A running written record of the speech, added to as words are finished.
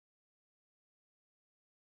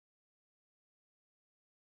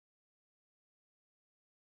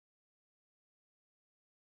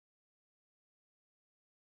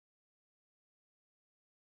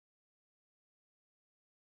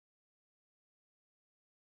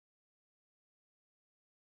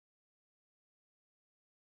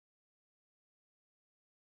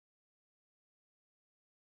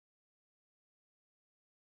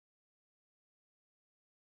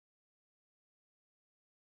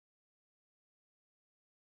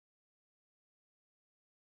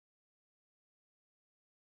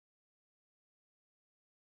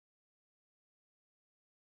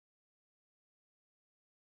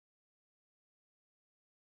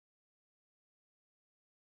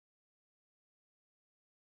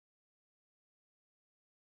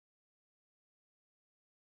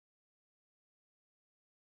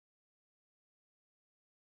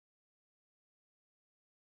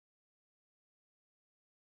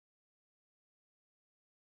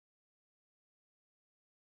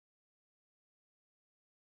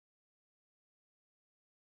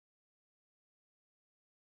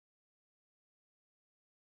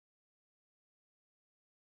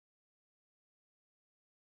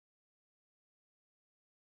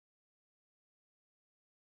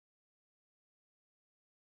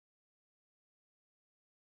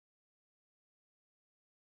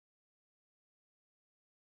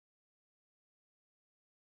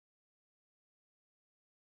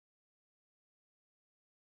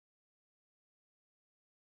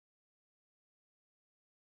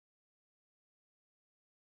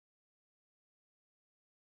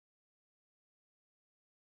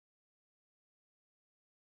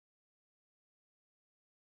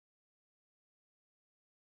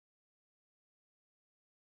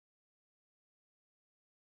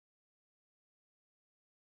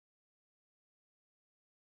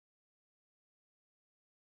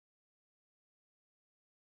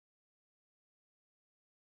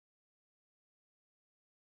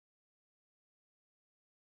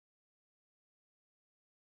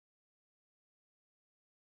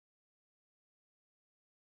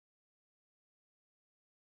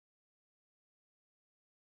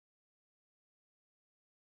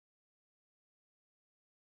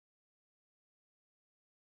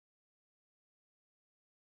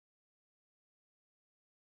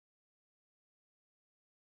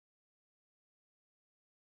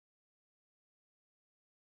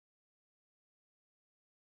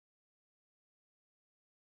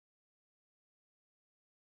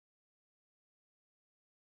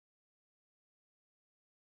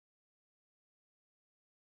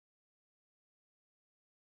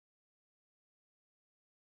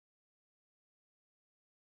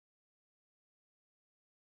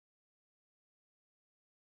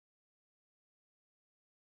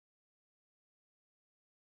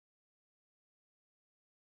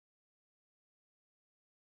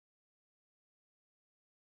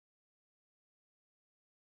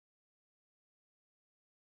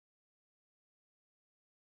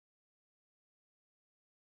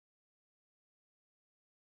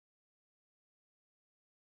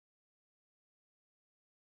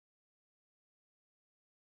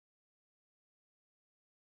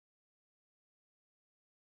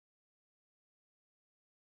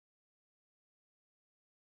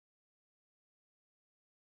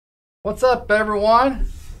What's up, everyone?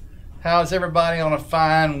 How's everybody on a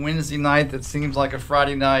fine Wednesday night that seems like a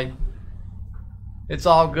Friday night? It's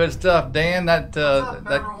all good stuff. Dan, I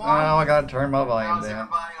gotta turn my volume down.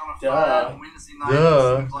 Duh. Wednesday night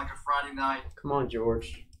that seems like a Friday night. Come on,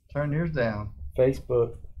 George. Turn yours down.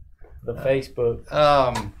 Facebook.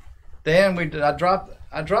 Facebook. Dan,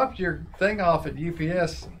 I dropped your thing off at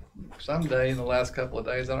UPS someday in the last couple of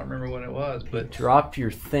days. I don't remember when it was, but Drop your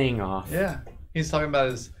thing off. yeah, he's talking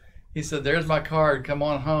about he said, "There's my card. Come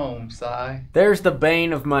on home, Si." There's the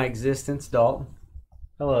bane of my existence, Dalton.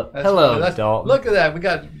 Hello, Dalton. Look at that. We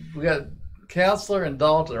got Counselor and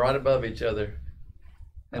Dalton right above each other,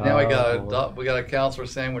 and now we got a Counselor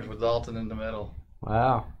sandwich with Dalton in the middle.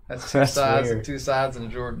 Wow, That's weird. two sides in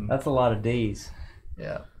Jordan. That's a lot of D's.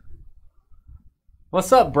 Yeah.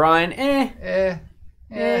 What's up, Brian?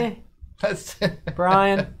 That's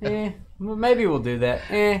Brian. Well, maybe we'll do that.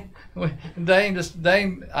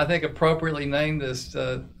 Dane, I think appropriately named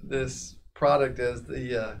this product as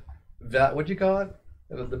the what'd you call it?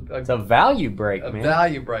 It's a value break, man.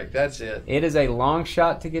 Value break. That's it. It is a long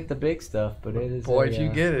shot to get the big stuff, but it is. Boy, if you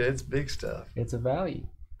get it, it's big stuff. It's a value.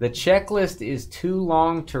 The checklist is too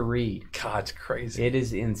long to read. God, it's crazy. It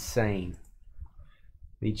is insane.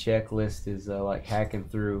 The checklist is like hacking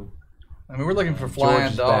through. I mean, we're looking for flying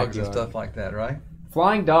George's dogs and backyard. stuff like that, right?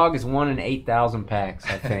 Flying dog is 1 in 8,000 packs,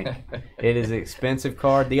 I think. It is an expensive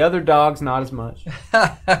card. The other dogs, not as much.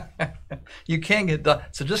 You can't get dog.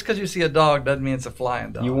 So just because you see a dog doesn't mean it's a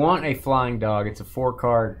flying dog. You want a flying dog. It's a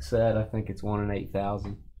 4-card set. I think it's 1 in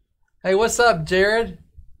 8,000. Hey, what's up, Jared?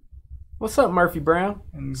 What's up, Murphy Brown?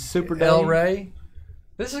 And Super El Dave. Ray.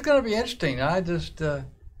 This is going to be interesting. That's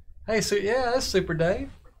Super Dave.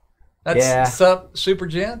 That's Sup, Super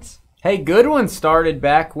Gents. Hey, Goodwin started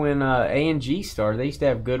back when A&G started. They used to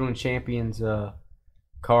have Goodwin Champions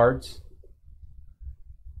cards.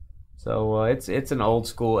 So it's an old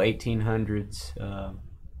school 1800s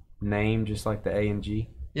name, just like the A&G.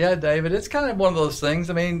 Yeah, David. It's kind of one of those things.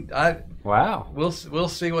 I mean, Wow. we'll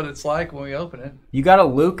see what it's like when we open it. You got a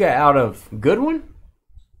Luca out of Goodwin?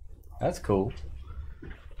 That's cool.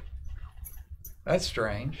 That's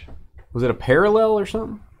strange. Was it a parallel or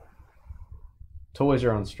something? Toys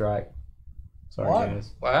are on strike. Sorry, What?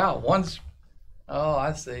 guys. Wow. Oh,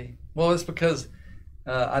 I see. Well, it's because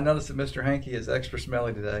I noticed that Mr. Hankey is extra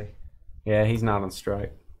smelly today. Yeah, he's not on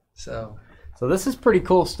strike. So this is pretty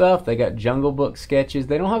cool stuff. They got Jungle Book sketches.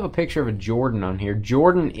 They don't have a picture of a Jordan on here.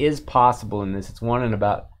 Jordan is possible in this. It's 1 in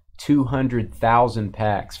about 200,000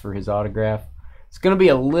 packs for his autograph. It's going to be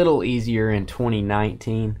a little easier in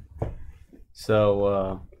 2019.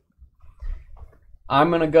 So I'm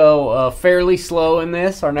going to go fairly slow in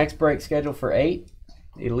this. Our next break scheduled for 8.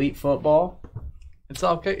 Elite football. it's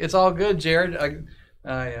okay. It's all good, Jared.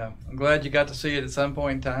 I'm glad you got to see it at some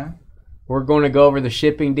point in time. We're going to go over the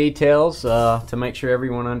shipping details to make sure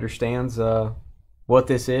everyone understands what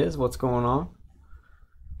this is, what's going on.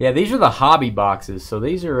 Yeah, these are the hobby boxes. So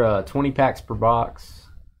these are 20 packs per box.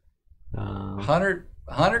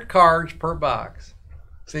 100 cards per box.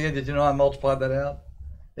 See, did you know I multiplied that out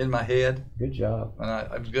in my head? Good job. And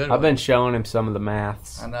I'm good. I've been showing him some of the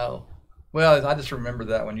maths. I know. Well, I just remembered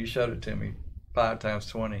that when you showed it to me. 5 times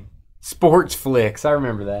 20. Sports flicks. I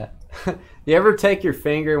remember that. You ever take your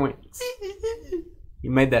finger and went... You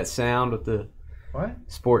made that sound with the What?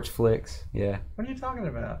 sports flicks. Yeah. What are you talking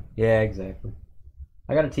about? Yeah, exactly.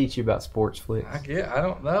 I got to teach you about sports flicks. I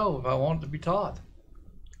don't know if I want it to be taught.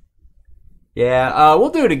 Yeah, we'll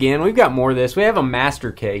do it again. We've got more of this. We have a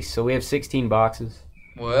master case, so we have 16 boxes.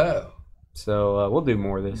 Whoa. So we'll do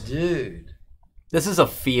more of this. Dude. This is a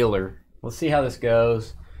feeler. We'll see how this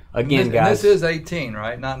goes. Again, And guys. this is 18,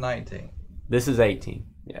 right? Not 19. This is 18.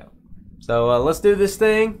 Yeah. So let's do this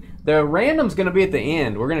thing. The random's going to be at the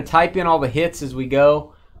end. We're going to type in all the hits as we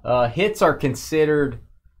go. Hits are considered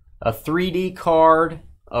a 3D card,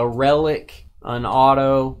 a relic, an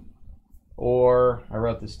auto, or I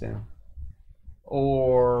wrote this down,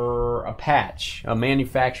 or a patch, a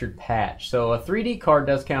manufactured patch. So a 3D card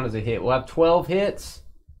does count as a hit. We'll have 12 hits,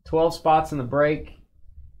 12 spots in the break.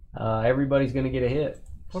 Everybody's going to get a hit.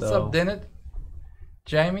 What's up, Dennett?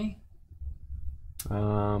 Jamie?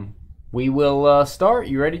 We will start.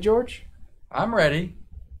 You ready, George? I'm ready.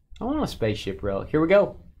 I want a spaceship relic. Here we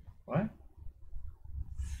go. What?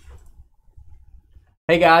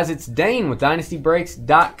 Hey guys, it's Dane with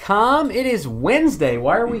DynastyBreaks.com. It is Wednesday.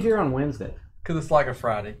 Why are we here on Wednesday? Because it's like a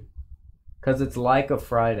Friday. Because it's like a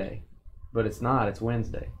Friday. But it's not. It's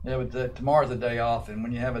Wednesday. Yeah, but tomorrow's a day off, and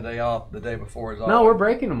when you have a day off, the day before is off. No, we're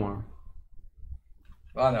breaking tomorrow.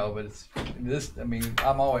 I know, but it's this. I mean,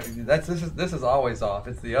 I'm always this is always off.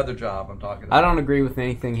 It's the other job I'm talking about. I don't agree with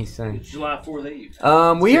anything he's saying. It's July 4th Eve.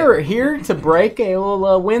 We are here to break a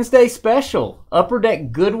little Wednesday special. Upper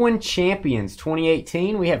Deck Goodwin Champions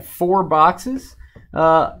 2018. We have 4 boxes.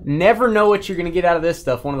 Never know what you're going to get out of this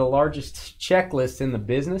stuff. One of the largest checklists in the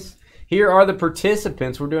business. Here are the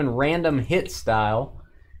participants. We're doing random hit style.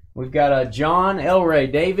 We've got John,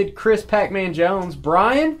 Elray, David, Chris, Pac-Man Jones,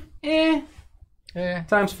 Brian,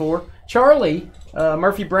 times 4. Charlie,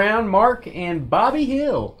 Murphy Brown, Mark, and Bobby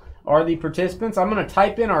Hill are the participants. I'm going to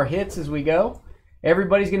type in our hits as we go.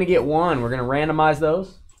 Everybody's going to get 1. We're going to randomize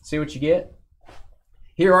those, see what you get.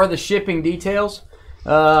 Here are the shipping details.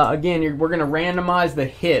 Again, we're going to randomize the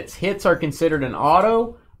hits. Hits are considered an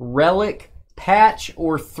auto, relic, patch,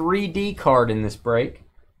 or 3D card in this break,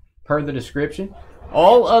 per the description.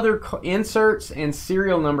 All other inserts and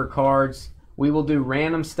serial number cards, we will do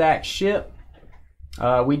random stack ship.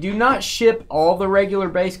 We do not ship all the regular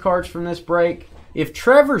base cards from this break. If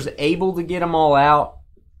Trevor's able to get them all out,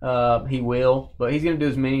 he will, but he's going to do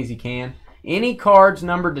as many as he can. Any cards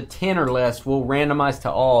numbered to 10 or less will randomize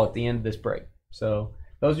to all at the end of this break. So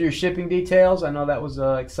those are your shipping details. I know that was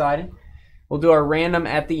exciting. We'll do our random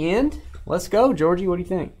at the end. Let's go, Georgie. What do you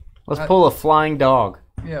think? Let's pull a flying dog.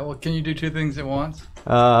 Yeah, well, can you do 2 things at once?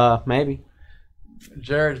 Maybe.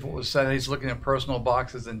 Jared was saying he's looking at personal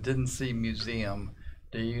boxes and didn't see museum.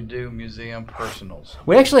 Do you do museum personals?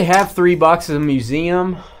 We actually have 3 boxes of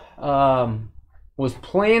museum. Was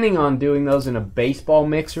planning on doing those in a baseball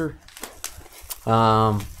mixer.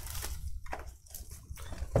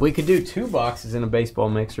 We could do 2 boxes in a baseball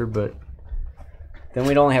mixer, but then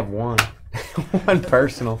we'd only have 1. 1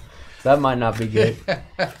 personal. That might not be good.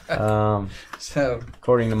 So,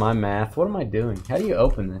 according to my math, what am I doing? How do you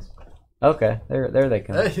open this? Okay, there they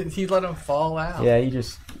come. He let them fall out. Yeah, you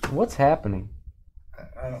just. What's happening?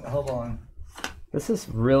 Hold on. This is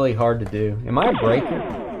really hard to do. Am I a breaker?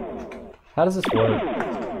 How does this work?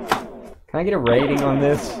 Can I get a rating on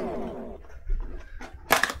this?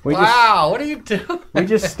 Wow, what are you doing? We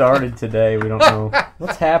just started today. We don't know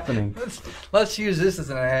what's happening. Let's use this as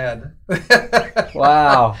an ad.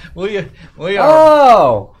 Wow. We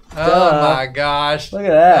are. Oh my gosh! Look at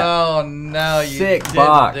that. Oh no, you Sick didn't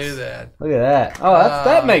box. do that. Look at that. Oh,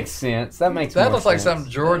 that makes sense. That makes. That more looks like sense.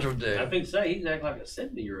 something George would do. I think so. He's acting like a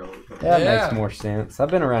 70-year-old. That Yeah. makes more sense. I've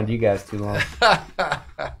been around you guys too long.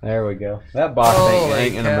 There we go. That box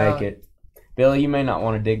ain't gonna cow. make it. Billy, you may not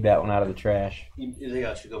want to dig that one out of the trash. You think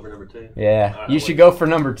I should go for number 2? Yeah, All right, you should go for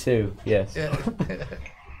number 2. Yes.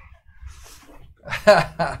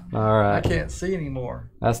 All right. I can't see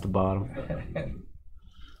anymore. That's the bottom. Yeah.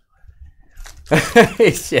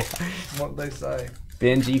 What they say?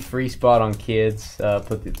 Benji, free spot on kids.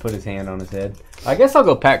 Put his hand on his head. I guess I'll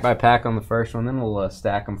go pack by pack on the first one, then we'll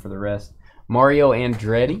stack them for the rest. Mario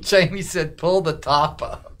Andretti. Jamie said, "Pull the top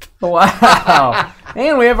up." Wow.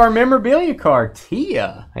 And we have our memorabilia card,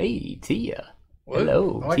 Tia. Hey, Tia.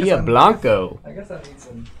 Hello. Well, Tia Blanco. I guess I need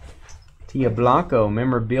some. Tia Blanco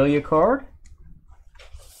memorabilia card.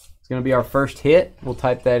 It's going to be our first hit. We'll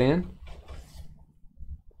type that in.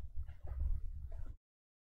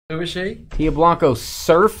 Who is she? Tia Blanco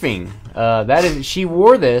surfing. That is, she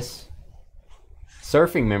wore this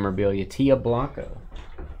surfing memorabilia. Tia Blanco.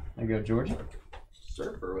 There you go, George.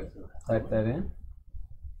 Surfer with him. Type that in.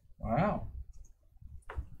 Wow.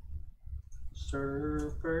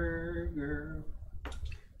 Surfer girl.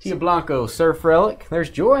 Tia Blanco surf relic. There's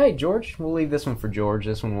George. Hey, George. We'll leave this one for George.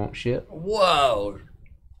 This one won't ship. Whoa.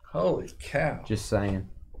 Holy cow. Just saying.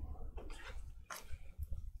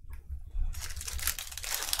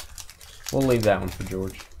 We'll leave that one for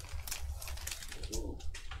George.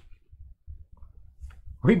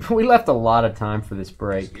 We left a lot of time for this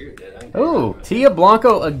break. Ooh, Tia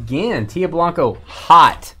Blanco again. Tia Blanco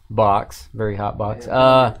hot box. Very hot box.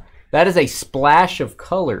 That is a splash of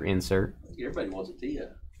color insert. Everybody wants a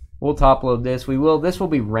Tia. We'll top load this. This will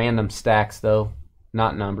be random stacks though,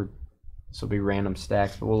 not numbered. This will be random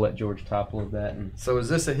stacks, but we'll let George top load that. And So is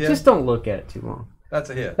this a hit? just don't look at it too long.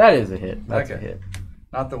 That's a hit. That is a hit. That's a Okay. hit.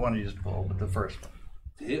 Not the one you just pulled, but the first one.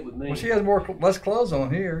 It's a hit with me. Well, she has less clothes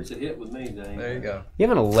on here. It's a hit with me, Dane. There you go. You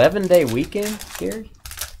have an 11-day weekend, Gary?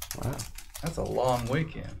 Wow. That's a long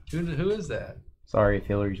weekend. Who is that? Sorry if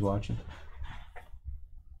Hillary's watching.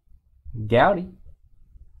 Gowdy.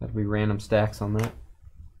 That'll be random stacks on that.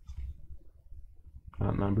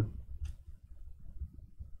 Not numbered.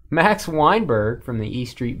 Max Weinberg from the E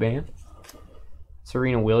Street Band.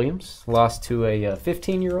 Serena Williams lost to a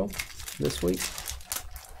 15-year-old this week.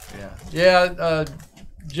 Yeah. Yeah,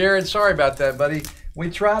 Jared, sorry about that, buddy.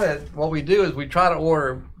 What we do is we try to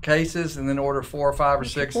order cases and then order 4 or 5 or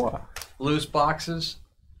 6 loose boxes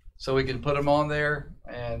so we can put them on there.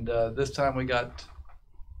 And this time we got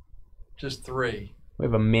just 3. We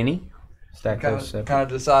have a mini. Stack those separate. Kind of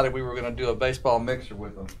decided we were going to do a baseball mixer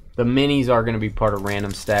with them. The minis are going to be part of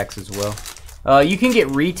random stacks as well. You can get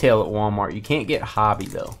retail at Walmart. You can't get hobby,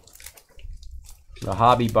 though. The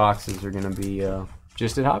hobby boxes are going to be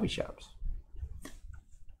just at hobby shops.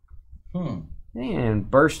 And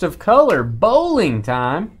burst of color. Bowling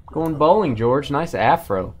time. Going bowling, George. Nice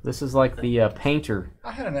afro. This is like the painter.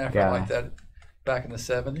 I had an afro like that back in the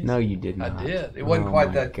 70s. No, you did not. I did. It wasn't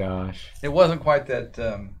quite that. Gosh. It wasn't quite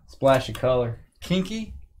that. Splash of color.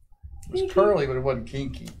 Kinky. It was curly, but it wasn't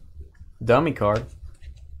kinky. Dummy card.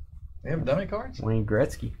 They have dummy cards? Wayne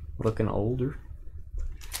Gretzky. Looking older.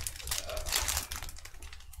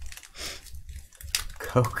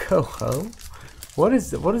 Coco Ho? What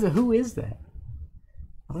is it? Who is that?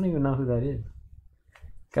 I don't even know who that is.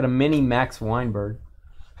 Got a mini Max Weinberg.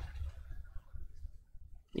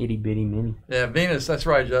 Itty bitty mini. Yeah, Venus. That's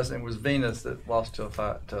right, Justin. It was Venus that lost to a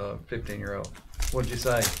 15-year-old. What'd you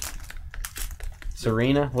say?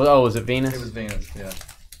 Serena? Well, oh, was it Venus? It was Venus. Yeah.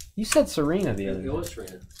 You said Serena the other day. It was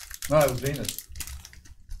Serena. No, it was Venus.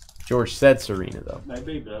 George said Serena though.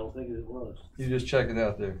 Maybe, but I don't think it was. You just check it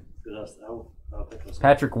out there. I think that's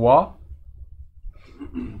Patrick Waugh.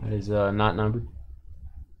 That is not numbered.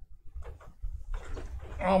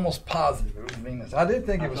 Almost positive it was Venus. I did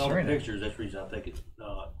think it was Serena. Pictures. That's the reason I think it's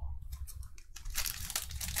not.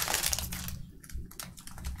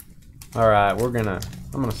 All right, I'm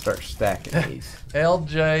gonna start stacking these.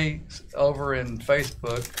 LJ over in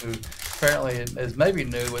Facebook, who apparently is maybe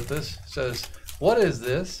new with us, says, "What is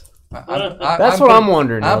this?" That's what I'm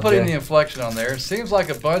wondering. I'm putting the inflection on there. Seems like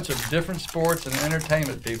a bunch of different sports and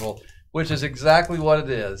entertainment people, which is exactly what it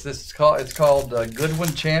is. It's called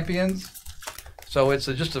Goodwin Champions. So it's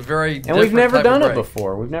just a very and we've never done it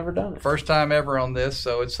before. We've never done it. First time ever on this,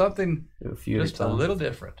 so it's something just a little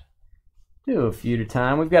different. Do a few at a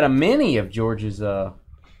time. We've got a mini of George's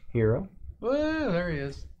hero. Well, there he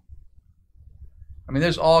is. I mean,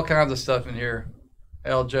 there's all kinds of stuff in here.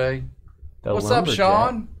 LJ, what's up,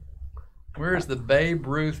 Sean? Where's the Babe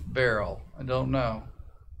Ruth barrel? I don't know.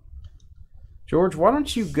 George, why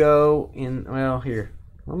don't you go in? Well, here,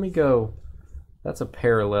 let me go. That's a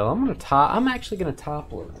parallel. I'm actually gonna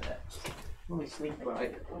top load that. Let me sneak by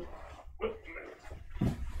it.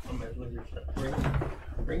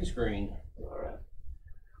 Green screen. All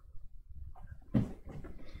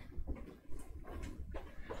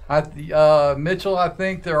right. Mitchell, I'm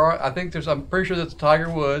pretty sure that's Tiger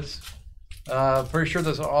Woods. Pretty sure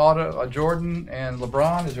there's a Jordan and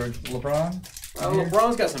LeBron. Is there LeBron?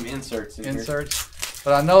 LeBron's got some inserts in here.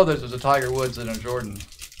 But I know there's a Tiger Woods and a Jordan.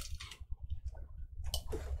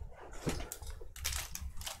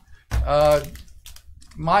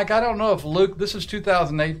 Mike, I don't know if Luke. This is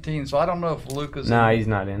 2018, so I don't know if Luke is. No, he's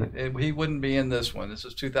not in it. He wouldn't be in this one. This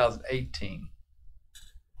is 2018.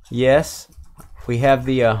 Yes, we have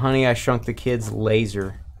the Honey I Shrunk the Kids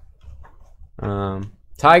laser.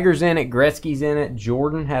 Tiger's in it. Gretzky's in it.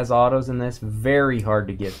 Jordan has autos in this. Very hard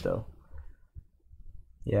to get though.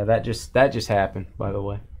 Yeah, that just happened. By the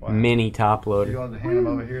way, wow. Mini top loader. You want to hand them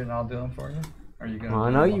over here and I'll do them for you? Or are you gonna? Well,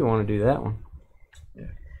 I know you want to do that one. Yeah.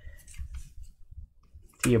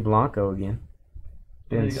 Tia Blanco again.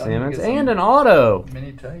 Ben Simmons and an auto.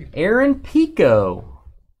 Mini tape. Aaron Pico.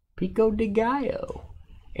 Pico de Gallo.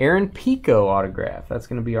 Aaron Pico autograph. That's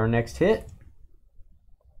going to be our next hit.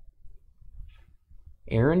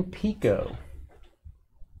 Aaron Pico.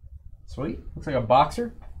 Sweet. Looks like a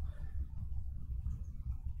boxer.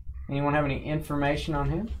 Anyone have any information on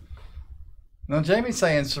him? No, Jamie's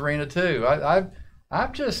saying Serena too.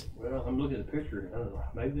 I'm just. Well, I'm looking at the picture. I don't know.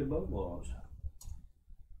 Maybe they're both blogs.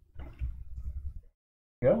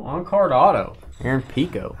 Go on card auto. Aaron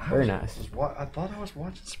Pico. Very nice. I thought I was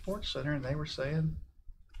watching Sports Center and they were saying.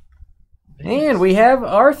 And we have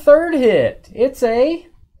our third hit. It's a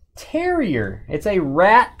terrier. It's a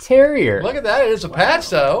rat terrier. Look at that. It is a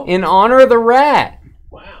patch though. In honor of the rat.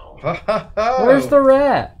 Wow. Where's the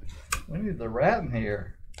rat? We need the rat in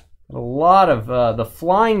here. A lot of the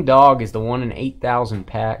flying dog is the one in 8,000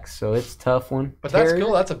 packs, so it's a tough one. But terrier. That's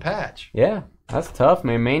cool. That's a patch. Yeah, that's tough,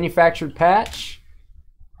 man. Manufactured patch.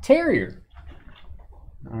 Terrier.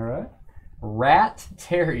 All right. Rat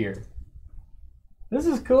terrier. This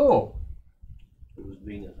is cool. It was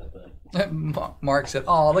Venus, I think. Mark said,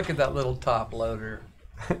 "Oh, look at that little top loader."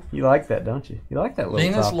 You like that, don't you? You like that little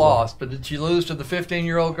Venus top lost, loader. But did she lose to the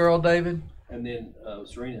 15-year-old girl, David? And then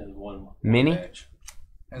Serena has won Mini? match.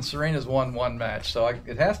 And Serena's won one match, so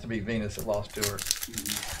it has to be Venus that lost to her.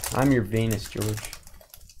 I'm your Venus, George.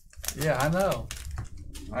 Yeah, I know.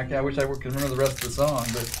 I wish I could remember the rest of the song,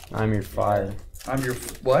 but I'm your fire. I'm your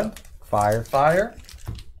what? Fire. Fire?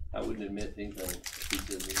 I wouldn't admit anything if he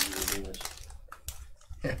said he was Venus.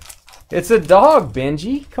 Yeah. It's a dog,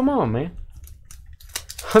 Benji. Come on, man.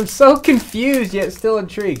 I'm so confused yet still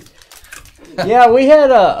intrigued. Yeah, we had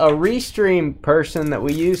a Restream person that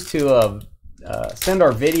we used to send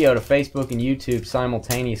our video to Facebook and YouTube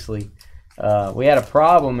simultaneously. We had a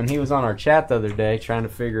problem, and he was on our chat the other day trying to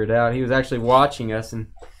figure it out. He was actually watching us, and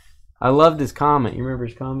I loved his comment. You remember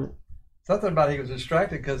his comment? Something about he was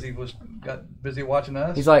distracted because he got busy watching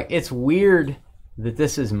us. He's like, it's weird that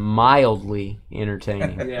this is mildly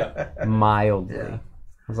entertaining. Yeah. Mildly. Yeah.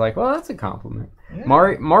 I was like, well, that's a compliment. Yeah.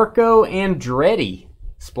 Marco Andretti,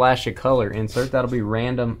 splash of color insert. That'll be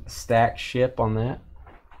random stack ship on that.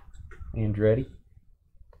 Andretti.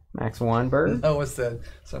 Max Weinberg. No, it's that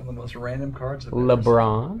some of the most random cards. I've ever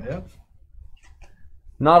LeBron. seen. Yep.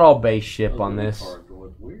 Not all base ship on Those this. cards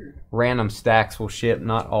look weird. Random stacks will ship.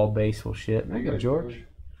 Not all base will ship. There you go, George.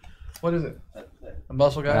 What is it? A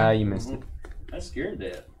muscle guy? Ah, you missed it. I scared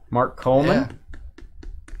that. Mark Coleman.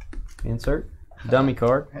 Insert. Dummy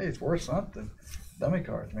card. Hey, it's worth something. Dummy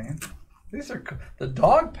cards, man. These are the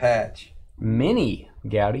dog patch. Mini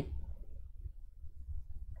Gowdy.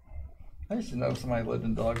 I used to know somebody lived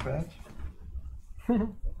in dog patch.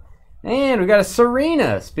 And we got a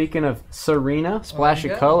Serena. Speaking of Serena, splash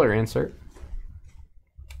of color insert.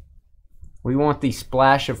 We want the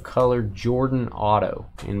splash of color Jordan Auto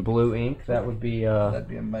in blue ink. That would be That'd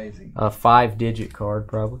be amazing. a 5-digit card,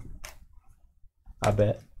 probably. I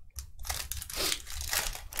bet.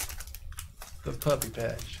 The puppy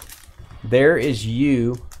patch. There is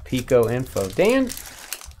you, Pico Info. Dan,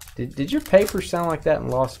 did your paper sound like that in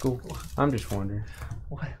law school? I'm just wondering.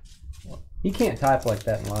 What? You can't type like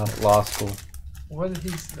that in law school. What did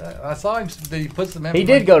he? I saw him. Did he put some? He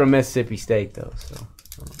did go to Mississippi State though, so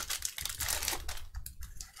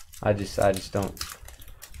I just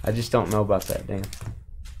don't know about that, Dan.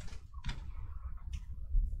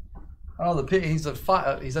 Oh,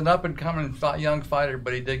 he's an up and coming young fighter,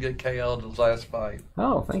 but he did get KO'd his last fight.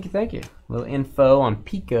 Oh, thank you. A little info on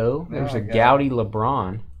Pico. There's a Gowdy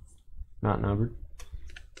LeBron, not numbered.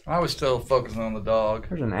 I was still focusing on the dog.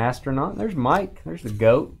 There's an astronaut. There's Mike. There's the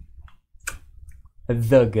GOAT.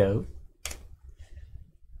 The GOAT.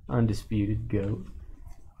 Undisputed GOAT.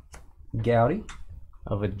 Gowdy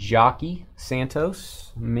of a Jockey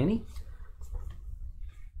Santos Mini.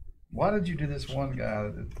 Why did you do this one guy?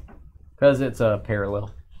 Because it's a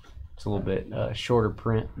parallel. It's a little bit shorter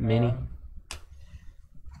print Mini.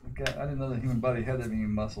 I didn't know the human body had that many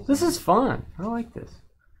muscles. This is fun. I like this.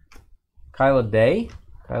 Kyla Day.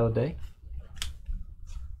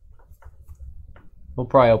 We'll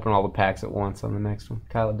probably open all the packs at once on the next one.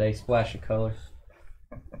 Kyla Day, splash of color.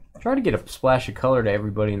 Try to get a splash of color to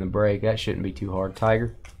everybody in the break. That shouldn't be too hard.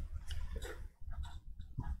 Tiger.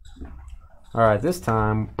 All right, this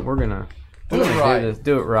time we're gonna do this.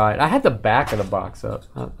 Do it right. I had the back of the box up.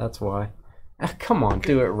 That's why. Come on,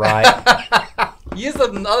 do it right. Use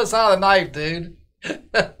the other side of the knife, dude.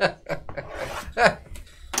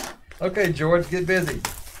 Okay, George, get busy.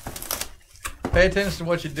 Pay attention to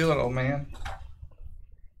what you're doing, old man.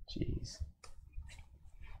 Jeez.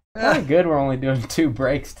 Pretty good. We're only doing 2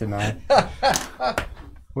 breaks tonight.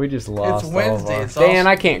 We just lost. It's Wednesday. All of our... Dan,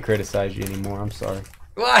 I can't criticize you anymore. I'm sorry.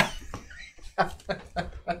 Why? I'm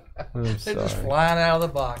They're sorry. just flying out of the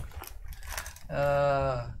box.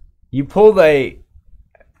 You pulled a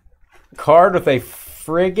card with a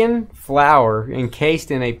friggin' flower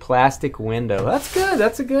encased in a plastic window. That's good.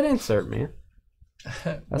 That's a good insert, man.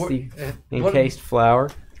 That's the encased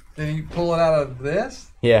flower. Did you pull it out of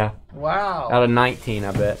this? Yeah. Wow. Out of 19,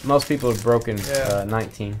 I bet. Most people have broken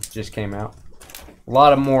 19. Just came out. A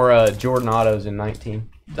lot of more Jordan Autos in 19.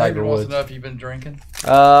 David wants to know if you've been drinking.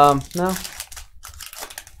 No.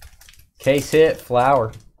 Case hit,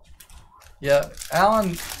 flower. Yeah,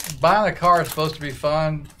 Alan, buying a car is supposed to be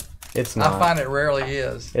fun. It's not. I find it rarely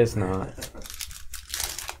is. It's not.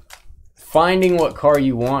 Finding what car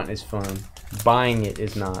you want is fun. Buying it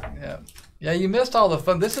is not. Yeah, yeah. You missed all the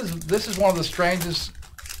fun. This is one of the strangest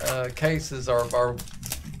cases or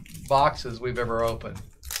boxes we've ever opened.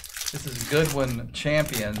 This is Goodwin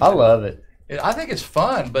Champions. I love it. I think it's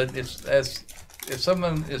fun, but if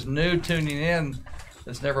someone is new tuning in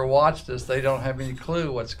that's never watched us, they don't have any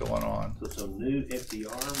clue what's going on. So some new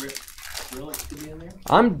FDR relics to be in there?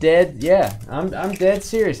 I'm dead. Yeah, I'm dead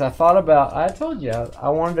serious. I told you I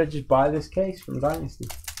wanted to just buy this case from Dynasty.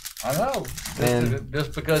 I know.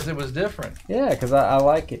 Just because it was different. Yeah, because I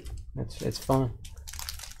like it. It's fun.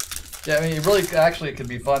 Yeah, I mean, it could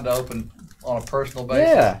be fun to open on a personal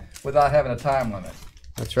basis without having a time limit.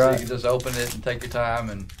 That's right. So you can just open it and take your time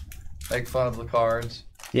and make fun of the cards.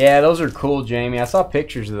 Yeah, those are cool, Jamie. I saw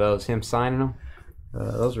pictures of those, him signing them.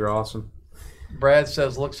 Those are awesome. Brad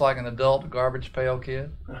says, looks like an adult garbage pail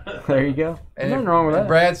kid. There you go. Nothing wrong with that.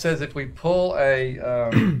 Brad says if we pull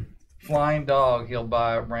a flying dog, he'll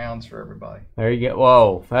buy rounds for everybody. There you go.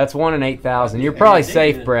 Whoa, that's 1 in 8,000. You're probably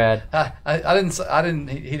safe, Brad. He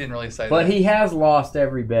didn't really say that. But he has lost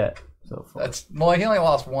every bet so far. He only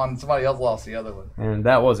lost one. Somebody else lost the other one. And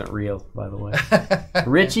that wasn't real, by the way.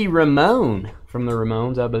 Richie Ramone from the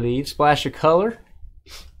Ramones, I believe. Splash of Color,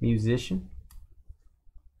 musician.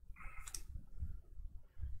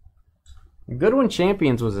 Goodwin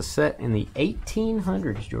Champions was a set in the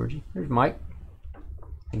 1800s, Georgie. There's Mike,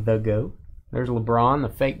 the GOAT. There's LeBron, the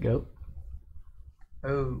fake GOAT.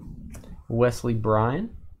 Oh. Wesley Bryan,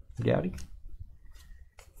 Gowdy.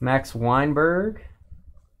 Max Weinberg.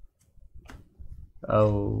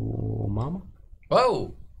 Oh, mama.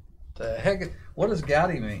 Whoa. The heck? What does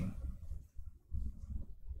Gowdy mean?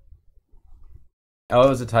 Oh, it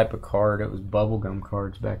was a type of card. It was bubblegum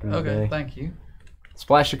cards back in the day. Okay, thank you.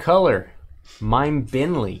 Splash of Color. Mime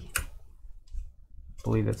Benley. I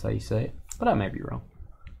believe that's how you say it, but I may be wrong.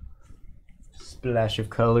 Splash of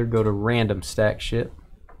Color. Go to random stack shit.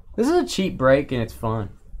 This is a cheap break and it's fun.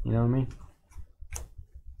 You know what I mean?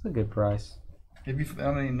 It's a good price. Have you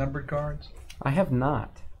found any numbered cards? I have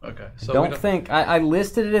not. Okay. So don't think I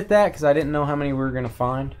listed it at that because I didn't know how many we were going to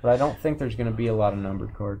find, but I don't think there's going to be a lot of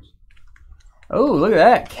numbered cards. Oh, look at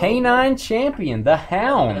that. Canine Champion, the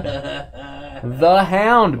Hound. The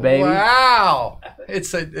Hound, baby. Wow.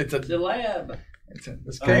 It's a lab.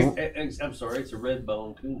 I'm sorry, it's a red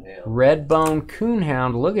bone coonhound. Red bone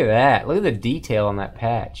coonhound. Look at that. Look at the detail on that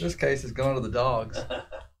patch. This case is going to the dogs.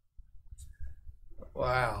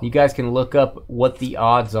 Wow. You guys can look up what the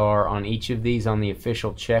odds are on each of these on the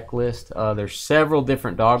official checklist. There's several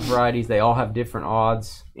different dog varieties. They all have different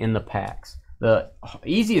odds in the packs. The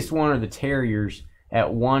easiest one are the Terriers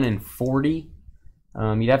at 1 in 40.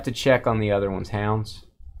 You'd have to check on the other ones, Hounds.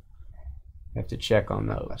 You have to check on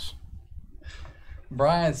those.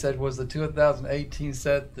 Brian said, was the 2018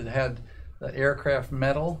 set that had the aircraft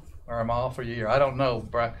metal, or am I off for a year? I don't know,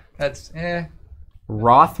 Brian. That's,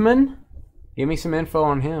 Rothman? Give me some info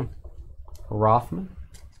on him. Rothman?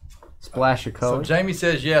 Splash of Color. So Jamie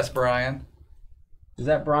says yes, Brian. Is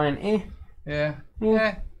that Brian? Yeah.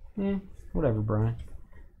 Whatever, Brian.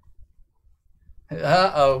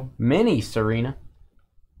 Uh-oh. Mini Serena.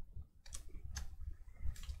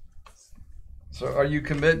 So are you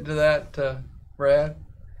committed to that, Brad?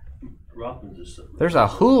 There's a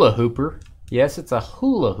hula hooper. Yes, it's a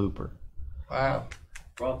hula hooper. Wow.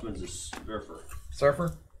 Rothman's a surfer.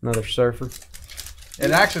 Surfer? Another surfer.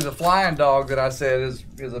 And actually, the flying dog that I said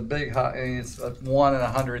is a big high. It's 1 in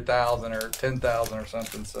 100,000 or 10,000 or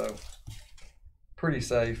something. So pretty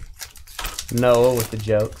safe. Noah with the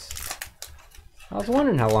jokes. I was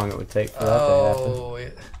wondering how long it would take for that to happen. Oh,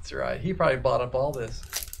 that's right. He probably bought up all this.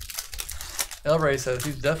 El Ray says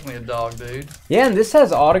he's definitely a dog dude. Yeah, and this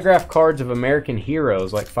has autographed cards of American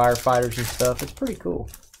heroes like firefighters and stuff. It's pretty cool.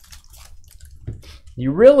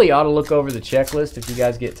 You really ought to look over the checklist if you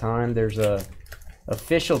guys get time. There's a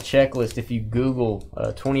official checklist if you Google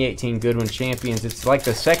 2018 Goodwin Champions. It's like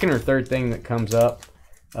the second or third thing that comes up.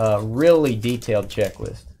 Really detailed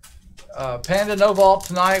checklist. Panda No Vault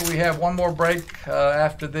tonight. We have one more break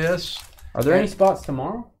after this. Are there any spots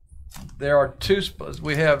tomorrow? There are 2 spots.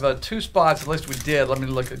 We have 2 spots. At least we did. Let me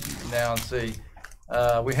look at you now and see.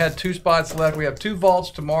 We had 2 spots left. We have 2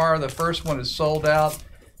 vaults tomorrow. The first one is sold out.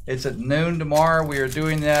 It's at noon tomorrow. We are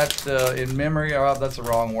doing that in memory. Oh, that's the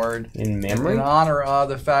wrong word. In memory? In honor of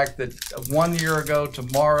the fact that 1 year ago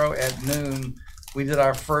tomorrow at noon, we did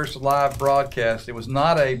our first live broadcast. It was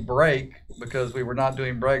not a break because we were not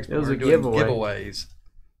doing breaks, but we were doing giveaways.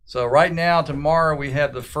 So right now, tomorrow, we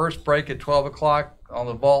have the first break at 12 o'clock on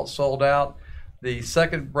the vault sold out. The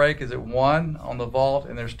second break is at 1 on the vault,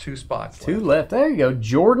 and there's 2 spots left. 2 left. There you go.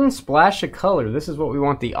 Jordan Splash of Color. This is what we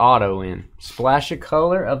want the auto in. Splash of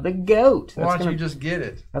Color of the GOAT. Why don't you just get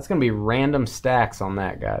it? That's going to be random stacks on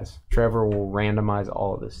that, guys. Trevor will randomize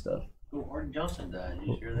all of this stuff. Oh, Art Johnson died. Did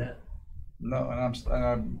you hear that? No, and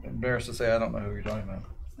I'm embarrassed to say I don't know who you're talking about.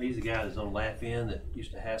 He's the guy that's on Laugh In that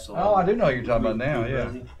used to hassle. Oh, I do know who you're talking about now.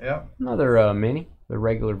 Yeah. Yep. Another mini, the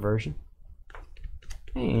regular version.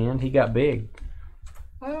 And he got big.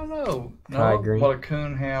 I don't know Green. What a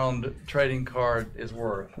Coonhound trading card is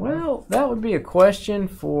worth. Well, that would be a question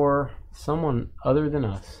for someone other than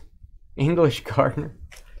us. English Gardener.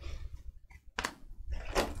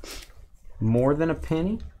 More than a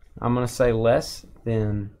penny. I'm going to say less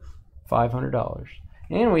than $500.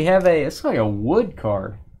 And we have it's like a wood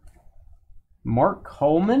card. Mark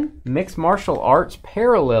Coleman, Mixed Martial Arts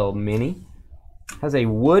Parallel Mini. Has a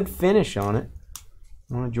wood finish on it.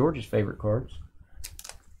 One of George's favorite cards.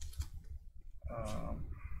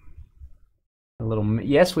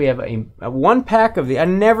 Yes, we have a one pack of the. I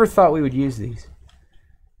never thought we would use these.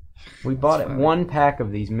 We bought one pack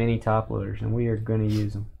of these mini top loaders, and we are going to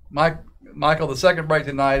use them. Michael, the second break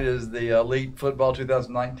tonight is the Elite Football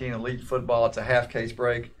 2019 Elite Football. It's a half case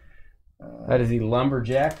break. That is the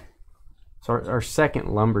Lumberjack. It's our second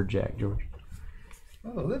Lumberjack, George.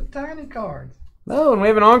 Oh, little tiny cards. Oh, and we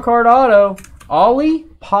have an on-card auto. Ollie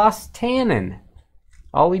Postanen.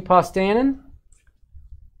 Ollie Postanen?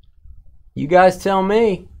 You guys tell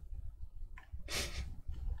me.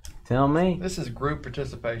 Tell me. This is group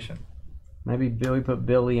participation. Maybe Billy put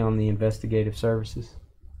Billy on the investigative services.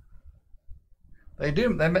 They do.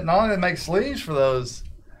 Not only they make sleeves for those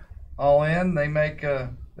all in, they make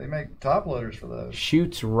top loaders for those.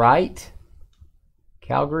 Shoots right.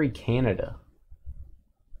 Calgary, Canada.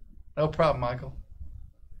 No problem, Michael.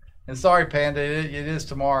 And sorry, Panda, it is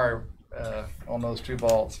tomorrow on those two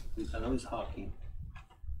vaults. I know he's hockey.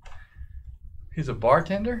 He's a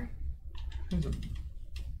bartender?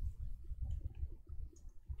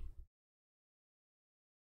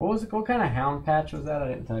 What kind of hound patch was that? I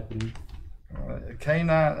didn't type it in.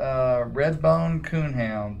 Canine Redbone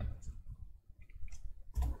Coonhound.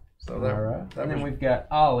 So that, all right. And then we've got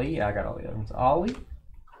Ollie. I got all the other ones. Ollie.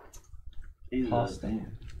 He's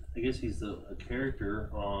I guess he's a character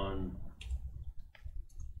on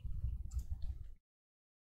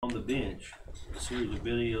the bench. A series of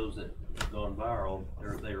videos that have gone viral.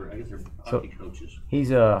 I guess they're hockey coaches.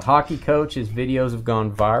 He's a hockey coach. His videos have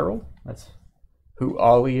gone viral. That's who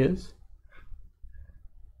Ollie is.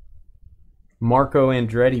 Marco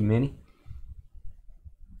Andretti mini.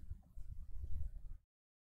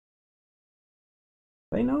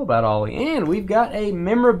 They know about Ollie. And we've got a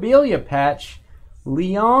memorabilia patch.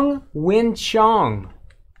 Liang Win Chong.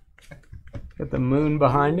 Got the moon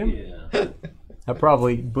behind him. Yeah. I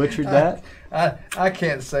probably butchered that. I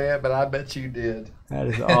can't say it, but I bet you did. That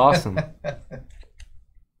is awesome.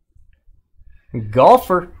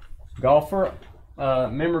 Golfer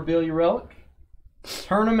memorabilia relic.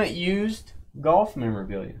 Tournament used golf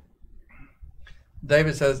memorabilia.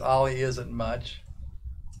 David says Ollie isn't much.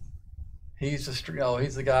 He's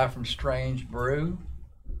the guy from Strange Brew.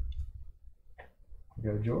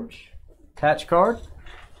 Go George. Patch card.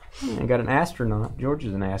 I got an astronaut. George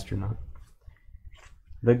is an astronaut.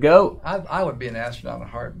 The GOAT. I would be an astronaut in a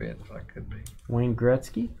heartbeat if I could be. Wayne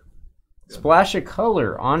Gretzky. Splash of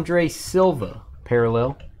color. Andre Silva.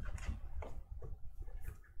 Parallel.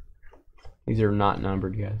 These are not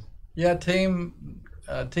numbered, guys. Yeah, team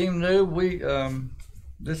noob.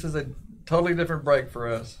 This is a totally different break for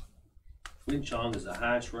us. Win Chong is the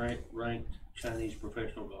highest ranked Chinese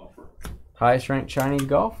professional golfer. Highest ranked Chinese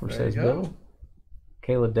golfer, There says you go. Bill.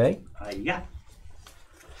 Kayla Day. Yeah.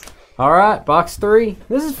 All right, box 3.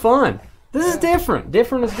 This is fun. This is different.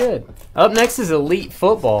 Different is good. Up next is Elite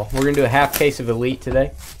Football. We're going to do a half case of Elite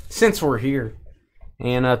today, since we're here.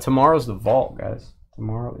 And tomorrow's the vault, guys.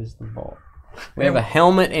 Tomorrow is the vault. We have a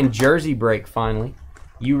helmet and jersey break finally.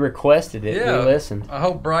 You requested it. Yeah. We listened. I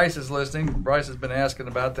hope Bryce is listening. Bryce has been asking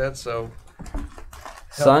about that, so.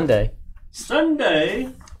 Sunday.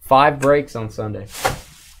 5 breaks on Sunday.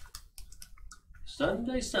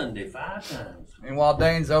 Sunday, 5 times. And while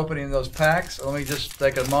Dane's opening those packs, let me just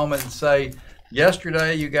take a moment and say,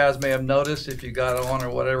 yesterday, you guys may have noticed if you got on or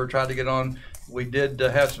whatever, tried to get on, we did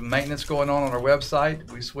have some maintenance going on our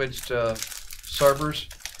website. We switched servers,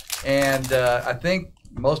 and I think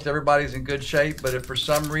most everybody's in good shape, but if for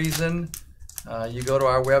some reason you go to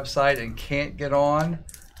our website and can't get on,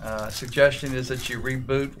 suggestion is that you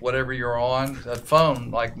reboot whatever you're on. A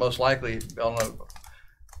phone, like most likely, I don't know.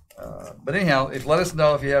 But anyhow, let us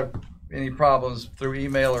know if you have any problems through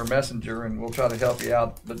email or messenger, and we'll try to help you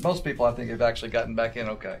out. But most people, I think, have actually gotten back in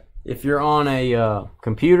okay. If you're on a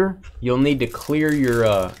computer, you'll need to clear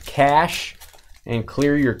your cache and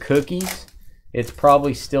clear your cookies. It's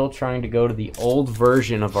probably still trying to go to the old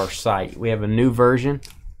version of our site. We have a new version.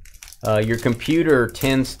 Your computer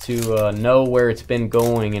tends to know where it's been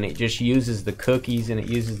going, and it just uses the cookies and it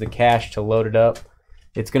uses the cache to load it up.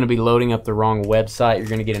 It's going to be loading up the wrong website. You're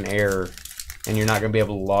going to get an error, and you're not going to be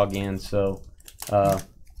able to log in. So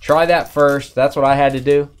try that first. That's what I had to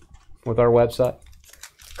do with our website.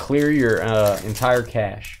 Clear your entire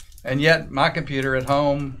cache. And yet, my computer at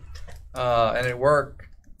home and at work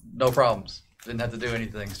no problems. Didn't have to do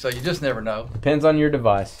anything. So you just never know. Depends on your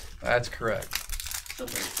device. That's correct.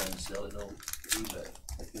 Somebody's trying to sell it on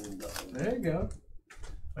eBay. There you go.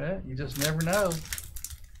 Well, you just never know.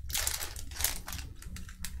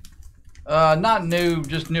 Not new,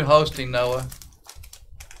 just new hosting, Noah.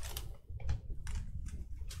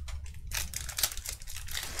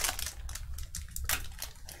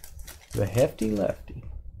 The Hefty Lefty.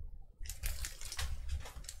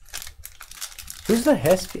 Who's the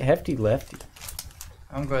Hefty Lefty?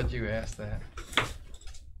 I'm glad you asked that. Is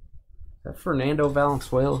that Fernando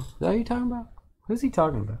Valenzuela? Is that who you talking about? Who's he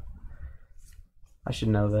talking about? I should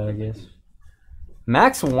know that, I guess.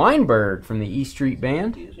 Max Weinberg from the E Street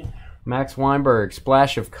Band. Max Weinberg,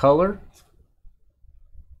 Splash of Color.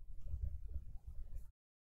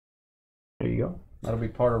 There you go. That'll be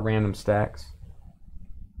part of Random Stacks.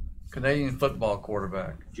 Canadian football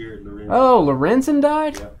quarterback. Jared Lorenzen. Oh, Lorenzen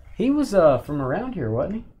died? Yep. He was from around here,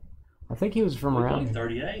 wasn't he? I think he was from around here.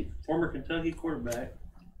 38. Former Kentucky quarterback.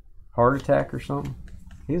 Heart attack or something?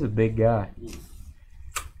 He was a big guy.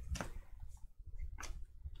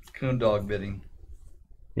 Coon dog bidding.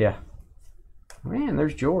 Yeah. Man,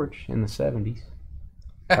 there's George in the 70s.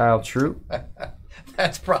 Kyle Troop.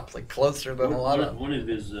 That's probably closer than a lot of. One of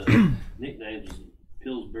his nicknames is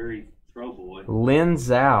Pillsbury Throwboy. Lin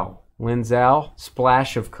Zhao. Lin Zhao,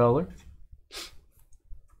 Splash of Color.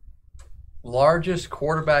 Largest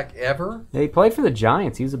quarterback ever. Yeah, he played for the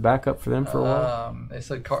Giants. He was a backup for them for a while. They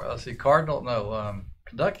said, let's see, Cardinal. No,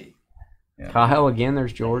 Kentucky. Yeah. Kyle again.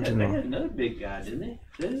 There's George They in had there. another big guy, didn't they?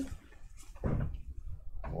 Too?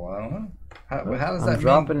 Well, I don't know. How does I'm that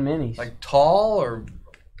dropping mean? minis. Like tall or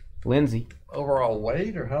Lindsay. overall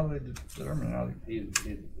weight, or how do they determine how? He's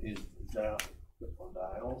now on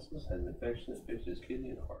dialysis, has an infection that affects his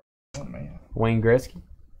kidney and heart. Oh man. Wayne Gretzky.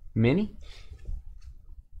 Mini.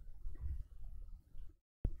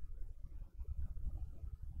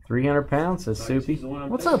 £300, says Soupy.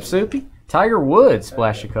 What's up, Soupy? Tiger Woods,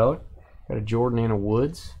 Splash of Color. Got a Jordan and a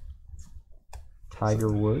Woods. Tiger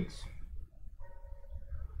Woods.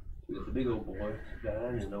 We got the big old boy guy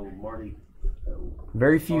and old Marty.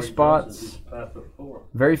 Very few Marty spots. Johnson's 5'4".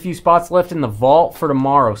 Very few spots left in the vault for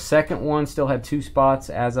tomorrow. Second one still had 2 spots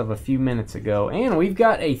as of a few minutes ago. And we've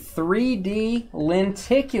got a 3D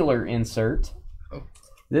lenticular insert.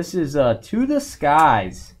 This is To the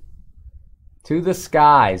Skies. To the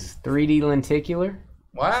Skies. 3D lenticular.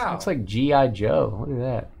 Wow. Looks like G.I. Joe. Look at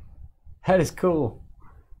that. That is cool.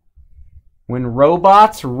 When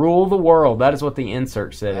robots rule the world. That is what the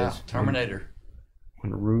insert says. Wow. Terminator.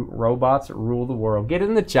 When robots rule the world. Get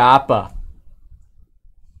in the chopper,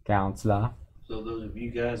 counselor. So those of you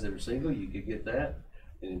guys that are single, you could get that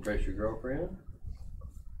and impress your girlfriend.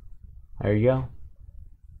 There you go.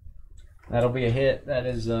 That'll be a hit. That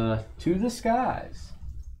is To the Skies.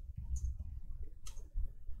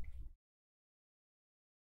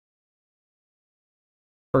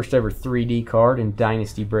 First ever 3D card in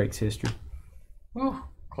Dynasty Breaks history. Whew.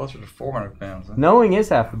 Closer to 400 pounds. Huh? Knowing is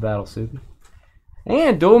half the battle, Suki.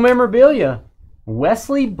 And dual memorabilia.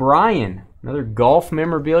 Wesley Bryan. Another golf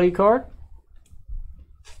memorabilia card.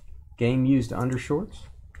 Game used undershorts.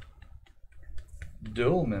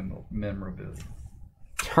 Dual memorabilia.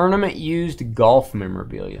 Tournament used golf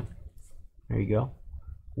memorabilia. There you go.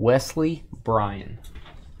 Wesley Bryan.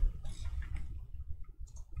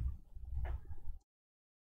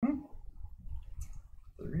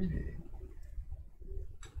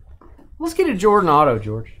 Let's get a Jordan auto,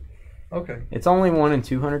 George. Okay. It's only 1 in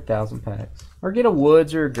 200,000 packs. Or get a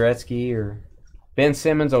Woods or a Gretzky or Ben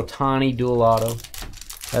Simmons, Ohtani dual auto.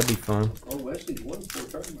 That'd be fun. Oh, Wesley's won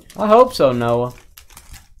 4 tournaments. I hope so, Noah.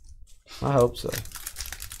 I hope so.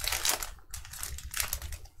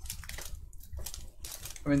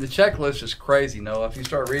 I mean, the checklist is crazy, Noah. If you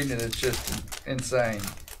start reading it, it's just insane.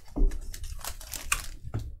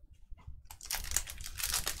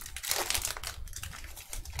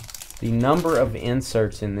 The number of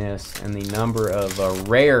inserts in this and the number of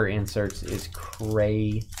rare inserts is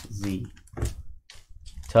crazy.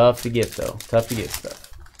 Tough to get, though. Tough to get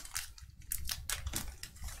stuff.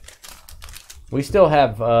 We still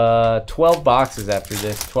have 12 boxes after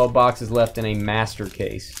this. 12 boxes left in a master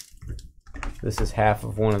case. This is half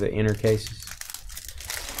of one of the inner cases.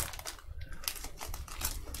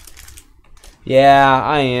 Yeah,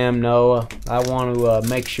 I am, Noah. I want to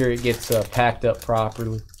make sure it gets packed up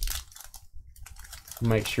properly.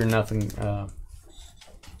 Make sure nothing...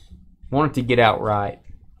 want it to get out right.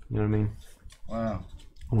 You know what I mean? Wow.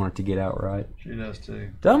 I want it to get out right. She does too.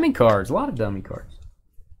 Dummy cards. A lot of dummy cards.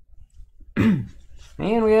 And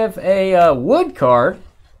we have a wood card.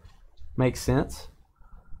 Makes sense.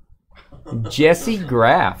 Jesse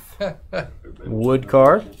Graff. Wood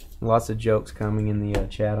card. Lots of jokes coming in the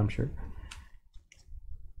chat, I'm sure.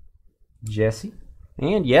 Jesse.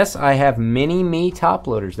 And yes, I have mini me top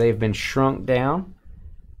loaders. They have been shrunk down.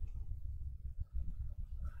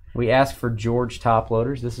 We asked for George top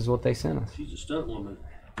loaders. This is what they sent us. She's a stunt woman.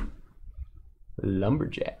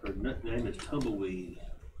 Lumberjack. Her name is Tumbleweed.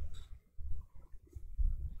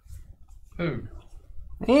 Who?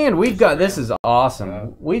 And we've got, this is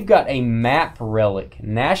awesome. We've got a map relic.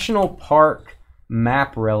 National Park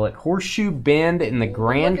map relic. Horseshoe Bend in the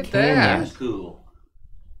Grand Look at Canyon. that. That's cool.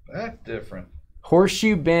 That's different.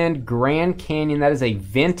 Horseshoe Bend, Grand Canyon. That is a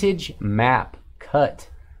vintage map cut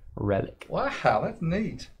relic. Wow, that's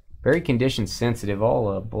neat. Very condition sensitive.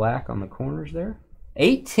 All black on the corners there.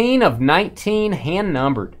 18 of 19 hand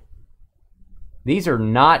numbered. These are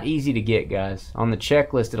not easy to get, guys. On the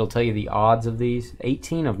checklist, it'll tell you the odds of these.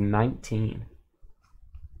 18 of 19.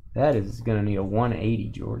 That is going to need a 180,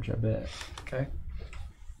 George, I bet. Okay.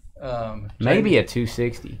 Maybe a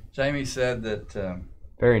 260. Jamie said that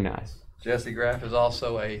Very nice. Jesse Graff is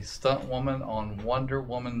also a stunt woman on Wonder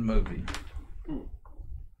Woman movie.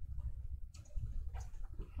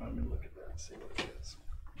 Let me look at that and see what it is.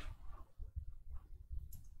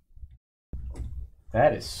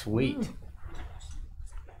 That is sweet.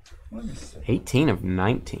 Let me see. 18 of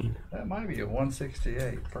 19. That might be a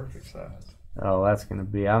 168, perfect size. Oh, that's going to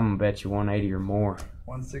be, I'm going to bet you 180 or more.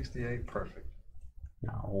 168, perfect.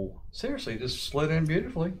 No. Seriously, just slid in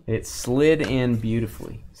beautifully. It slid in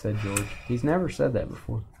beautifully, said George. He's never said that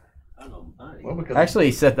before. I don't know. Well, because Actually,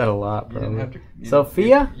 he said that a lot, you didn't probably. have to.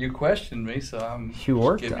 Sophia? You questioned me, so I'm You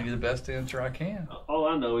worked giving on you the best answer I can. All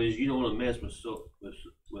I know is you don't want to mess with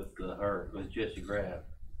her, with Jesse Graff.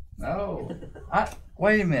 No,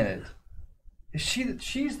 wait a minute. Is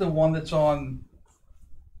she's the one that's on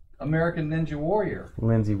American Ninja Warrior?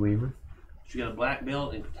 Lindsay Weaver. She got a black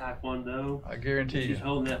belt in Taekwondo. I guarantee She's you.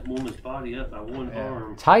 holding that woman's body up by one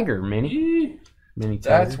arm. Tiger, Mini. Yee. Mini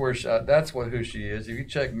Tiger. That's who she is. If you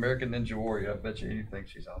check American Ninja Warrior, I bet you anything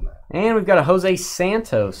she's on that. And we've got a Jose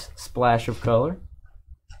Santos splash of color.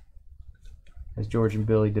 As George and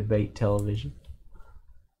Billy debate television.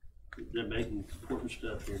 They're making important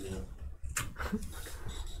stuff here now.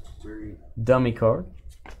 Very. Dummy card.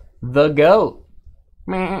 The GOAT.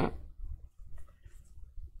 Meh.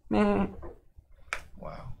 Meh.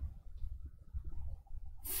 Wow.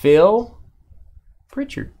 Phil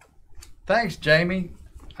Pritchard. Thanks, Jamie.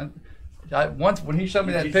 Once when he showed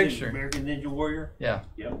me Did that you see picture. American Ninja Warrior? Yeah.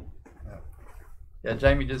 Yep. Yeah,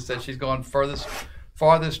 Jamie just said she's gone farthest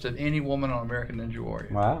of any woman on American Ninja Warrior.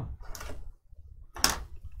 Wow.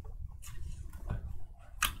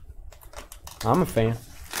 I'm a fan.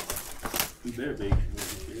 You better be. Yeah.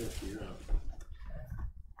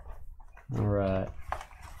 All right.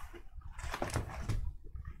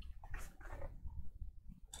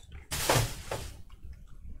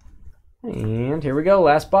 And here we go,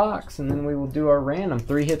 last box, and then we will do our random.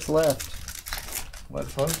 3 hits left.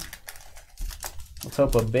 Let's hope. Let's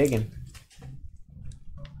hope a big one.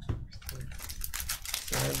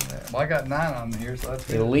 Well, I got 9 on here, so that's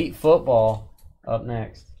good. Elite Football up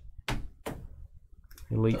next.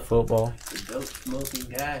 Elite Football. The dope smoking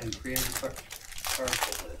guy who created the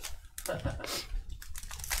particle list.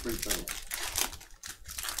 Pretty funny.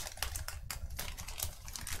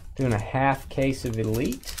 Doing a half case of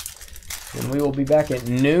Elite. And we will be back at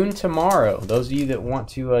noon tomorrow. Those of you that want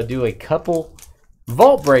to do a couple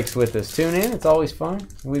vault breaks with us, tune in. It's always fun.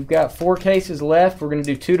 We've got 4 cases left. We're going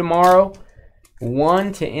to do 2 tomorrow.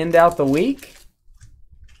 1 to end out the week.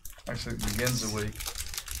 Actually, it begins the week.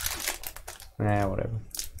 Nah, whatever.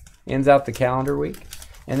 Ends out the calendar week.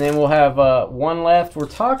 And then we'll have 1 left. We're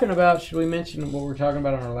talking about, should we mention what we're talking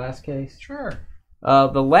about on our last case? Sure.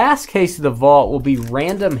 The last case of the vault will be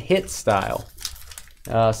random hit style.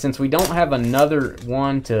 Since we don't have another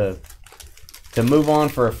one to move on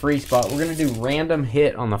for a free spot, we're going to do random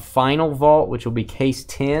hit on the final vault, which will be case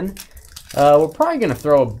 10. We're probably going to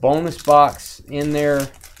throw a bonus box in there,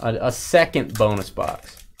 a second bonus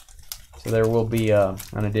box. So there will be an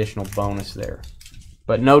additional bonus there.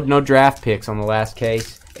 But no draft picks on the last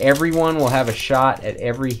case. Everyone will have a shot at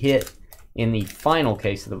every hit in the final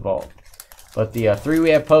case of the vault. But the 3 we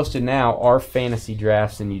have posted now are fantasy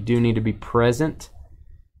drafts, and you do need to be present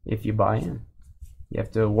if you buy in. You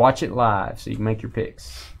have to watch it live so you can make your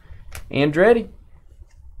picks. Andretti.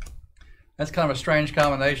 That's kind of a strange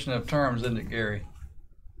combination of terms, isn't it, Gary?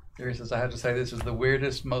 Gary says, I have to say this is the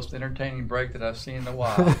weirdest, most entertaining break that I've seen in a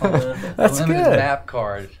while. That's Limited good. map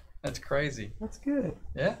card. That's crazy. That's good.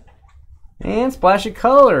 Yeah. And splash of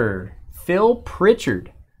color. Phil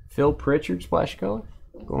Pritchard. Phil Pritchard, splash of color.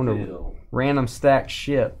 Going to random stack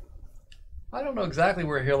ship. I don't know exactly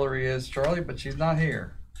where Hillary is, Charlie, but she's not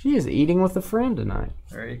here. She is eating with a friend tonight.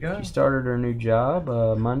 There you go. She started her new job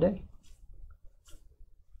Monday.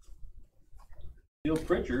 Phil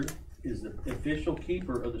Pritchard is the official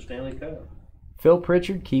keeper of the Stanley Cup. Phil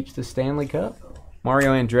Pritchard keeps the Stanley Cup.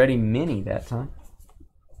 Mario Andretti mini that time.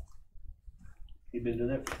 He's been doing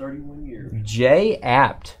that for 31 years. Jay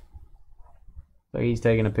Apt. So he's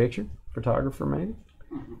taking a picture. Photographer maybe.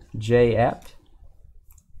 Jay Apt.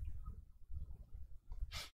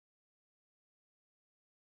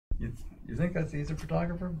 You think he's a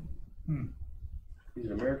photographer? He's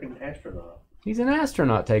an American astronaut. He's an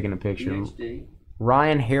astronaut taking a picture. PhD.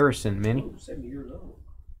 Ryan Harrison mini. 70 years old.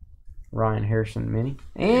 Ryan Harrison mini.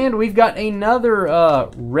 And we've got another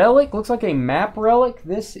relic. Looks like a map relic.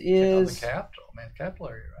 This is the capital, man. Capital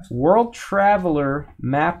area, right? World Traveler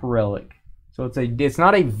map relic. So it's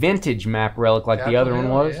not a vintage map relic like the other one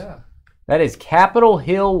was. Yeah. That is Capitol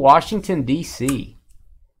Hill, Washington, D.C.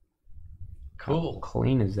 Cool. How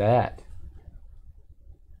clean is that?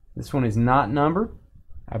 This one is not numbered.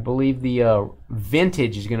 I believe the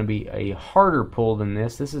vintage is going to be a harder pull than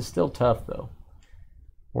this. This is still tough, though.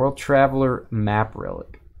 World Traveler map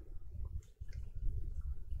relic.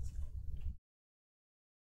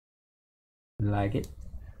 Like it.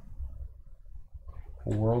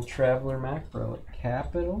 World Traveler map relic.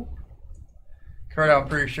 Capital. Kurt, I'm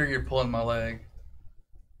pretty sure you're pulling my leg.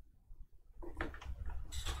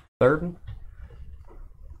 Third one.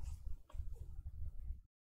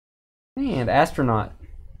 And astronaut.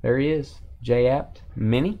 There he is. J Apt.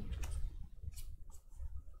 Mini.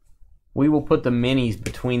 We will put the minis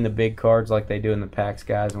between the big cards like they do in the packs,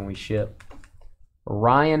 guys, when we ship.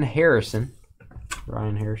 Ryan Harrison.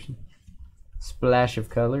 Ryan Harrison. Splash of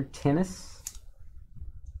color. Tennis.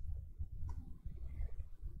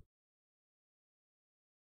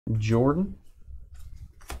 Jordan.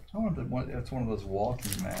 I wonder if that's one of those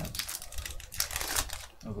walking maps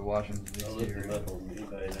of the Washington, D.C. area.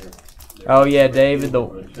 Oh, yeah, David, the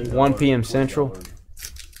 1 p.m. Central.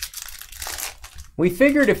 We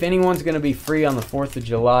figured if anyone's going to be free on the 4th of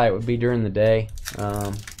July, it would be during the day.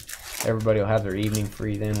 Everybody will have their evening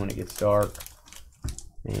free then when it gets dark.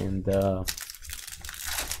 And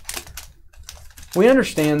we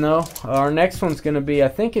understand, though. Our next one's going to be, I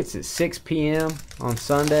think it's at 6 p.m. on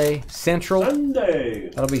Sunday. Central. Sunday.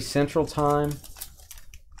 That'll be Central Time.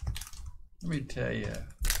 Let me tell you.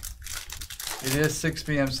 It is 6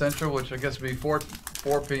 p.m. Central, which I guess would be 4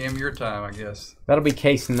 p.m. your time, I guess. That'll be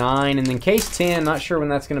case 9. And then case 10, not sure when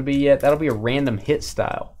that's going to be yet. That'll be a random hit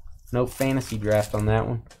style. No fantasy draft on that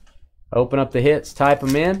one. Open up the hits, type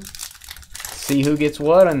them in, see who gets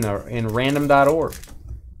what in random.org.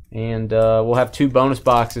 And we'll have 2 bonus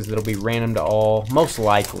boxes that'll be random to all, most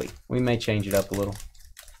likely. We may change it up a little.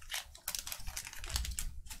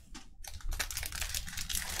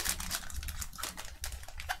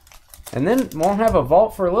 And then won't have a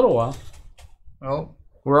vault for a little while. Oh.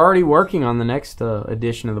 We're already working on the next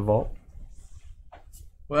edition of the vault.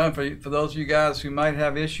 Well, for those of you guys who might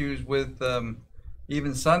have issues with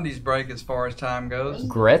even Sunday's break as far as time goes.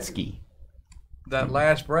 Gretzky. That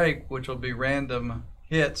last break, which will be random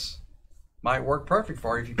hits, might work perfect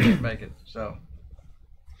for you if you can't make it. So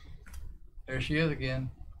there she is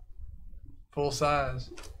again. Full size.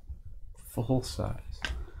 Full size.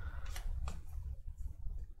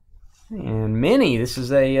 And mini, this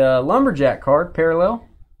is a lumberjack card, parallel.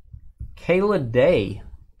 Kayla Day.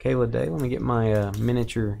 Kayla Day, let me get my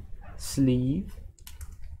miniature sleeve.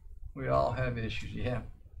 We all have issues, yeah.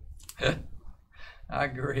 I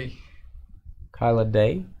agree. Kyla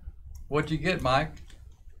Day. What'd you get, Mike?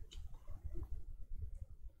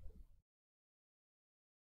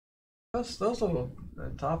 Those little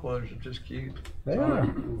top loaders are just cute. They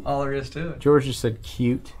are. All there is to it. George just said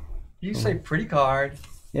cute. You say pretty card.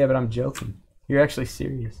 Yeah, but I'm joking. You're actually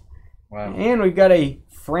serious. Wow. And we've got a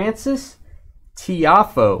Francis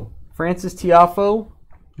Tiafoe. Francis Tiafoe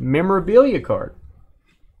memorabilia card.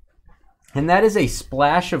 And that is a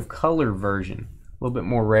Splash of Color version. A little bit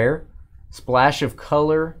more rare. Splash of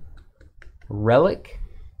Color relic.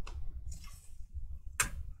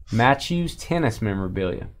 Matthews tennis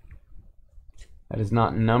memorabilia. That is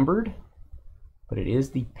not numbered, but it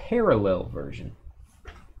is the parallel version.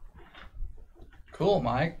 Cool,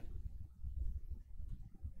 Mike.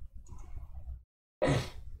 So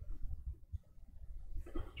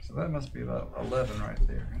that must be about 11 right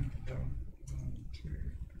there.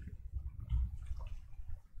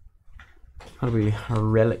 That'll be a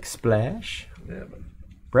relic splash. 11.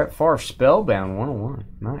 Brett Favre Spellbound 101.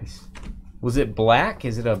 Nice. Was it black?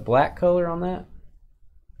 Is it a black color on that?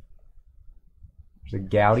 There's a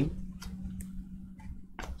Gouty.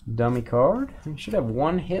 Dummy card. We should have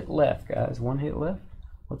one hit left, guys. One hit left.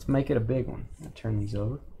 Let's make it a big one. I'll turn these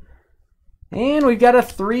over. And we've got a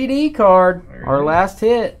 3D card. Our last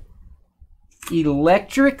hit.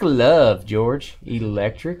 Electric Love, George.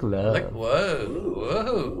 Electric Love.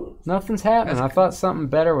 Whoa. Nothing's happening. I thought something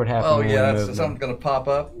better would happen. Oh, when we yeah, moved something's going to pop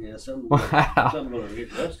up. Yeah, something Wow. going to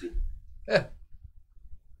get dusty. Yeah.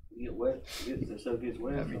 Get wet. The stuff gets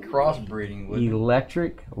wet. That'd be crossbreeding, wouldn't it?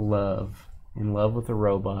 Electric Love. In love with a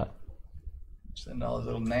robot. Send all those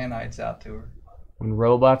little nanites out to her. When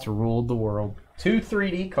robots ruled the world. 2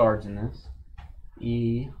 3D cards in this.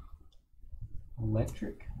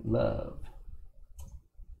 Electric Love.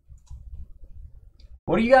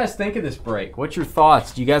 What do you guys think of this break? What's your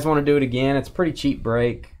thoughts? Do you guys want to do it again? It's a pretty cheap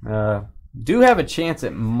break. Do have a chance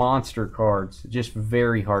at monster cards. Just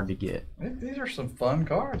very hard to get. These are some fun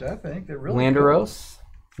cards, I think. They're really Landeros.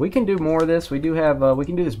 We can do more of this. We do have. We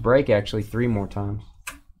can do this break actually 3 more times.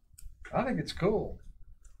 cool. I think it's cool.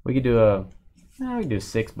 We could do a. We could do a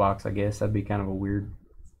 6 box, I guess. That'd be kind of a weird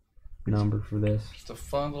number for this. Just a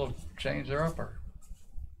fun little change upper.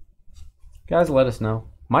 Guys, let us know.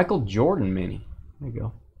 Michael Jordan mini. There you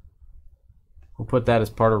go. We'll put that as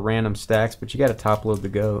part of random stacks, but you got to top load the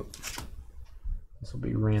GOAT. This will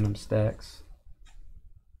be random stacks.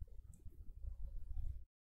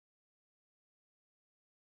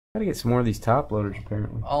 Gotta get some more of these top loaders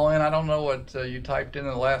apparently. All in, I don't know what you typed in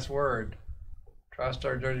the last word.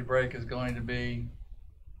 TriStar Jersey Break is going to be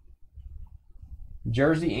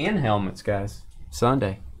Jersey and helmets, guys.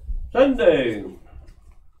 Sunday. Sunday.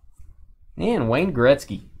 And Wayne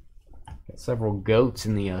Gretzky. Got several GOATs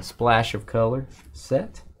in the Splash of Color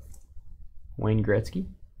set. Wayne Gretzky.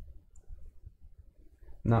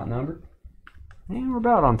 Not numbered. And we're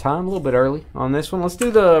about on time, a little bit early on this one. Let's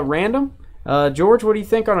do the random. George, what do you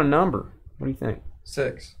think on a number? What do you think?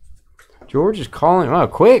 6. George is calling. Oh,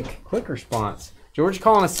 quick response. George is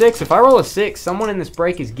calling a 6. If I roll a 6, someone in this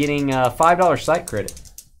break is getting $5 site credit.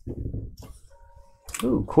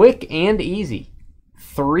 Ooh, quick and easy.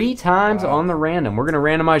 3 times on the random. We're going to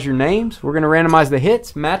randomize your names. We're going to randomize the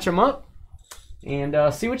hits, match them up, and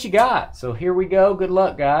see what you got. So here we go. Good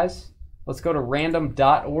luck, guys. Let's go to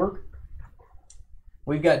random.org.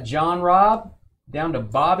 We've got John Robb down to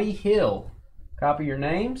Bobby Hill. Copy your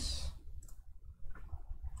names.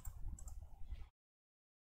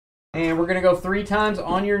 And we're going to go 3 times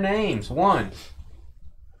on your names. 1,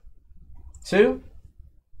 2,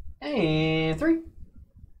 and 3.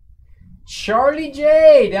 Charlie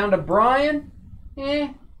J down to Brian.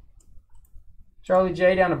 Charlie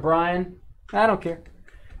J down to Brian. I don't care.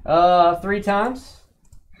 3 times.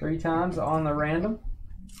 3 times on the random.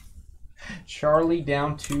 Charlie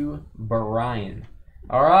down to Brian.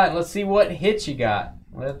 All right, let's see what hits you got.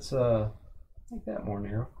 Let's make that more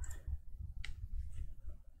narrow.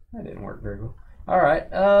 That didn't work very well. All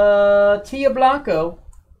right, Tia Blanco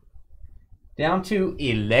down to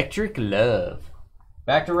Electric Love.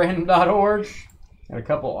 Back to random.org. Got a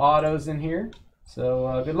couple autos in here.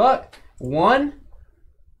 So good luck. 1,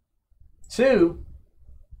 2,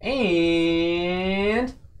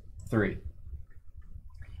 and 3.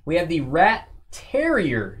 We have the Rat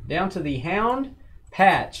Terrier down to the Hound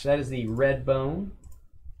Patch. That is the Red Bone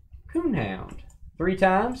Coonhound. 3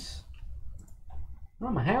 times.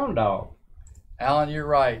 I'm a hound dog. Alan, you're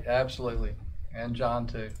right. Absolutely. And John,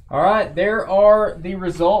 too. All right, there are the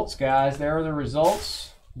results, guys. There are the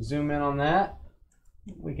results. Zoom in on that.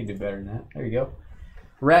 We can do better than that. There you go.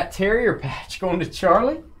 Rat Terrier patch going to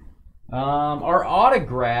Charlie. Our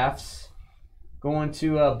autographs going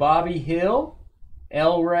to Bobby Hill,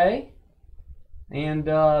 El Ray, and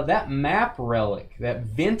that map relic, that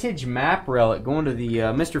vintage map relic going to the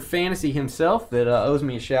Mr. Fantasy himself that owes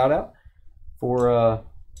me a shout out for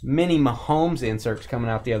mini Mahomes inserts coming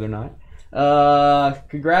out the other night.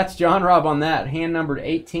 Congrats, John Robb, on that. Hand numbered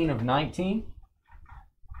 18 of 19.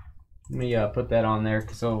 Let me put that on there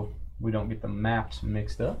so we don't get the maps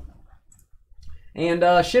mixed up.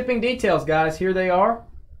 And shipping details, guys, here they are.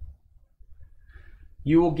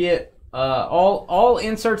 You will get all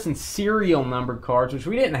inserts and serial numbered cards, which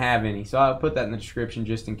we didn't have any, so I'll put that in the description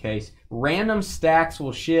just in case. Random stacks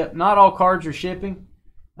will ship. Not all cards are shipping.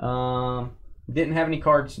 Didn't have any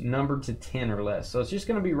cards numbered to 10 or less, so it's just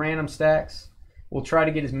going to be random stacks. We'll try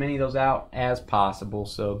to get as many of those out as possible.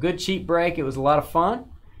 So good cheap break. It was a lot of fun.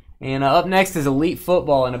 And up next is Elite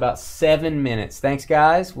Football in about 7 minutes. Thanks,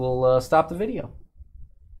 guys. We'll stop the video.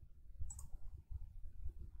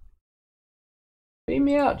 Beam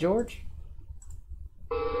me out, George.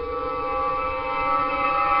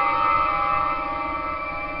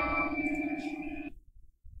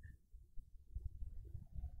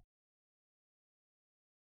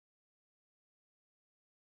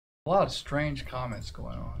 A lot of strange comments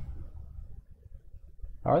going on.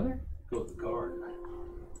 Are there? Go with the card.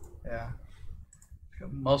 Yeah.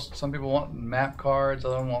 Some people want map cards,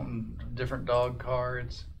 others want different dog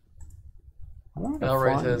cards.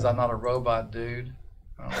 Elray says, I'm not a robot, dude.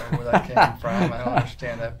 I don't know where that came from. I don't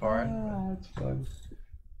understand that part. That's fun.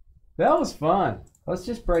 That was fun. Let's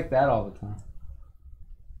just break that all the time.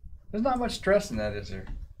 There's not much stress in that, is there?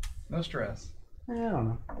 No stress. I don't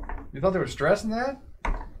know. You thought there was stress in that?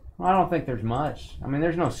 Well, I don't think there's much. I mean,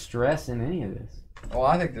 there's no stress in any of this. Well,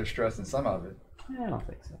 I think there's stress in some of it. I don't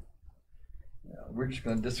think so. Yeah, we're just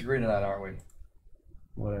going to disagree tonight, aren't we?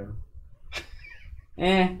 Whatever.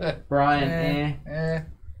 Brian,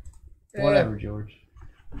 Whatever, George.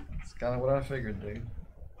 That's kind of what I figured, dude.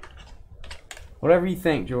 Whatever you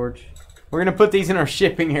think, George. We're going to put these in our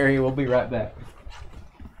shipping area. We'll be right back.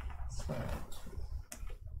 So,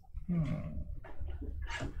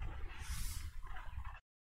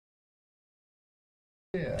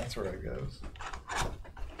 yeah, that's where it goes.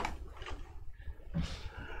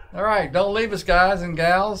 All right, don't leave us, guys and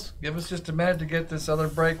gals. Give us just a minute to get this other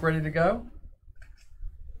break ready to go.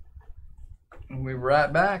 We'll be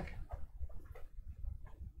right back.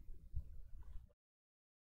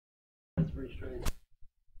 That's pretty strange.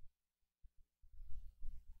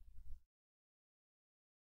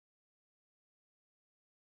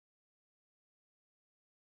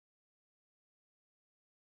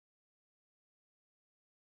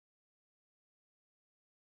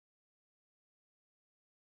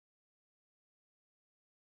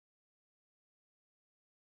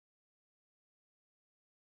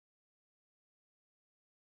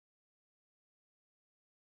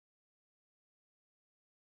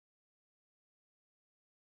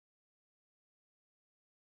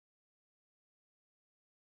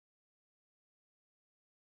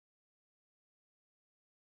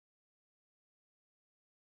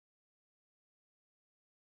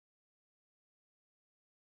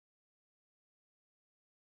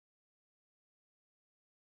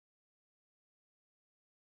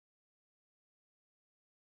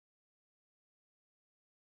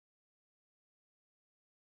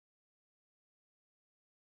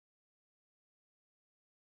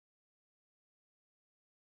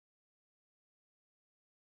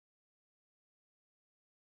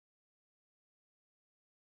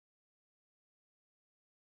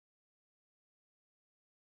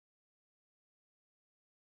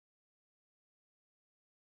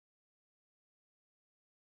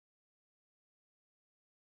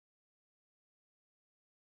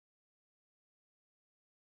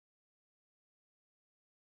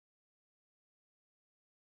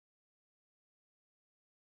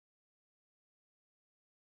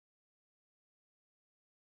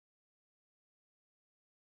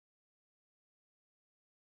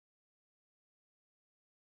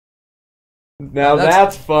 Now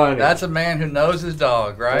that's funny. That's a man who knows his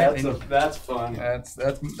dog, right? That's funny.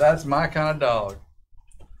 That's my kind of dog.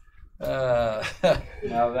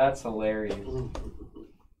 Now that's hilarious.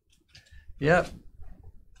 Yep.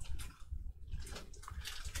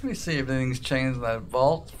 Let me see if anything's changed in that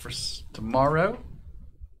vault for tomorrow.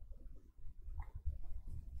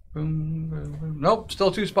 Boom, boom, boom. Nope,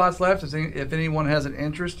 still 2 spots left. If anyone has an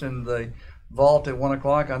interest in the vault at 1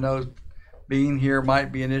 o'clock, I know being here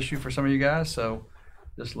might be an issue for some of you guys, so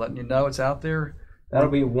just letting you know it's out there. That'll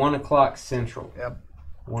be 1 o'clock Central. Yep.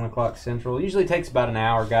 1 o'clock Central. It usually takes about an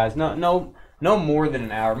hour, guys. No more than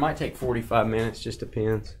an hour. It might take 45 minutes. Just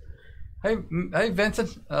depends. Hey,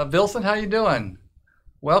 Vincent, Vilson, how you doing?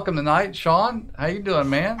 Welcome tonight, Sean. How you doing,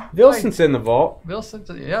 man? Vilson's in the vault. Vilson's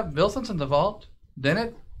in the vault. Didn't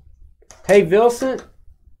it? Hey, Vilson,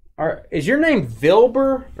 is your name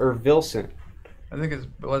Vilber or Vilson? I think it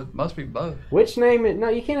must be both. Which name? No,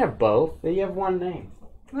 you can't have both. You have one name.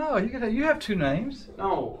 No, you have 2 names.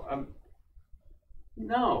 No,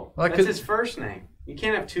 no. Like, that's his first name. You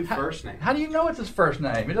can't have 2 first names. How do you know it's his first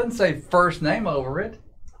name? It doesn't say first name over it.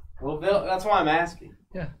 Well, that's why I'm asking.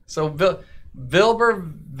 Yeah. So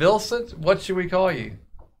Vilber, Vilsant, what should we call you?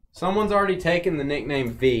 Someone's already taken the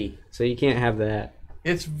nickname V, so you can't have that.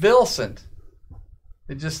 It's Vilsant.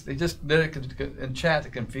 It just did it in chat to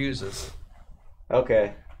confuse us.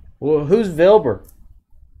 Okay. Well, who's Vilber?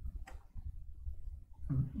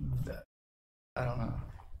 I don't know.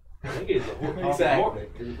 I think it's a horse.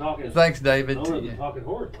 Exactly. Thanks, David. Talking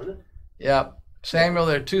horse, wasn't it? Yep. Samuel,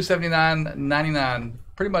 they're $279.99,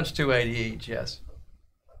 pretty much $280 each. Yes.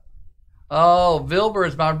 Oh, Vilber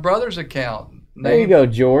is my brother's account. There you go,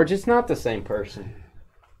 George. It's not the same person.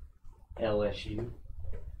 LSU.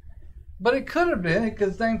 But it could have been, because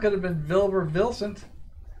his name could have been Vilber Vilsant.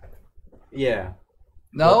 Yeah.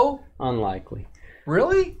 No? Unlikely.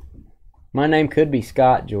 Really? My name could be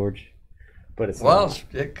Scott, George, but it's Well, not.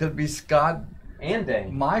 it could be Scott And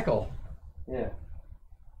Dane. Michael. Yeah.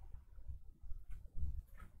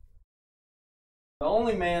 The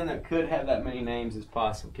only man that could have that many names is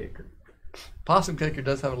Possum Kicker. Possum Kicker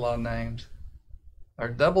does have a lot of names. Or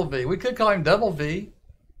Double V. We could call him Double V.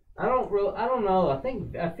 I don't know.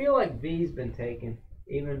 I feel like V's been taken.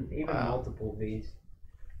 Even Wow. multiple V's.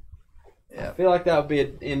 Yeah. I feel like that would be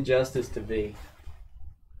an injustice to V.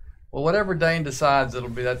 Well, whatever Dane decides, it'll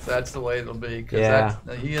be that's the way it'll be because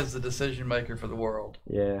he is the decision maker for the world.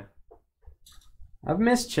 Yeah. I've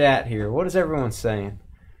missed chat here. What is everyone saying?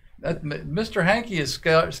 Mr. Hankey has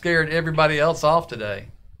scared everybody else off today.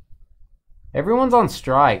 Everyone's on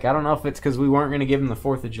strike. I don't know if it's because we weren't going to give them the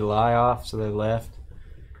 4th of July off, so they left.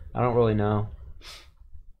 I don't really know.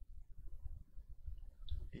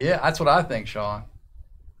 Yeah, that's what I think, Sean.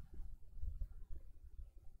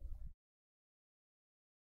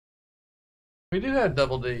 We do have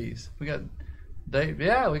double D's. We got Dave.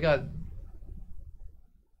 Yeah, we got.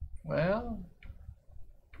 Well,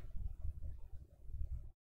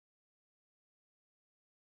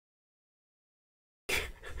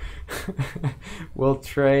 We'll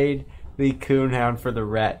trade the Coonhound for the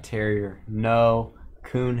Rat Terrier. No,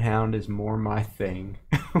 Coonhound is more my thing.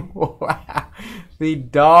 Wow. The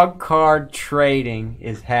dog card trading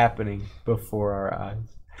is happening before our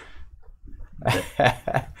eyes.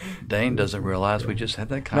 Dane doesn't realize we just had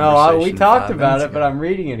that No, conversation. we talked 5 about minutes it, but ago. I'm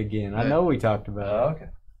reading it again. I know we talked about it. Oh, okay.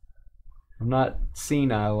 I'm not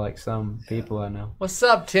senile like some people I know. What's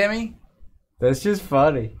up, Timmy? That's just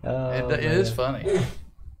funny. Oh, It is man. funny.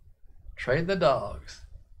 Trade the dogs.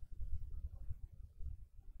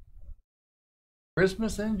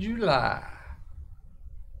 Christmas in July.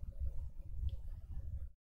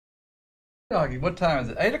 Doggy, what time is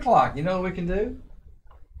it? 8 o'clock. You know what we can do?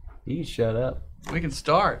 You can shut up. We can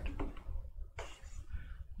start. I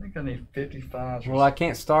think I need 55. Well, I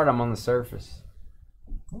can't start. I'm on the surface.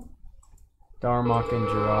 Darmok and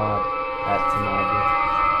Gerard at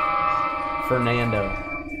Tanagra.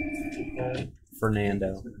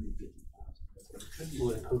 Fernando.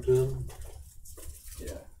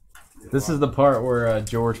 Yeah. This is the part where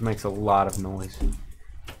George makes a lot of noise.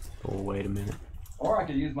 Oh, wait a minute. Or I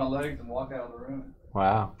could use my legs and walk out of the room.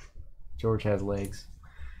 Wow. George has legs.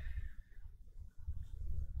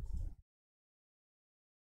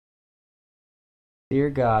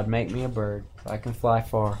 Dear God, make me a bird. So I can fly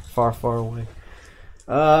far, far, far away.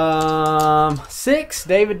 6.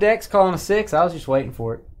 David Dex calling a 6. I was just waiting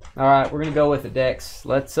for it. All right, we're going to go with it, Dex.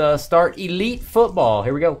 Let's start Elite Football.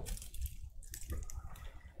 Here we go.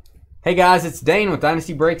 Hey guys, it's Dane with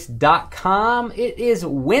DynastyBreaks.com. It is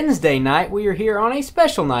Wednesday night. We are here on a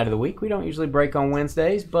special night of the week. We don't usually break on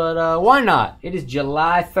Wednesdays, but why not? It is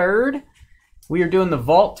July 3rd. We are doing the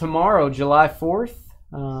Vault tomorrow, July 4th.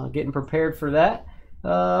 Getting prepared for that.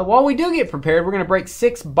 While we do get prepared, we're going to break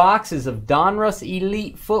 6 boxes of Donruss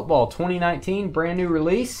Elite Football 2019, brand new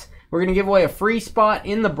release. We're going to give away a free spot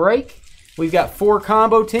in the break. We've got 4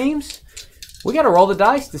 combo teams. We got to roll the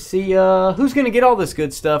dice to see who's going to get all this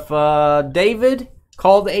good stuff. David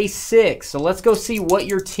called a 6. So let's go see what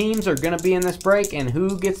your teams are going to be in this break and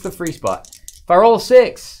who gets the free spot. If I roll a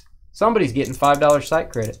 6, somebody's getting $5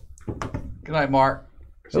 site credit. Good night, Mark.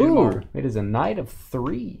 See you Ooh, tomorrow. it is a night of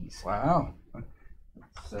 3s. Wow.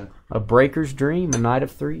 A breaker's dream, a night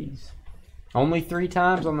of 3s. Only 3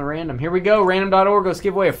 times on the random. Here we go, random.org. Let's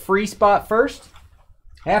give away a free spot first.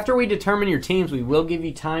 After we determine your teams, we will give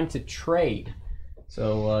you time to trade.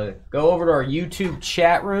 So go over to our YouTube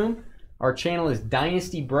chat room. Our channel is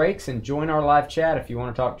Dynasty Breaks, and join our live chat if you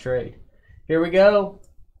want to talk trade. Here we go.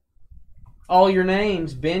 All your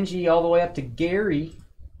names, Benji all the way up to Gary.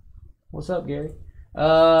 What's up, Gary?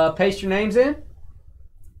 Paste your names in.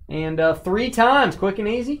 And 3 times, quick and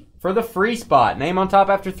easy, for the free spot. Name on top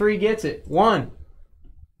after 3 gets it. 1,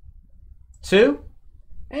 2,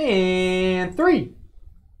 and 3.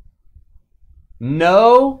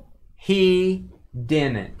 No, he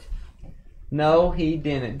didn't. No, he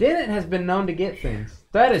didn't. Didn't has been known to get things.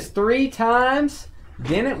 That is 3 times.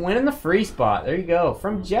 Didn't winning the free spot. There you go.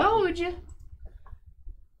 From Georgia.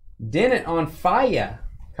 Didn't on fire.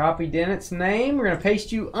 Copy Dennett's name. We're going to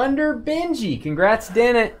paste you under Benji. Congrats,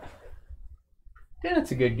 Dennett.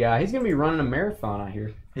 Dennett's a good guy. He's going to be running a marathon, I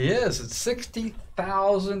hear. He is. It's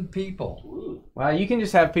 60,000 people. Wow, you can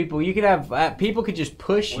just have people. You could have people could just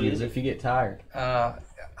push you if you get tired. I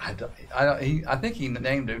think he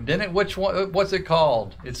named it. Didn't it? Which one? What's it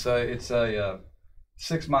called? It's a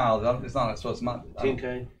 6 miles. It's not. So it's not.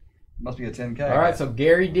 10K. Must be a 10K. All right, so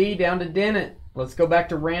Gary D down to Dennett. Let's go back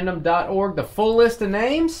to random.org. The full list of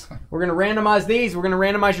names. We're going to randomize these. We're going to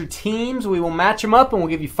randomize your teams. We will match them up, and we'll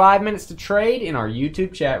give you 5 minutes to trade in our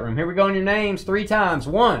YouTube chat room. Here we go on your names 3 times.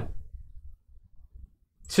 1,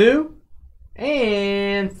 2,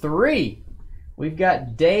 and 3. We've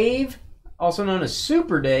got Dave, also known as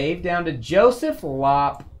Super Dave, down to Joseph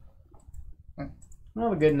Lop. I don't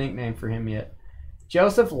have a good nickname for him yet.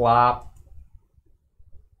 Joseph Lop.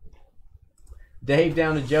 Dave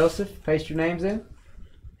down to Joseph. Paste your names in.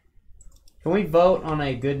 Can we vote on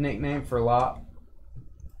a good nickname for Lop?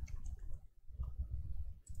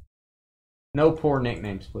 No poor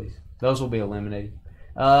nicknames, please. Those will be eliminated.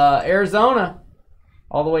 Arizona,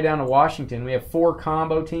 all the way down to Washington. We have 4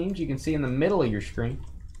 combo teams. You can see in the middle of your screen.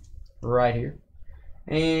 Right here.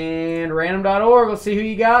 And random.org. Let's see who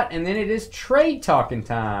you got. And then it is trade talking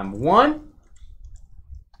time. 1,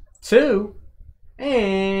 2,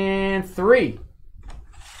 and 3.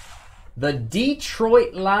 The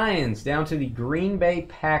Detroit Lions down to the Green Bay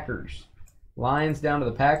Packers. Lions down to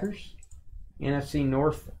the Packers. NFC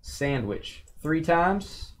North sandwich. 3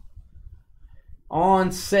 times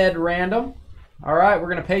on said random. All right, we're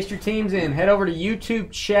going to paste your teams in. Head over to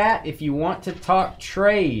YouTube chat if you want to talk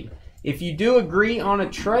trade. If you do agree on a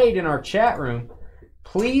trade in our chat room,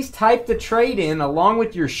 please type the trade in along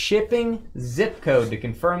with your shipping zip code to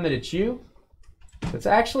confirm that it's you that's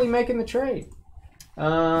actually making the trade.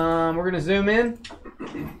 We're going to zoom in.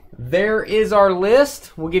 There is our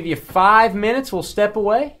list. We'll give you 5 minutes. We'll step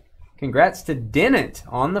away. Congrats to Dennett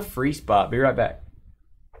on the free spot. Be right back.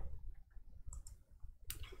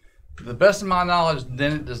 To the best of my knowledge,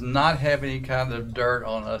 Dennett does not have any kind of dirt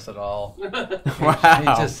on us at all.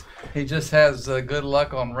 Wow. He just has good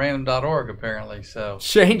luck on random.org apparently. So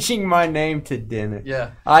Changing my name to Dennett.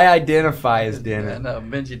 yeah, I identify as Dennett. no,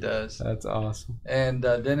 Benji does. That's awesome. And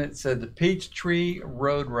Dennett said the Peachtree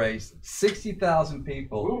Road Race, 60,000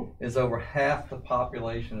 people, is over half the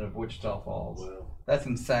population of Wichita Falls. Wow. That's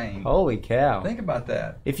insane. Holy cow. Think about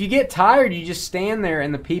that. If you get tired, you just stand there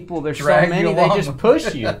and the people, there's so Drag many, you they along. just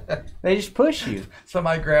push you. They just push you.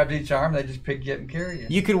 Somebody grabs each arm, they just pick you up and carry you.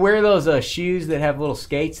 You could wear those shoes that have little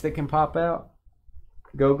skates that can pop out.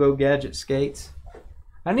 Go Gadget skates.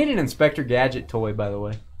 I need an Inspector Gadget toy, by the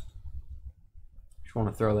way. Just want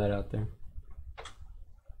to throw that out there.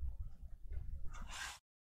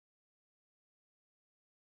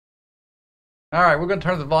 All right, we're going to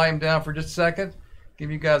turn the volume down for just a second. Give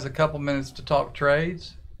you guys a couple minutes to talk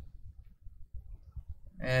trades.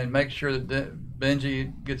 And make sure that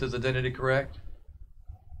Benji gets his identity correct.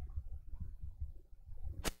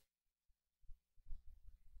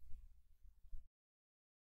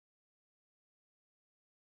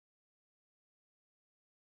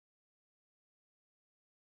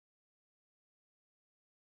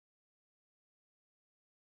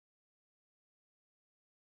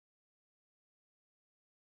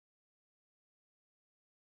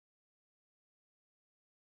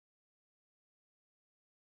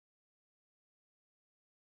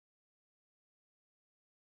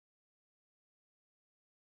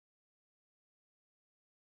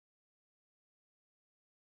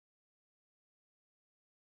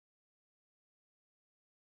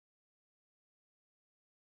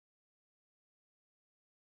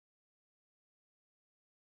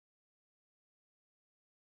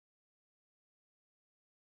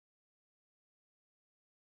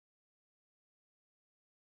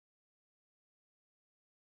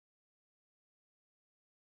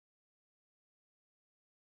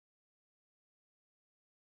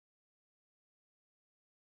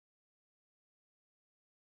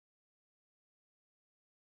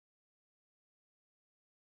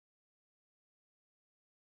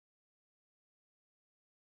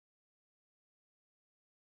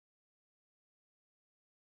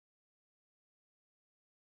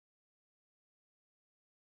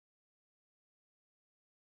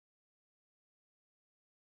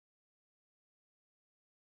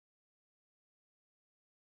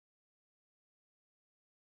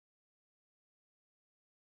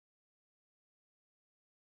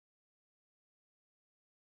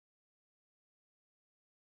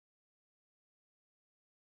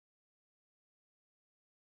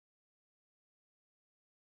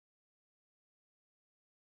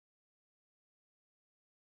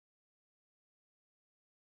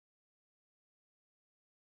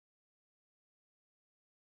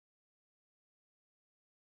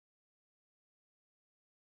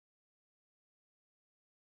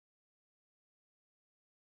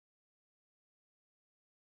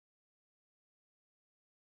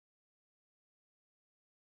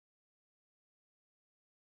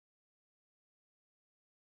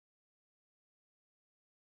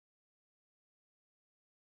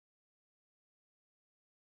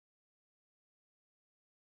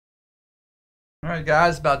 All right,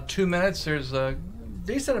 guys, about 2 minutes. There's a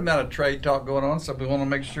decent amount of trade talk going on, so we want to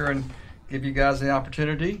make sure and give you guys the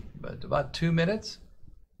opportunity. But about 2 minutes.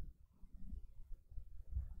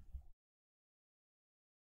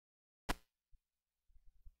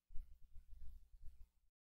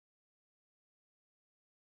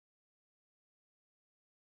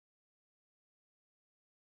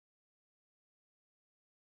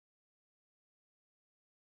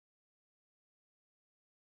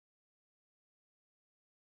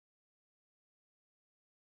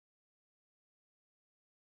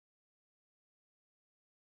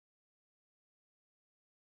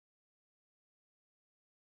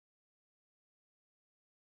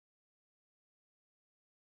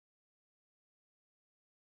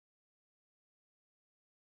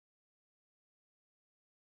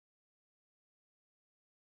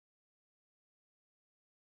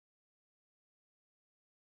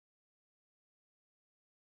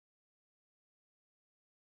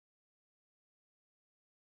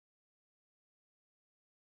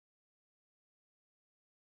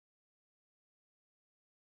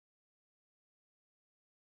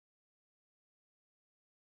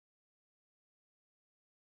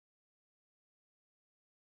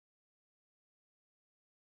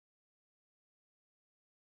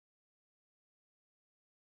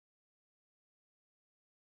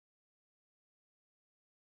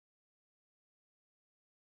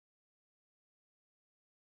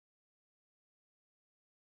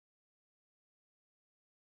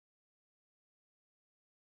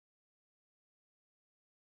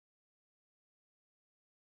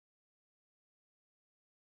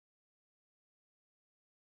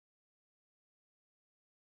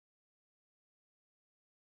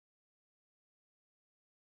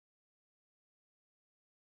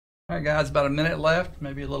 All right, guys, about a minute left,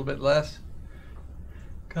 maybe a little bit less.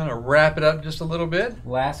 Kind of wrap it up just a little bit.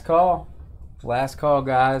 Last call. Last call,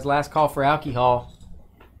 guys. Last call for alcohol.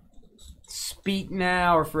 Speak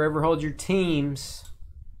now or forever hold your teams.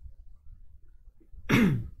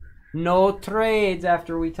 No trades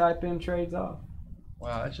after we type in trades off.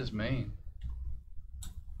 Wow, that's just mean.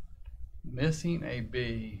 Missing a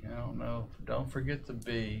B. I don't know. Don't forget the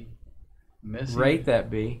B. Missing. Rate that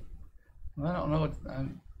B. I don't know what.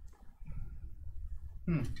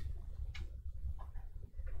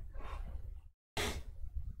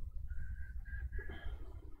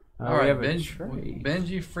 All right,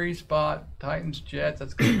 Benji free spot, Titans Jets.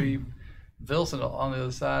 That's going to be Vilson on the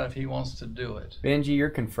other side if he wants to do it. Benji, you're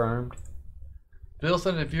confirmed.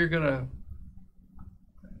 Vilson, if you're going to.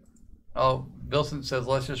 Oh, Vilson says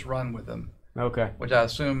let's just run with him. Okay. Which I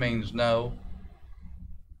assume means no.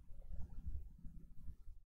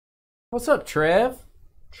 What's up, Trev?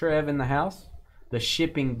 Trev in the house. The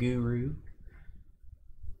shipping guru.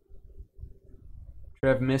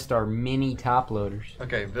 Trev missed our mini top loaders.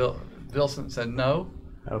 Okay, Vilson said no.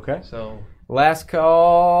 Okay. So last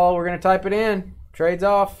call. We're going to type it in. Trades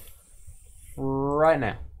off right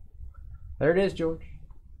now. There it is, George.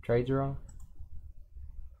 Trades are off.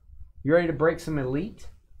 You ready to break some elite?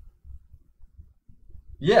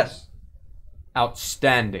 Yes.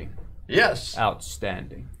 Outstanding. Yes.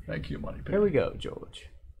 Outstanding. Thank you, Money Pig. Here we go, George.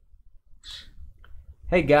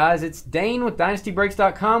 Hey guys, it's Dane with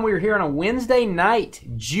DynastyBreaks.com. We are here on a Wednesday night,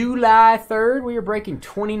 July 3rd. We are breaking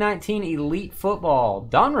 2019 Elite Football.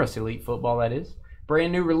 Donruss Elite Football, that is.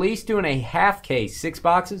 Brand new release, doing a half case, 6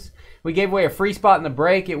 boxes. We gave away a free spot in the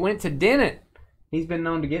break. It went to Dennett. He's been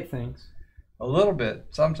known to get things. A little bit,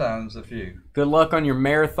 sometimes a few. Good luck on your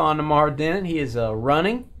marathon tomorrow, Dennett. He is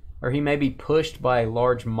running, or he may be pushed by a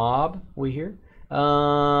large mob, we hear.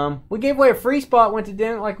 We gave away a free spot, went to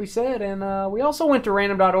Dennett, like we said, and we also went to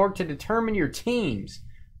random.org to determine your teams.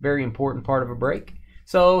 Very important part of a break.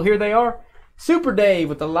 So here they are. Super Dave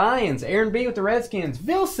with the Lions, Aaron B with the Redskins,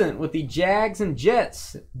 Vilcent with the Jags and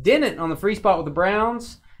Jets, Dennett on the free spot with the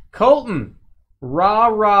Browns, Colton,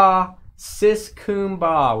 Rah Sis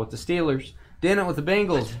Kumbah with the Steelers, Dennett with the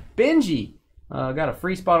Bengals, Benji got a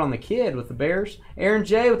free spot on the Kid with the Bears, Aaron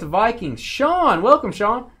J with the Vikings, Sean, welcome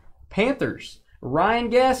Sean, Panthers, Ryan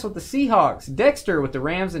Guess with the Seahawks, Dexter with the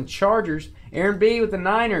Rams and Chargers, Aaron B with the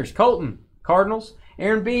Niners, Colton, Cardinals,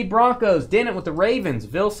 Aaron B, Broncos, Dennett with the Ravens,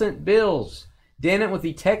 Vilcent, Bills, Dennett with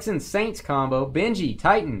the Texans Saints combo, Benji,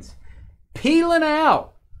 Titans, peeling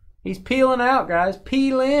out. He's peeling out, guys.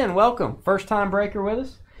 Peel in. Welcome. First time breaker with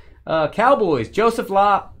us. Cowboys, Joseph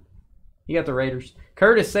Lopp. You got the Raiders.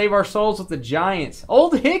 Curtis, Save Our Souls with the Giants.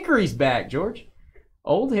 Old Hickory's back, George.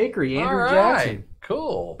 Old Hickory, Andrew Jackson.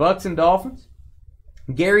 Cool. Bucks and Dolphins.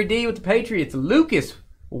 Gary D with the Patriots. Lucas.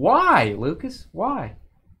 Why, Lucas? Why?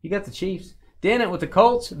 You got the Chiefs. Dennett with the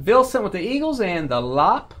Colts. Vilcent with the Eagles. And the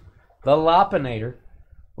Lop The Lopinator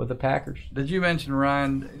with the Packers. Did you mention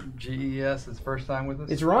Ryan GES his first time with us?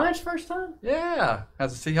 It's Ryan's first time? Yeah.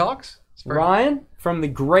 As the Seahawks? Ryan from the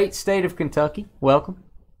great state of Kentucky. Welcome.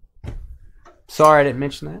 Sorry I didn't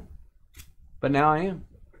mention that. But now I am.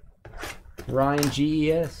 Ryan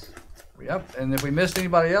GES. Yep. And if we missed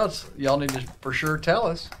anybody else, y'all need to for sure tell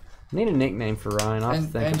us. I need a nickname for Ryan. I'll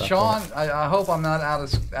think And about Sean, that. I hope I'm not out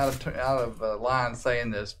of line saying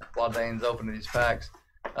this while Dane's opening these packs.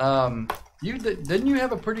 Didn't you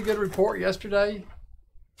have a pretty good report yesterday?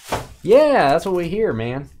 Yeah, that's what we hear,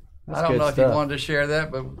 man. That's I don't good know stuff. if you wanted to share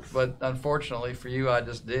that, but unfortunately for you, I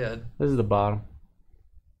just did. This is the bottom.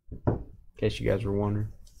 In case you guys were wondering.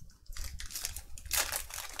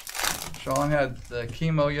 Sean had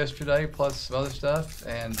chemo yesterday, plus some other stuff,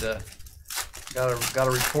 and got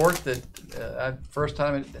a report that first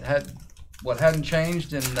time it hadn't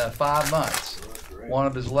changed in 5 months. One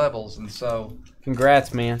of his levels, and so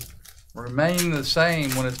Congrats, man. remaining the same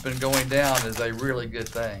when it's been going down is a really good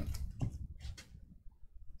thing.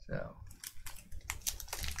 So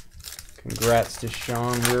Congrats to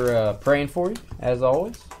Sean. We're praying for you, as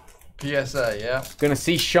always. PSA, yeah. Gonna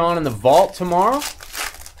see Sean in the vault tomorrow.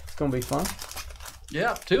 It's gonna be fun.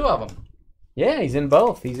 Yeah, 2 of them. Yeah, he's in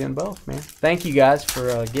both. He's in both, man. Thank you guys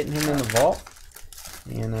for getting him in the vault.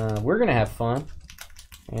 And we're gonna have fun.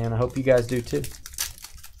 And I hope you guys do too.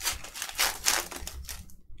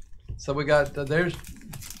 So we got, there's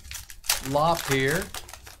Lop here.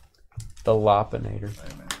 The Lopinator.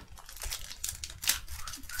 Wait a minute.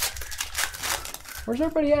 Where's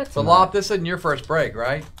everybody at So tonight? Lop, this isn't your first break,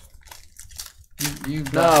 right?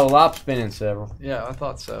 You've No, Lop's been in several. Yeah, I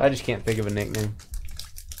thought so. I just can't think of a nickname.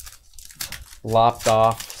 Lopped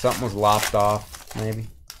off. Something was lopped off, maybe.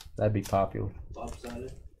 That'd be popular.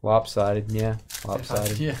 Lopsided? Lopsided, yeah.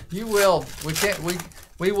 Lopsided. Yeah, you will. We can't.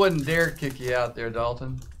 We wouldn't dare kick you out there,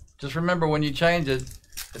 Dalton. Just remember when you change it,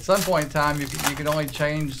 at some point in time, you can only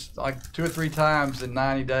change like 2 or 3 times in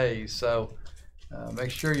 90 days. So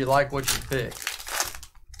make sure you like what you pick.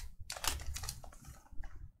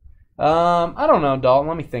 I don't know, Dalton.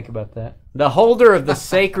 Let me think about that. The holder of the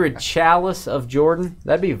sacred chalice of Jordan.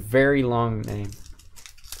 That'd be a very long name.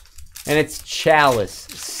 And it's chalice.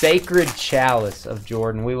 Sacred chalice of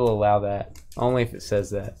Jordan. We will allow that. Only if it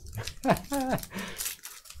says that.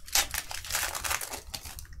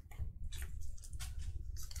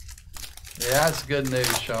 Yeah, that's good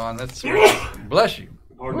news, Sean. That's bless you.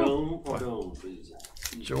 Pardon, please.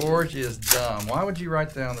 George is dumb. Why would you write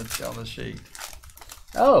that on the sheet?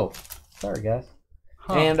 Oh, sorry, guys.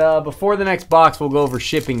 Huh. And before the next box, we'll go over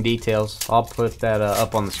shipping details. I'll put that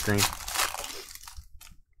up on the screen.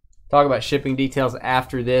 Talk about shipping details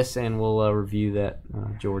after this, and we'll review that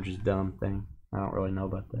George's dumb thing. I don't really know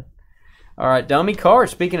about that. All right, dummy card.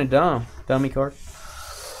 Speaking of dummy card.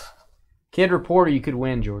 Kid Reporter, you could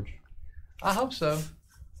win, George. I hope so.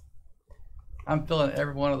 I'm filling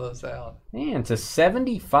every one of those out. Man, it's a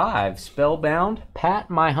 75. Spellbound. Pat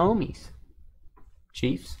My Homies.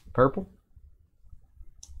 Chiefs. Purple.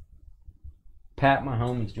 Pat My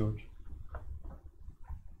Homies, George.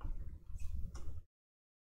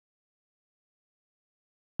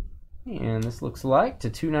 And this looks like to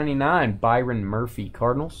 299 Byron Murphy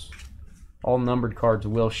Cardinals. All numbered cards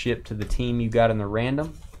will ship to the team you got in the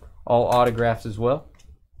random. All autographs as well.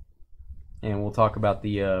 And we'll talk about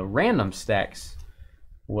the random stacks.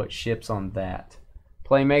 What ships on that.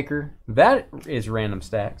 Playmaker. That is random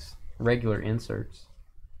stacks. Regular inserts.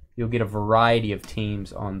 You'll get a variety of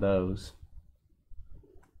teams on those.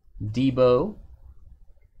 Debo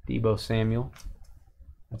Samuel.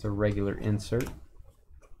 That's a regular insert.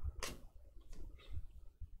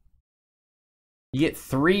 You get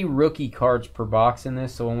 3 rookie cards per box in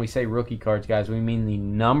this. So when we say rookie cards, guys, we mean the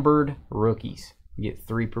numbered rookies. You get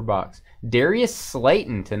 3 per box. Darius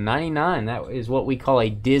Slayton to 99. That is what we call a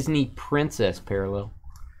Disney Princess parallel.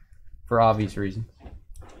 For obvious reasons.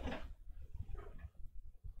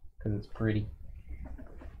 Because it's pretty.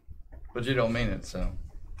 But you don't mean it, so.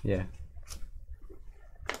 Yeah.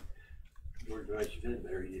 George Rice, you did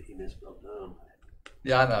better. He misspelled dumb.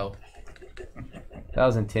 Yeah, I know. That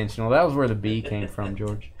was intentional. That was where the B came from,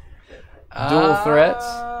 George. Dual threats.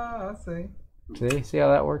 I see. See how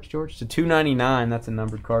that works, George? So 299, that's a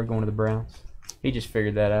numbered card going to the Browns. He just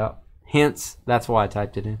figured that out. Hence, that's why I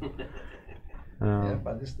typed it in. Yeah,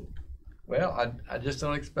 I just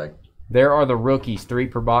don't expect. There are the rookies, 3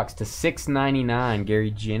 per box to $6.99.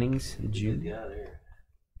 Gary Jennings, Jr. Good guy there.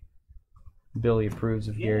 Billy approves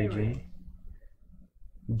of Gary Jennings.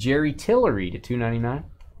 Jerry Tillery to $2.99.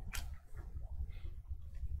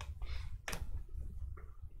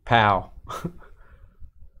 Pow.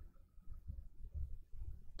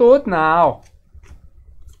 Do it now.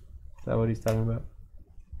 Is that what he's talking about?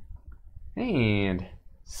 And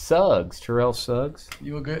Suggs, Terrell Suggs.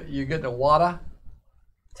 You get the Wada?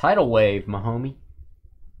 Tidal Wave, my homie.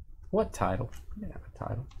 What title? Yeah,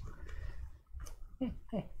 title.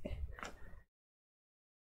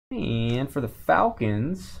 And for the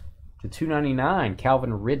Falcons, the 299,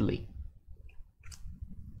 Calvin Ridley.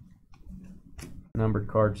 Numbered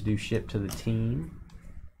cards do ship to the team.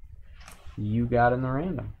 You got in the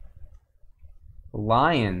random.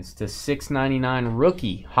 Lions to 699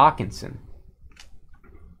 rookie, Hawkinson.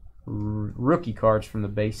 Rookie cards from the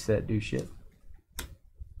base set do ship.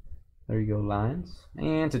 There you go, Lions.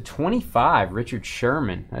 And to 25, Richard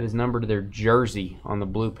Sherman. That is numbered to their jersey on the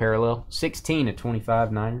blue parallel. 16 to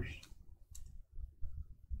 25, Niners.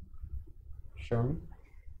 Sherman.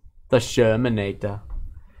 The Shermanator.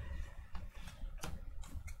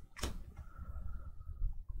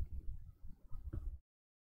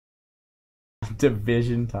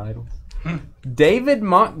 Division titles. David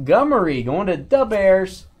Montgomery going to the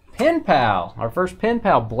Bears. Pen Pal. Our first Pen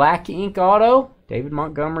Pal. Black ink auto. David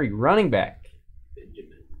Montgomery, running back.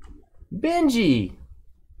 Benji.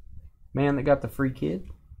 Man that got the free kid.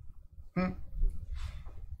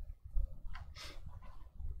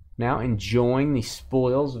 Now enjoying the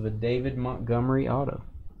spoils of a David Montgomery auto.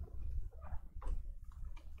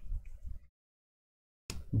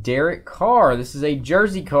 Derek Carr. This is a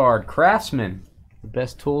jersey card. Craftsman. The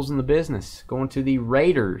best tools in the business. Going to the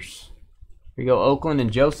Raiders. Here you go, Oakland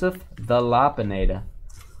and Joseph. The Lopinator.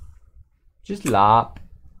 Just Lop.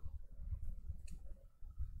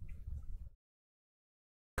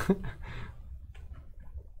 I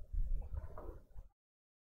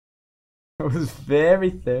was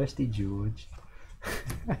very thirsty, George.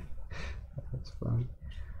 That's funny.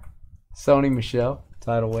 Sony Michelle.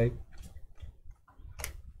 Tidal Wave.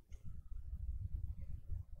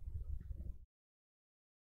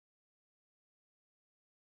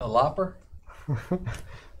 A Lopper?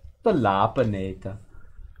 The Lopinator.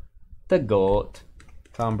 The GOAT.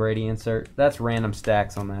 Tom Brady insert. That's random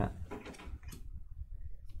stacks on that.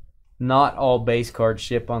 Not all base cards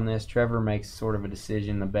ship on this. Trevor makes sort of a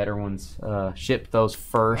decision. The better ones ship those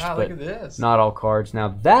first. Wow, but look at this. Not all cards. Now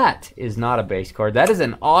that is not a base card. That is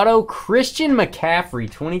an auto Christian McCaffrey.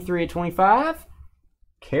 23 of 25.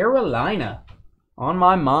 Carolina. On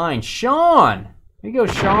my mind. Sean. There you go,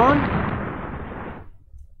 Sean.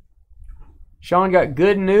 Sean got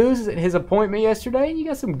good news at his appointment yesterday, and you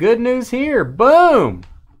got some good news here. Boom!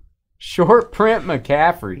 Short print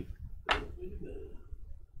McCaffrey.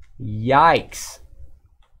 Yikes.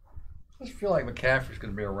 I just feel like McCaffrey's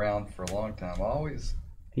going to be around for a long time.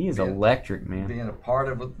 He is electric, man. Being a part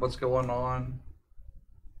of what's going on.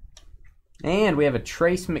 And we have a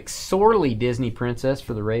Trace McSorley Disney princess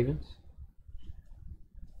for the Ravens.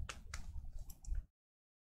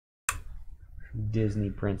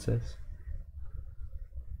 Disney princess.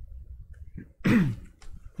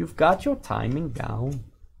 You've got your timing down.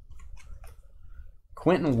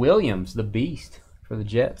 Quentin Williams, the Beast, for the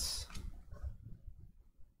Jets.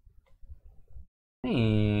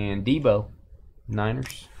 And Debo,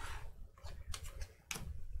 Niners.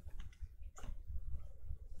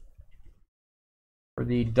 For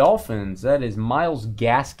the Dolphins, that is Myles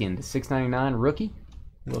Gaskin to 699 rookie.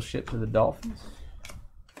 Will ship to the Dolphins.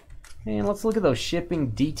 And let's look at those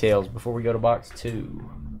shipping details before we go to box 2.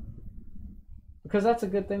 Because that's a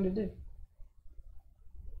good thing to do.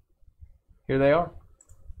 Here they are.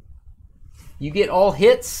 You get all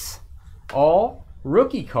hits, all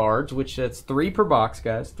rookie cards, which that's 3 per box,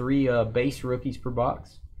 guys. 3 base rookies per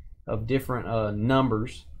box of different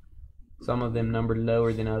numbers. Some of them numbered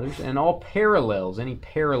lower than others. And all parallels, any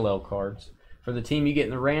parallel cards for the team you get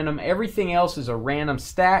in the random. Everything else is a random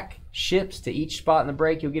stack. Ships to each spot in the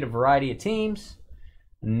break. You'll get a variety of teams.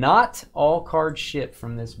 Not all cards ship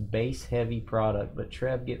from this base-heavy product, but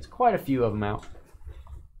Trev gets quite a few of them out.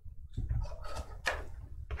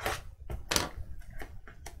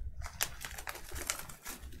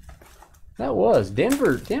 That was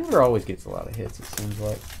Denver. Denver always gets a lot of hits, it seems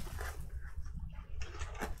like.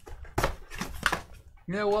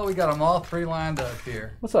 You know what? We got them all 3 lined up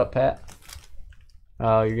here. What's up, Pat?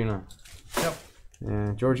 Oh, you're gonna. Yep.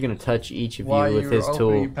 Yeah, George's gonna touch each of While you with his tool.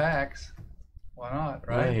 opening packs. Why not,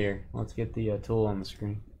 right? Right here. Let's get the tool on the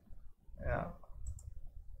screen. Yeah.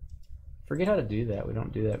 Forget how to do that. We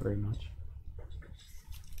don't do that very much.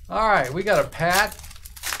 All right, we got a Pat.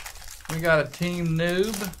 We got a Team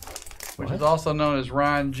Noob, which is also known as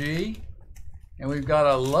Ryan G. And we've got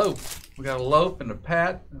a Lope. We got a Lope and a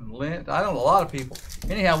Pat and Lint. I know a lot of people.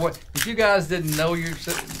 Anyhow, if you guys didn't know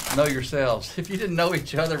yourselves, if you didn't know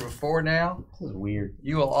each other before now, This is weird.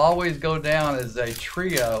 you will always go down as a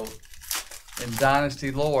trio in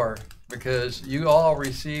Dynasty lore because you all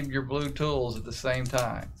received your blue tools at the same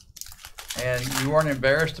time. And you weren't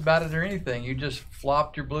embarrassed about it or anything. You just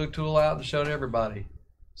flopped your blue tool out and showed everybody.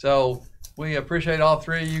 So we appreciate all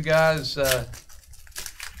three of you guys.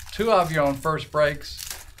 Two of you on first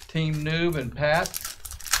breaks, Team Noob and Pat.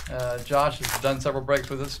 Josh has done several breaks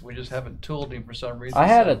with us. We just haven't tooled him for some reason. I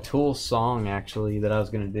had a Tool song actually that I was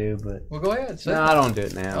gonna do, but Well, go ahead. Say no, it. I don't do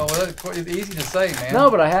it now. Oh, well, it's easy to say, man. No,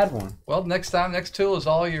 but I had one. Well, next tool is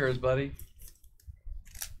all yours, buddy.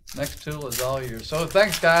 Next tool is all yours. So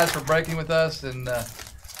thanks, guys, for breaking with us, and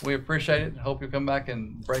we appreciate it. Hope you'll come back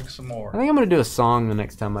and break some I more. think I'm gonna do a song the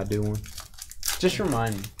next time I do one. Just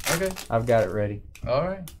remind me. Okay. I've got it ready. All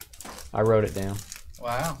right. I wrote it down.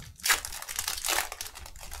 Wow.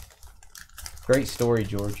 Great story,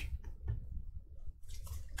 George.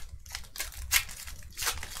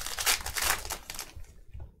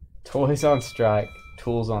 Toys on strike,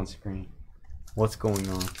 tools on screen. What's going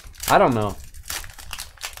on? I don't know.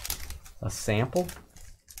 A sample?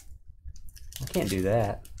 I can't do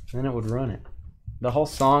that. Then it would run it. The whole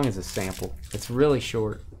song is a sample. It's really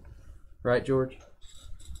short. Right, George?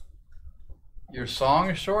 Your song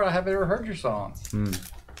is short? I haven't ever heard your song.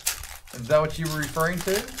 Is that what you were referring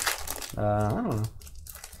to? I don't know.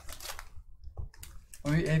 I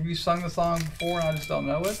mean, have you sung the song before and I just don't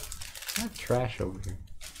know it? I have trash over here.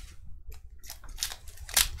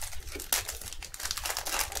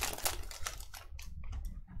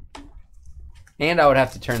 And I would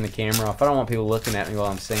have to turn the camera off. I don't want people looking at me while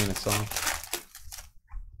I'm singing a song.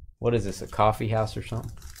 What is this, a coffee house or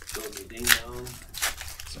something? Ding dong.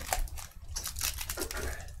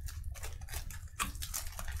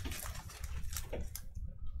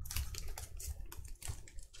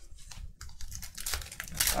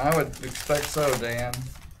 I would expect so, Dan.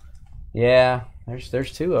 Yeah,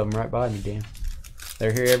 there's two of them right by me, Dan.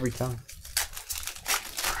 They're here every time.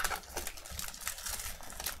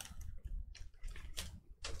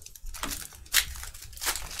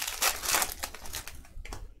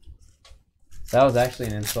 That was actually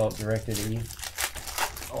an insult directed at you,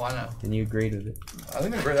 Oh, I know. and you agreed with it. I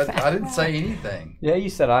think I didn't say anything. Yeah, you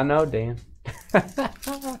said, I know, Dan.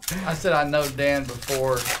 I said I know Dan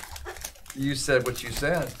before you said what you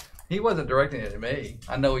said. He wasn't directing it at me.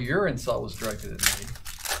 I know your insult was directed at me.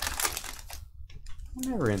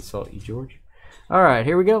 I'll never insult you, George. All right,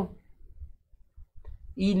 here we go.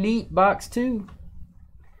 Elite Box 2.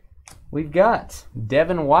 We've got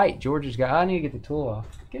Devin White. George has got... I need to get the tool off.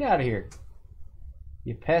 Get out of here,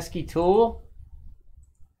 you pesky tool.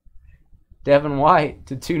 Devin White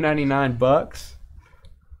to $299.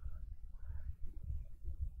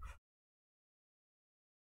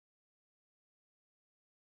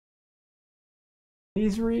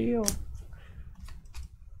 He's real.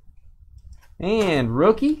 And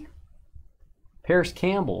rookie, Paris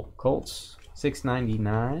Campbell, Colts,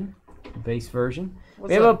 $6.99, base version.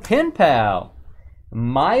 We have a pen pal,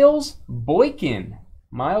 Miles Boykin.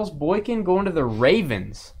 Miles Boykin going to the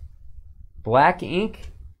Ravens. Black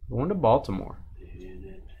ink going to Baltimore.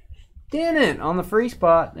 Dennett on the free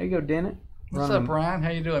spot. There you go, Dennett. What's up, Ryan? How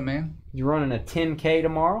you doing, man? You're running a 10K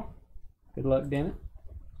tomorrow. Good luck, Dennett.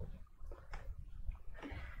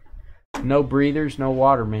 No breathers, no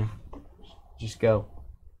water, man. Just go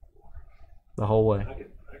the whole way. I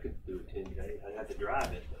could do a 10K. I'd have to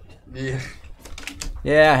drive it. But. Yeah.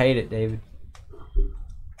 Yeah, I hate it, David.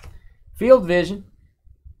 Field Vision.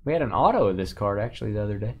 We had an auto of this card actually the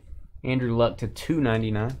other day. Andrew Luck to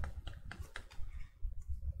 $2.99.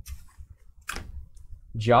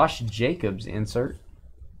 Josh Jacobs insert.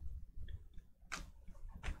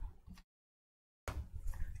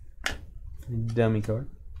 Dummy card.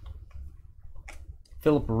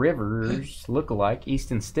 Phillip Rivers lookalike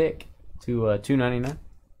Easton Stick to $2.99.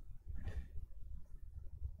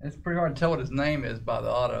 It's pretty hard to tell what his name is by the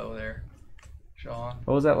auto there, Sean.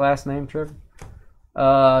 What was that last name, Trevor? To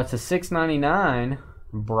 $6.99,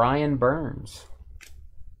 Brian Burns.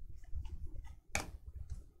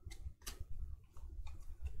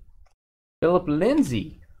 Philip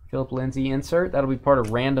Lindsay insert. That'll be part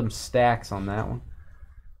of random stacks on that one.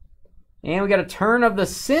 And we got a turn of the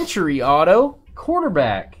century auto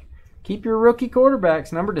quarterback. Keep your rookie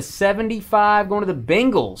quarterbacks numbered to 75 going to the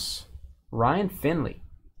Bengals. Ryan Finley.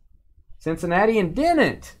 Cincinnati and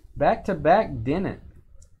Dennett. Back-to-back Dennett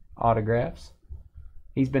autographs.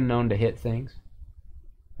 He's been known to hit things.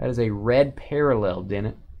 That is a red parallel,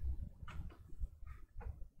 Dennett.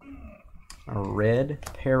 A red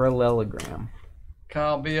parallelogram.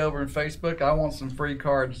 Kyle B over in Facebook. I want some free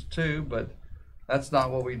cards too, but that's not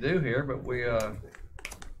what we do here. But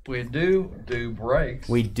we do breaks.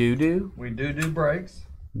 We do breaks.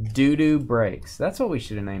 Do breaks. That's what we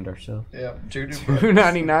should have named ourselves. Yeah, breaks.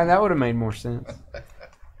 $2.99. That would have made more sense.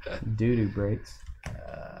 Do breaks.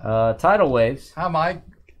 Tidal waves. Hi, Mike.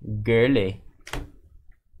 Girly.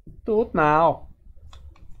 Do it now.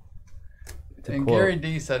 And Gary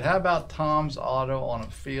D said, "How about Tom's auto on a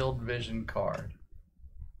Field Vision card?"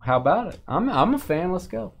 How about it? I'm a fan. Let's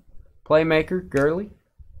go. Playmaker, Gurley.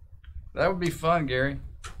 That would be fun, Gary.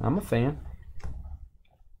 I'm a fan.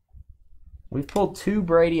 We've pulled 2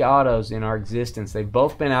 Brady autos in our existence. They've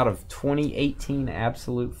both been out of 2018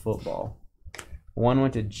 Absolute Football. One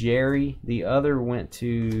went to Jerry. The other went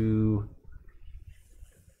to...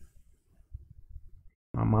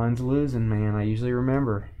 My mind's losing, man. I usually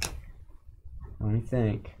remember. Let me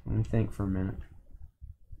think for a minute.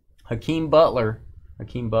 Hakeem Butler,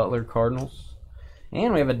 Cardinals.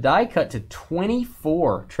 And we have a die cut to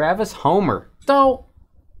 24. Travis Homer. So,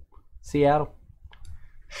 Seattle.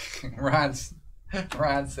 Ryan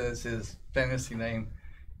says his fantasy name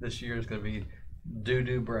this year is going to be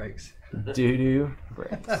Doo-Doo Breaks. Doo-Doo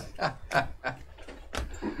Breaks.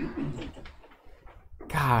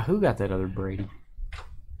 God, who got that other Brady?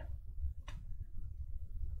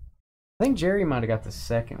 I think Jerry might have got the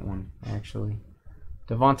second one, actually.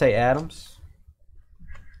 Devontae Adams.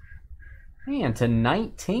 And to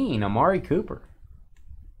 19, Amari Cooper.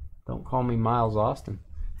 Don't call me Miles Austin.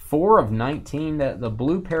 4 of 19. The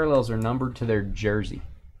blue parallels are numbered to their jersey.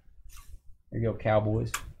 There you go,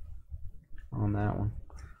 Cowboys. On that one.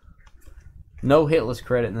 No hitless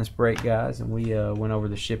credit in this break, guys, and we went over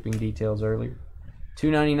the shipping details earlier.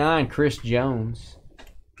 $2.99, Chris Jones.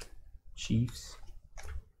 Chiefs.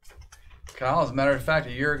 Kyle, as a matter of fact,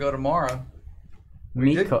 a year ago tomorrow,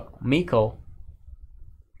 Miko.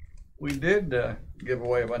 We did give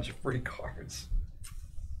away a bunch of free cards.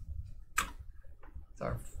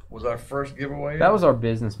 Was our first giveaway? That was our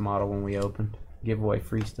business model when we opened. Give away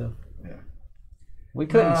free stuff. Yeah. We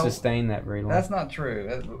couldn't sustain that very long. That's not true.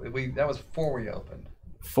 That was before we opened.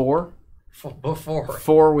 4? Before.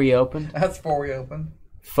 4 we opened. That's before we opened.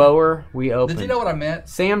 4 we opened. Did you know what I meant?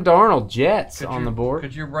 Sam Darnold, Jets on the board.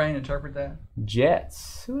 Could your brain interpret that?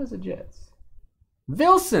 Jets. Who has the Jets?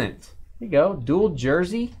 Vilcent. There you go. Dual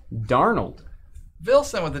jersey, Darnold.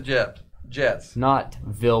 Vilcent with the Jets. Not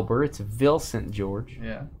Vilbur. It's Vilcent, George.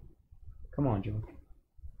 Yeah. Come on, George.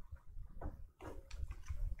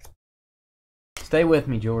 Stay with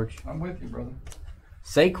me, George. I'm with you, brother.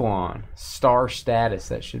 Saquon, star status.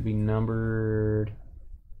 That should be numbered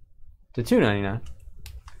to $2.99.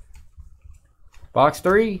 Box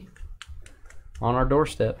 3 on our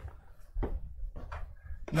doorstep.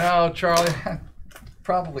 No, Charlie,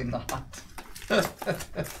 probably not.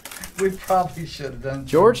 We probably should have done.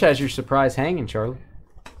 George has your surprise hanging, Charlie.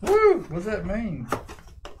 Woo! What does that mean?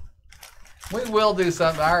 We will do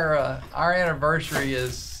something. Our anniversary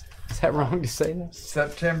is. Is that wrong to say that?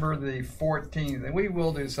 September the 14th, and we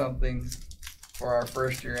will do something for our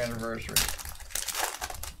first year anniversary.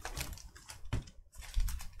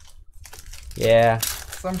 Yeah.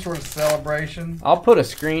 Some sort of celebration. I'll put a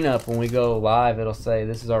screen up when we go live. It'll say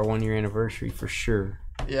this is our 1 year anniversary for sure.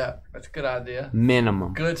 Yeah, that's a good idea.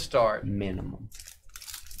 Minimum. Good start. Minimum.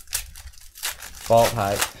 Vault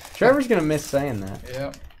height. Trevor's going to miss saying that.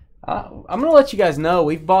 Yeah. I'm going to let you guys know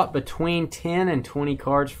we've bought between 10 and 20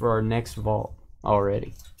 cards for our next vault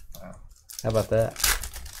already. Wow. How about that?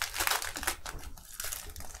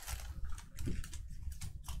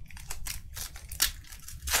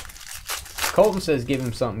 Colton says give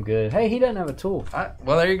him something good. Hey, he doesn't have a tool.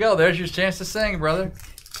 Well, there you go. There's your chance to sing, brother.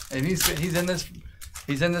 And he's in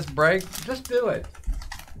this break. Just do it.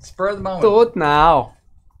 Spur of the moment. Do it now.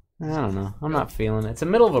 I don't know. I'm not feeling it. It's the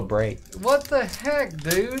middle of a break. What the heck,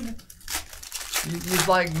 dude? You've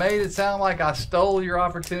like made it sound like I stole your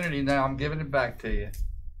opportunity. Now I'm giving it back to you.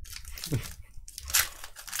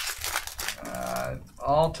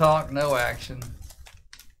 All talk, no action.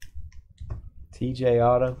 TJ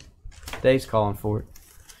Auto. Dave's calling for it.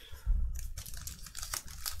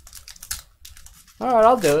 All right,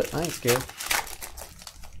 I'll do it. I ain't scared.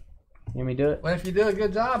 Let me do it. Well, if you do a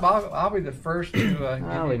good job, I'll be the first to give you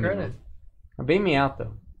credit. Beam me out,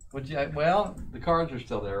 though. Would you? Well, the cards are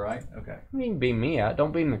still there, right? Okay. You can beam me out.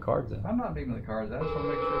 Don't beam the cards out. I'm not beaming the cards out. I just want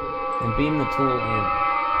to make sure. And beam the tool in.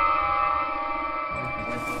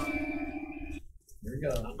 Here we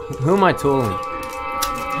go. Who am I tooling?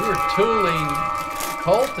 You were tooling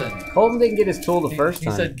Colton. Colton didn't get his tool the first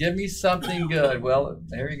time. He said, "Give me something good." Well,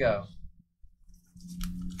 there you go.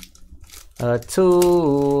 A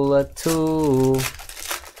tool, a tool.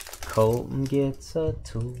 Colton gets a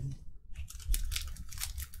tool.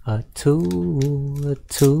 A tool, a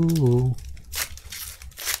tool.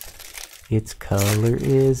 Its color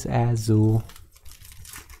is azul.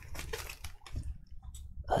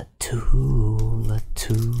 A tool, a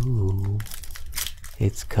tool.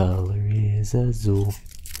 Its color is azul.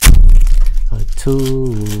 A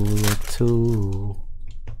tool, a tool.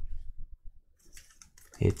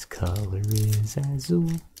 Its color is azul.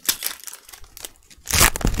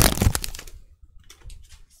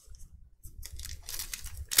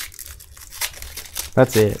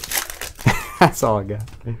 That's it. That's all I got.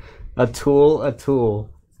 A tool, a tool.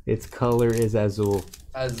 Its color is azul.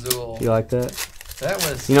 Azul. You like that? That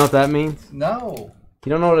was. You know what that means? No. You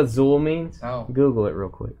don't know what azul means? No. Google it real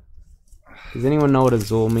quick. Does anyone know what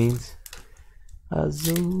azul means?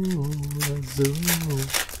 Azul, azul.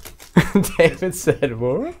 David said,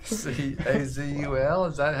 what? C-A-Z-U-L?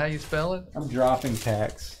 Is that how you spell it? I'm dropping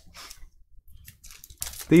packs.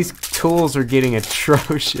 These tools are getting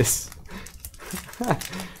atrocious.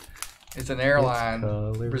 It's an airline.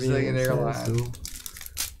 Brazilian airline. Azul.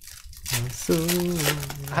 Azul.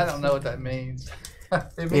 I don't know what that means.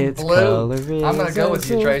 It means Its blue. color I'm going to go with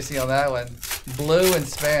you, azul. Tracy, on that one. Blue in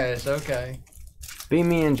Spanish. Okay. Be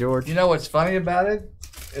me and George. You know what's funny about it?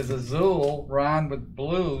 Is azul rhymed with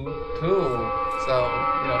blue tool. So,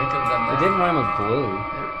 you know, he could have done that. It didn't rhyme with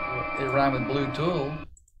blue. It rhymed with blue tool.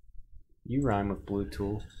 You rhyme with blue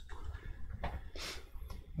tool.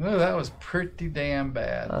 Oh, that was pretty damn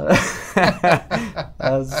bad.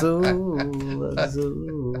 Azul,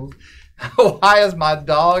 azul. Why is my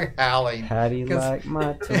dog howling? How do you like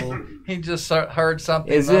my tool? He just heard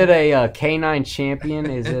something. Is it a canine champion?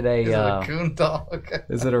 Is it a, Is it a coon dog?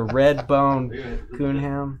 is it a red-boned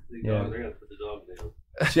coonhound? They're gonna put the dog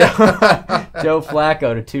down. Joe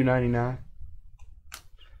Flacco to $2.99.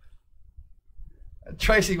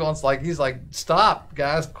 Tracy wants he's like, stop,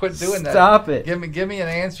 guys, quit doing that. Stop it. Give me an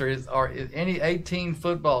answer. Is any 18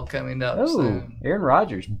 football coming up soon? Aaron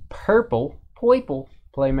Rodgers, purple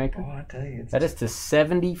playmaker. Oh, I tell you, That is to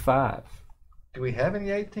 75. do we have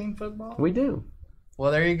any 18 football? We do.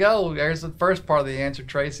 Well, there you go. There's the first part of the answer,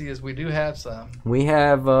 Tracy, is we do have some. We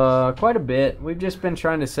have quite a bit. We've just been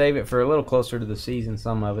trying to save it for a little closer to the season,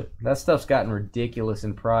 some of it. That stuff's gotten ridiculous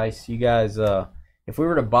in price. You guys, if we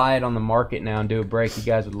were to buy it on the market now and do a break, you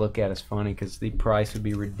guys would look at us funny because the price would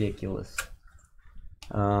be ridiculous.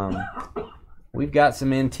 We've got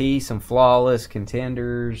some NT, some flawless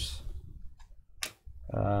contenders.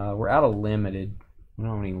 We're out of limited. We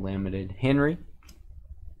don't have any limited. Henry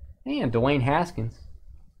and Dwayne Haskins.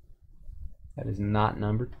 That is not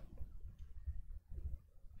numbered.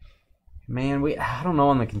 Man, I don't know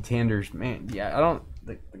on the contenders. Man, yeah, I don't.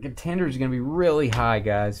 The contenders are going to be really high,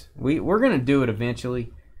 guys. We're going to do it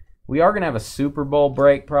eventually. We are going to have a Super Bowl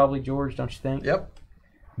break probably, George, don't you think? Yep.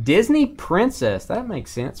 Disney Princess. That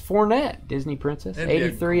makes sense. Fournette, Disney Princess.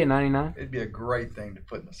 83 and 99. It'd be a great thing to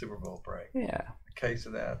put in the Super Bowl break. Yeah. A case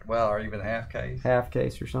of that. Well, or even a half case. Half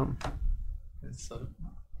case or something. It's so...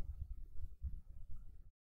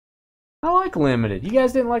 I like limited. You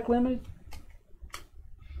guys didn't like limited?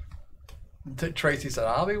 Tracy said,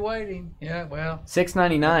 I'll be waiting. Yeah, well.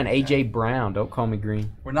 $6.99. A.J. Brown. Don't call me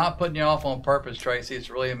green. We're not putting you off on purpose, Tracy.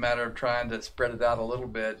 It's really a matter of trying to spread it out a little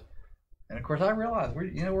bit. And, of course, I realize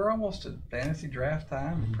we're almost at fantasy draft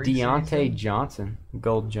time. Deontay Johnson.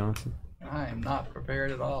 Gold Johnson. I am not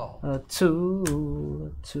prepared at all. A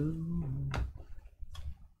tool.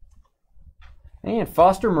 And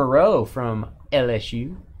Foster Moreau from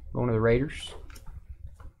LSU. Going to the Raiders.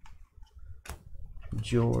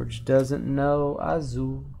 George doesn't know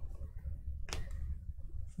Azul.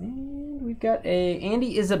 And we've got a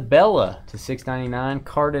Andy Isabella to $6.99.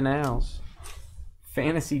 Cardinals.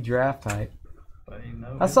 Fantasy draft type.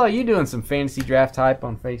 I saw you doing some fantasy draft type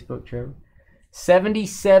on Facebook, Trevor.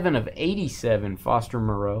 77 of 87, Foster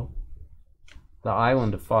Moreau. The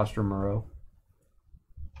island of Foster Moreau.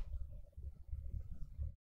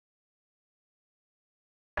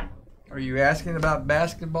 Are you asking about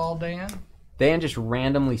basketball, Dan? Dan just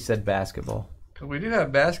randomly said basketball. Because we do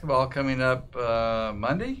have basketball coming up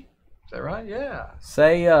Monday. Is that right? Yeah.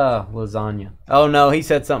 Say lasagna. Oh, no, he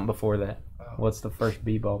said something before that. Oh. What's the first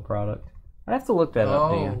B-ball product? I have to look that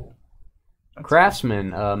up, Dan. That's Craftsman,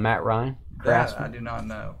 Matt Ryan. That Craftsman. I do not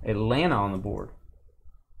know. Atlanta on the board.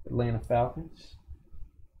 Atlanta Falcons.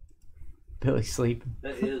 Billy sleeping.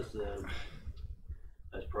 That is,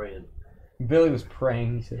 that's praying. Billy was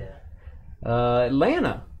praying, he said. Yeah.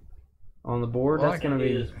 Atlanta on the board. Well, That's going to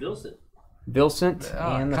be It is Vilcent. Vilcent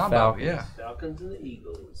and the combo, Falcons. yeah. Falcons and the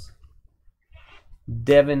Eagles.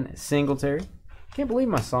 Devin Singletary. Can't believe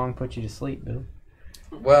my song put you to sleep, Bill.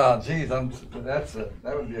 Well, geez,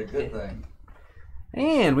 that would be a good thing.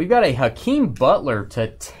 And we've got a Hakeem Butler to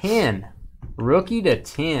 10. Rookie to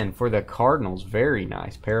 10 for the Cardinals. Very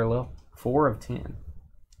nice. Parallel. 4 of 10.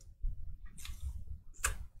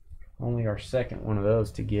 Only our second one of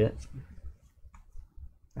those to get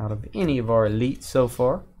out of any of our elites so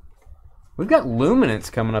far. We've got Luminance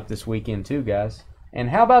coming up this weekend too, guys. And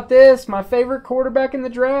how about this? My favorite quarterback in the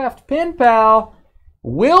draft, Pen Pal,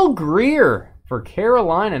 Will Greer for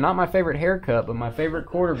Carolina. Not my favorite haircut, but my favorite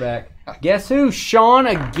quarterback. Guess who? Sean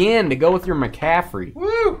again to go with your McCaffrey.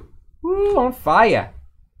 Woo! Woo, on fire.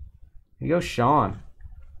 Here you go, Sean.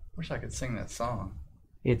 Wish I could sing that song.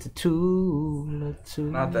 It's a tool.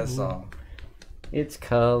 Not that song. Its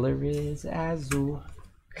color is azul.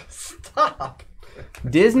 Stop.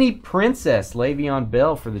 Disney Princess Le'Veon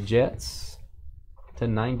Bell for the Jets to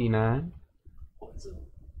 99. What's a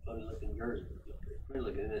funny looking jersey? Pretty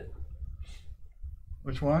looking at it.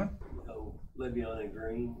 Which one? Oh, Le'Veon in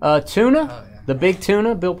green. Tuna, Oh, yeah. the big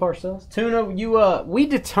tuna, Bill Parcells. Tuna, we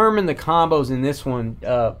determined the combos in this one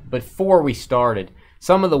before we started.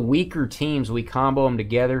 Some of the weaker teams, we combo them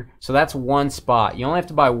together. So that's one spot. You only have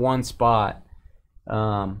to buy one spot.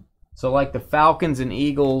 So like the Falcons and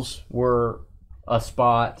Eagles were a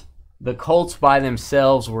spot. The Colts by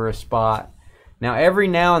themselves were a spot. Now every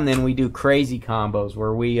now and then we do crazy combos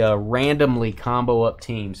where we randomly combo up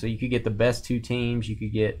teams. So you could get the best two teams. You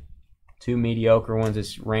could get two mediocre ones.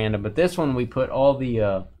 It's random. But this one we put all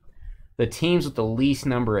the teams with the least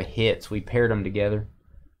number of hits. We paired them together.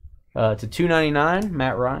 To $2.99,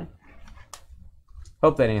 Matt Ryan.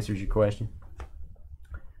 Hope that answers your question.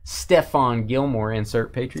 Stephon Gilmore,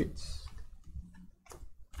 insert Patriots.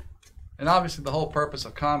 And obviously the whole purpose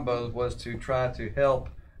of combos was to try to help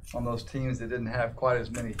on those teams that didn't have quite as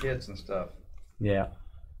many hits and stuff. Yeah.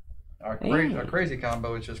 Our crazy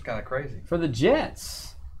combo is just kind of crazy. For the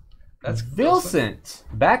Jets, That's Vilsent.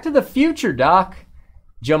 Back to the future, Doc.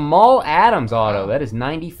 Jamal Adams auto. That is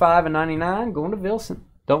 95 and 99 going to Vilsent.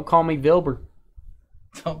 Don't call me Vilber.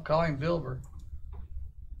 Don't call him Vilber.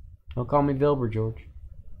 Don't call me Vilber, George.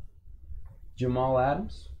 Jamal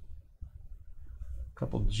Adams.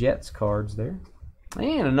 Couple Jets cards there.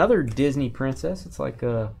 And another Disney princess. It's like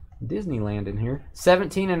Disneyland in here.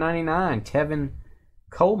 17 and 99, Tevin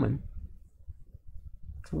Coleman.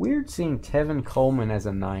 It's weird seeing Tevin Coleman as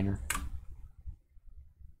a Niner.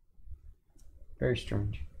 Very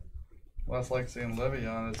strange. Well, it's like seeing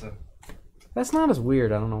Le'Veon as a... That's not as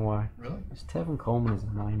weird. I don't know why. Really? It's Tevin Coleman as a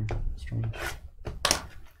Niner. Strange.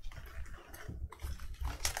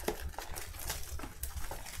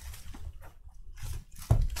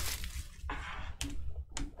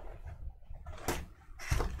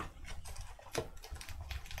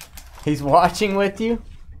 He's watching with you?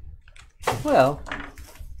 Well,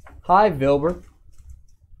 hi, Vilber.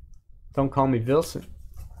 Don't call me Vilson.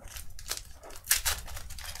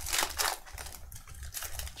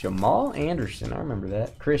 Jamal Anderson, I remember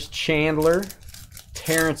that. Chris Chandler,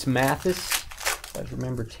 Terrence Mathis. You guys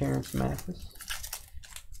remember Terrence Mathis?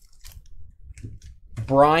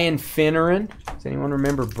 Brian Finneran. Does anyone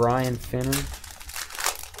remember Brian Finneran?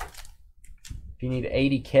 If you need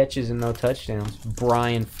 80 catches and no touchdowns,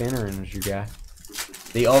 Brian Finneran was your guy.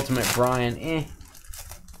 The ultimate Brian,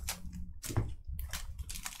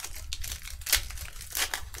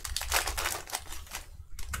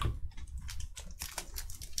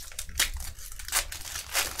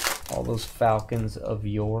 All those Falcons of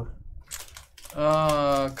yore.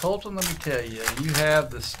 Colton, let me tell you, you have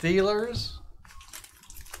the Steelers.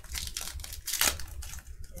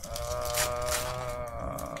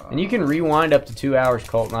 And you can rewind up to 2 hours,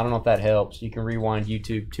 Colton. I don't know if that helps. You can rewind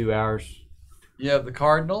YouTube 2 hours. You have the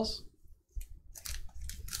Cardinals.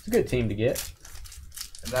 It's a good team to get.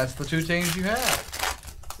 And that's the two teams you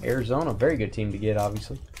have. Arizona, very good team to get,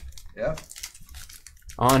 obviously. Yep.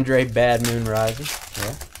 Andre Bad Moon Rising.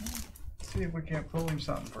 Yeah. Let's see if we can't pull him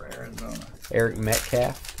something for Arizona. Eric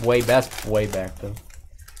Metcalf. That's way back, though.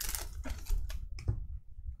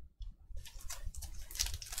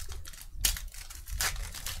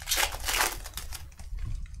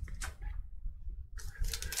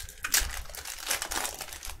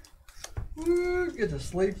 Woo, get to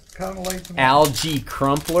sleep kind of late tonight. Algie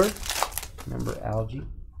Crumpler. Remember Algie?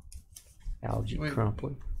 Algie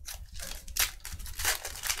Crumpler.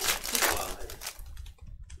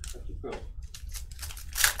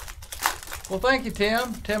 Well, thank you,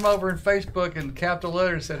 Tim. Tim over in Facebook in capital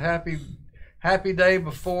letters said happy day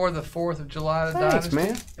before the 4th of July to Thanks, Dynasty.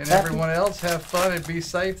 man. And Happy. everyone else have fun and be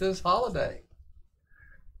safe this holiday.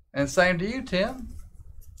 And same to you, Tim.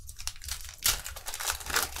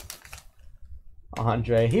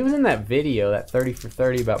 Andre. He was in that video, that 30 for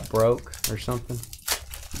 30 about broke or something.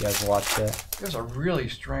 You guys watch that? There's a really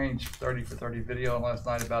strange 30 for 30 video last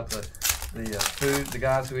night about the food, the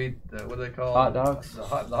guys who eat, what do they call hot dogs? The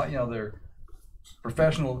hot dog, you know, they're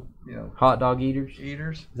professional, you know. Hot dog eaters?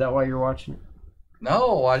 Eaters. Is that why you're watching it?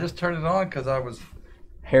 No, I just turned it on because I was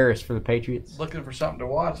Harris for the Patriots. looking for something to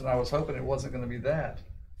watch, and I was hoping it wasn't going to be that.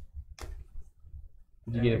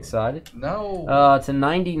 Did you get excited? No. It's a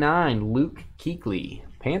 99, Luke Kuechly.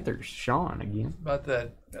 Panthers, Sean again. About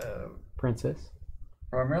that, Princess.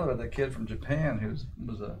 primarily about that kid from Japan who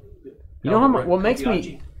was a... You know what makes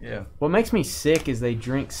me Yeah. what makes me sick is they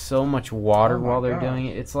drink so much water Oh my while they're gosh. doing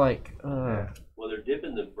it. It's like, Yeah. Well, they're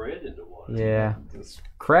dipping the bread into water. yeah. This-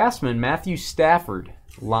 Craftsman, Matthew Stafford,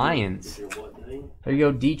 Lions. Is there what name? There you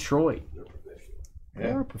go, Detroit. They're professional.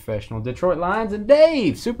 They're Yeah. professional. Detroit Lions and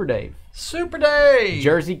Dave, Super Dave. Super Day!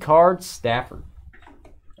 Jersey card, Stafford.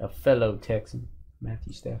 A fellow Texan,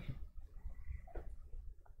 Matthew Stafford.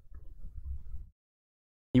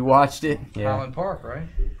 You watched it? Yeah. Highland Park, right?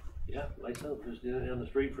 Yeah, lace up. Just down the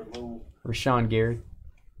street from old Rashawn Gary.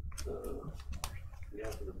 guy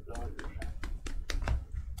for the Dodgers.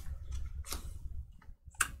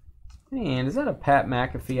 Man, is that a Pat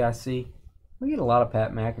McAfee I see? We get a lot of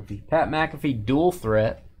Pat McAfee. Pat McAfee dual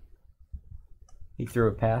threat. He threw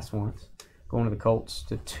a pass once. Going to the Colts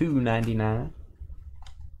to $2.99.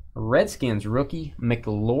 Redskins rookie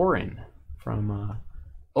McLaurin from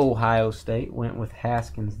Ohio State. Went with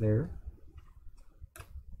Haskins there.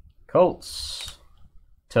 Colts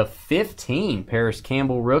to 15. Paris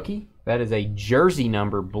Campbell rookie. That is a jersey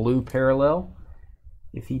number blue parallel.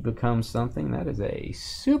 If he becomes something, that is a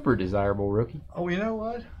super desirable rookie. Oh, you know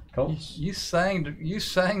what? Colts. You sang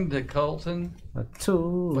to Colton, A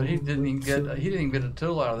tool. but he didn't even get a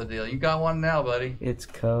tool out of the deal. You got one now, buddy. Its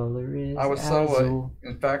color is I was so azul.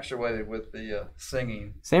 infatuated with the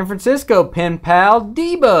singing. San Francisco pen pal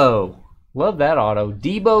Debo. Love that auto.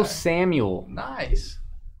 Debo Samuel. Nice.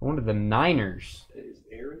 One of the Niners. That is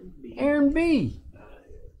Aaron B. Aaron B.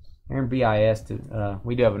 Aaron B.I.S.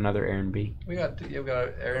 We do have another Aaron B. You've got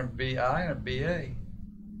an Aaron B.I. and a B.A.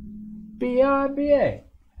 B.I.B.A.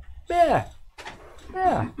 Yeah.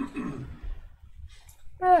 Yeah.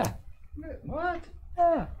 Yeah. What?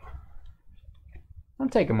 Yeah. I'm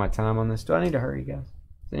taking my time on this. Do I need to hurry, guys?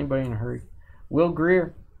 Is anybody in a hurry? Will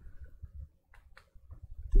Greer.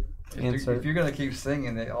 If you're going to keep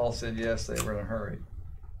singing, they all said yes, they were in a hurry.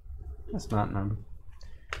 That's not numbered.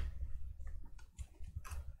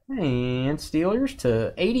 And Steelers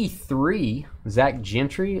to 83. Zach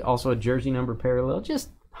Gentry, also a jersey number parallel, just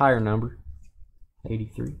higher number.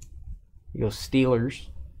 83. You go Steelers.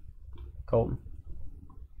 Colton.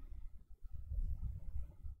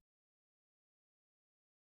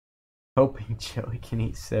 Hoping Joey can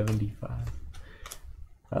eat 75.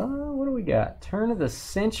 What do we got? Turn of the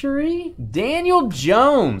century. Daniel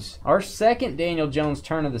Jones. Our second Daniel Jones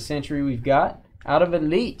turn of the century we've got out of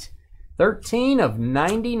Elite. 13 of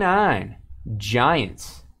 99.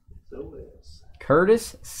 Giants. So is.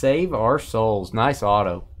 Curtis, save our souls. Nice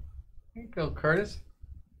auto. Here you go, Curtis.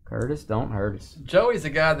 Curtis, don't hurt us. Joey's the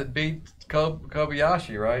guy that beat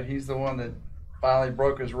Kobayashi, right? He's the one that finally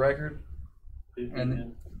broke his record.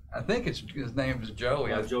 And I think his name is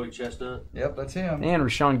Joey. Joey Chestnut. Yep, that's him. And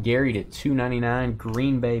Rashawn Gary to 299.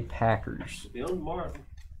 Green Bay Packers. The old Martin.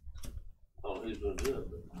 Oh, who's going to do it?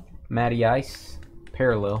 But Matty Ice,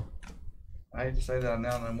 parallel. I hate to say that I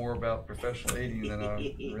now know more about professional eating than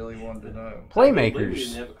I really wanted to know. we didn't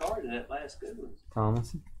Playmakers. have a card in that last good one.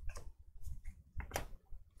 Tomlinson.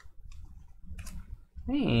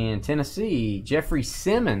 And Tennessee, Jeffrey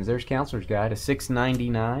Simmons. There's Counselor's Guy to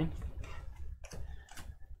 $6.99.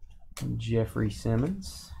 Jeffrey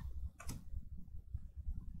Simmons.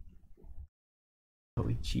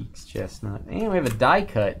 Joey Cheeks Chestnut. And we have a die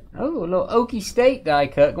cut. Oh, a little Okie State die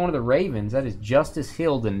cut going to the Ravens. That is Justice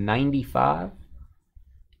Hill to 95.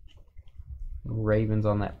 Ravens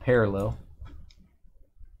on that parallel.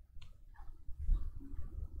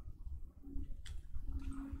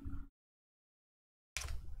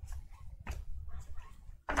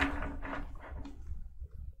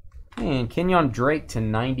 And Kenyon Drake to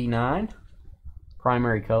 99.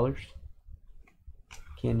 Primary colors.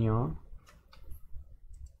 Kenyon.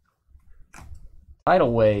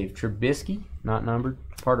 Tidal Wave, Trubisky, not numbered.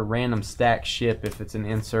 Part of random stack ship if it's an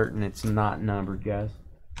insert and it's not numbered, guys.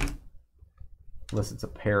 Unless it's a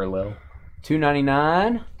parallel.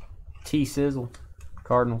 $2.99. T Sizzle,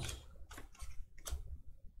 Cardinals.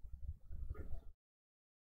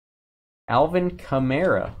 Alvin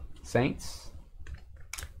Kamara, Saints.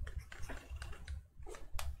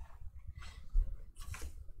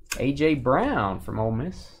 A.J. Brown from Ole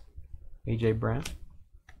Miss. A.J. Brown.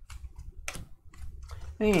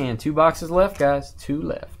 And 2 boxes left, guys. 2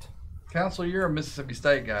 left. Council, you're a Mississippi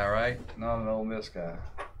State guy, right? Not an Ole Miss guy.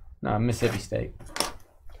 No, Mississippi State.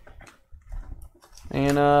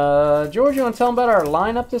 And, George, you want to tell them about our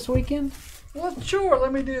lineup this weekend? Well, sure.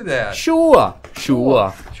 Let me do that. Sure.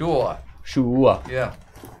 Yeah.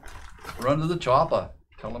 Run to the chopper.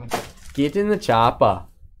 Tell them. Get in the chopper. All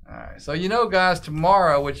right. So, you know, guys,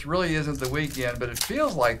 tomorrow, which really isn't the weekend, but it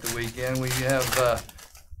feels like the weekend, we have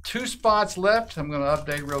 2 spots left. I'm going to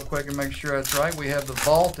update real quick and make sure that's right. We have the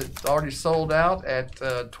vault. It's already sold out at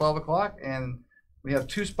 12 o'clock, and we have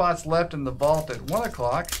 2 spots left in the vault at 1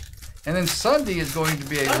 o'clock. And then Sunday is going to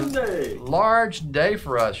be a large day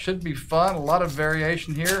for us. Should be fun. A lot of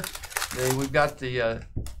variation here. We've got the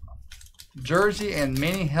jersey and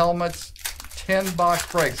mini helmets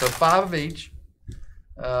 10-box break, so 5 of each.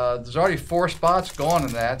 There's already 4 spots gone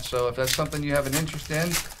in that, so if that's something you have an interest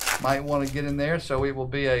in, might want to get in there. So it will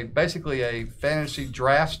be basically a fantasy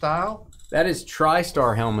draft style. That is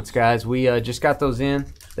TriStar helmets, guys. We just got those in.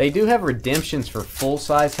 They do have redemptions for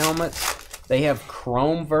full-size helmets. They have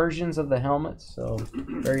chrome versions of the helmets, so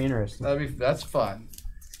very interesting. That's fun.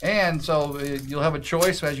 And so you'll have a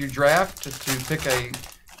choice as you draft to pick a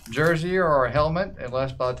jersey or a helmet,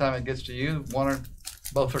 unless by the time it gets to you, one or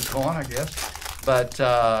both are gone, I guess. But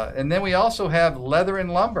and then we also have leather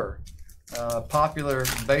and lumber, popular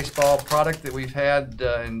baseball product that we've had,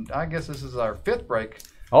 and I guess this is our 5th break.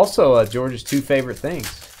 Also, George's 2 favorite things.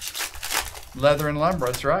 Leather and lumber,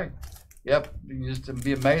 that's right. Yep, you can just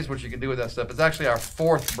be amazed what you can do with that stuff. It's actually our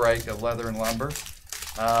 4th break of leather and lumber.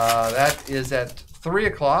 That is at 3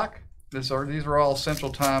 o'clock. These are all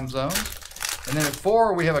Central Time zones. And then at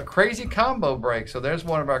 4, we have a crazy combo break. So there's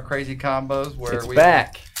one of our crazy combos where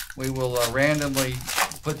we will randomly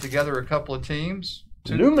put together a couple of teams.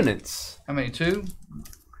 2. Luminance. How many? 2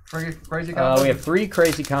 crazy combos? We have 3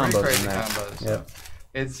 crazy combos. 3 crazy in that. combos. Yep. So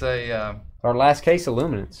it's a... our last case of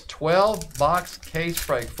Luminance. 12-box case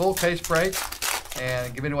break, full case break,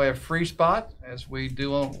 and giving away a free spot, as we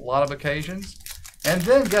do on a lot of occasions. And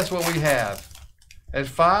then guess what we have? At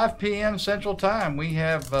 5 p.m. Central Time, we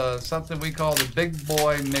have something we call the Big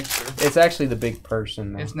Boy Mixer. It's actually the big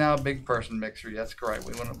person. It's now a big person mixer. That's correct.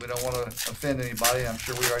 We don't want to offend anybody. I'm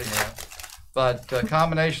sure we already have. But a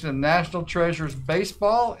combination of National Treasures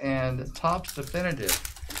Baseball and Topps Definitive.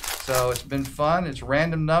 So it's been fun. It's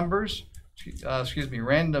random numbers.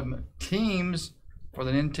 Random teams for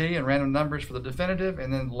the NT and random numbers for the definitive.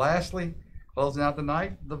 And then lastly, closing out the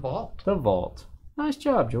night, the vault. The vault. Nice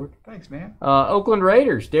job, George. Thanks, man. Oakland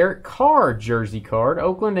Raiders, Derek Carr jersey card.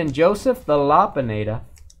 Oakland and Joseph the Lapineda.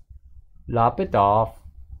 Lop it off.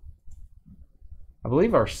 I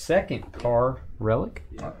believe our 2nd Carr relic.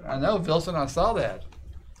 I know, Wilson, I saw that.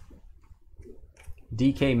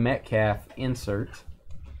 DK Metcalf insert.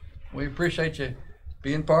 We appreciate you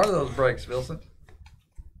being part of those breaks, Wilson.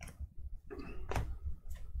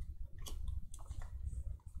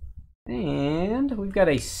 And we've got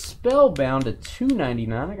a Spellbound to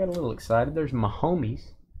 $2.99. I got a little excited. There's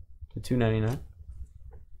Mahomes to $2.99.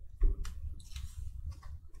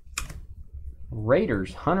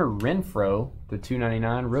 Raiders, Hunter Renfrow to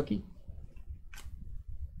 $2.99 rookie.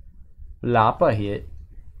 Lapa hit.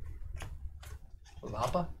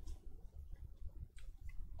 Lapa?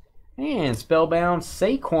 And Spellbound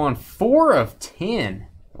Saquon 4 of 10.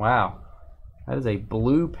 Wow. That is a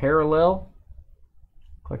blue parallel.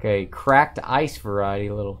 Like a cracked ice variety.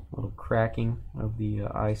 A little cracking of the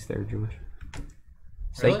ice there, George.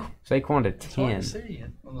 Really? Saquon to It's 10. hard to see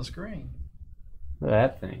it on the screen. Look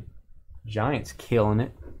at that thing. Giants killing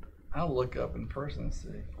it. I'll look up in person and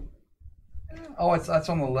see. Oh, that's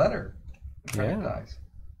on the letter. Yeah. Nice.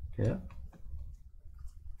 Yeah.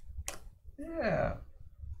 Yeah.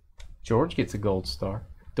 George gets a gold star.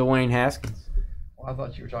 Dwayne Haskins. Well, I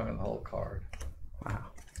thought you were talking the whole card. Wow.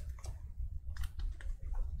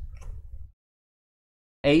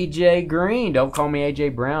 AJ Green. Don't call me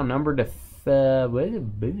AJ Brown. Number to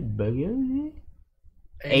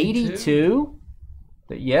 82.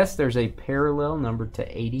 Yes, there's a parallel number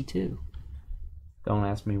to 82. Don't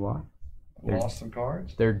ask me why. Lost some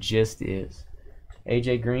cards? There just is.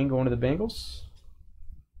 AJ Green going to the Bengals.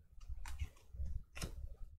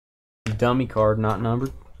 Dummy card, not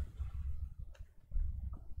numbered.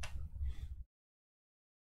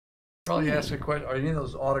 Probably ask a question. Are any of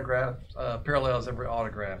those autographed parallels ever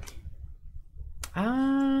autographed?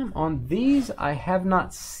 On these, I have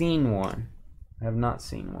not seen one.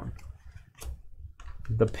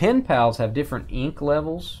 The pen pals have different ink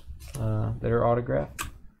levels that are autographed.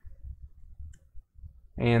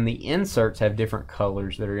 And the inserts have different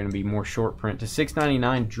colors that are going to be more short print. To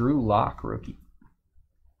 $6.99, Drew Lock rookie.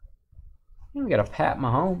 And we got a Pat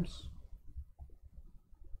Mahomes.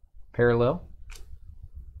 Parallel.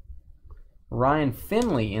 Ryan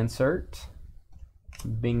Finley insert.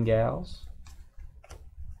 Bengals.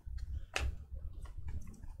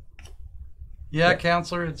 Yeah,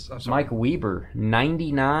 counselor. I'm sorry. Mike Weber,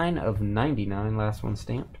 99 of 99. Last one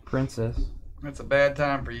stamped. Princess. That's a bad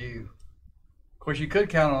time for you. Of course, you could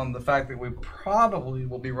count on the fact that we probably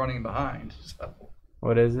will be running behind. So.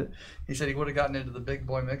 What is it? He said he would have gotten into the big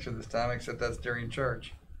boy mixer this time, except that's during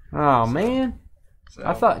church. Oh, so, man. So,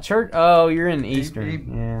 I thought church. Oh, you're in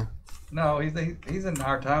Eastern. Yeah. No, he's in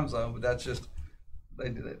our time zone, but that's just they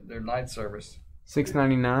do their night service.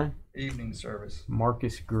 $6.99. Evening service.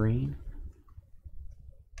 Marcus Green.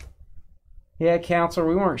 Yeah, counselor,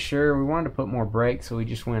 we weren't sure. We wanted to put more breaks, so we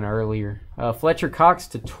just went earlier. Fletcher Cox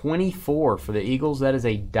to 24 for the Eagles. That is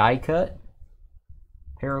a die cut.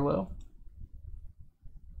 Parallel.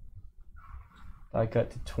 Die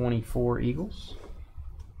cut to 24 Eagles.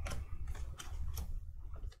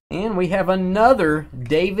 And we have another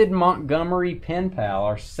David Montgomery pen pal.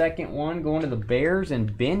 Our second one going to the Bears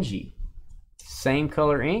and Benji. Same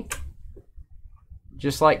color ink.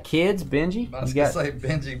 Just like kids, Benji. I was going to say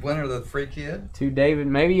Benji, winner of the free kid. Two David.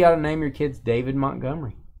 Maybe you ought to name your kids David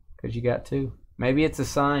Montgomery because you got two. Maybe it's a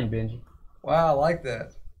sign, Benji. Wow, I like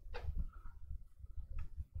that.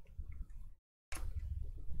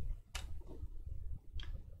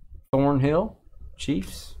 Thornhill,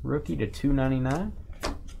 Chiefs, rookie to $2.99.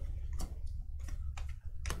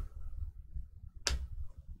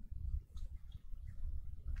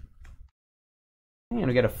 And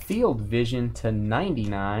we got a Field Vision to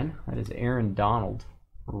 99. That is Aaron Donald.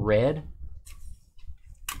 Red.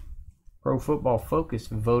 Pro Football Focus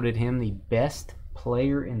voted him the best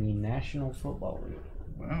player in the National Football League.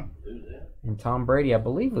 Wow. And Tom Brady, I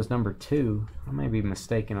believe, was number 2. I may be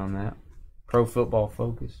mistaken on that. Pro Football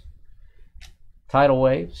Focus. Tidal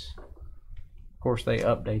Waves. Of course, they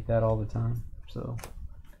update that all the time. So,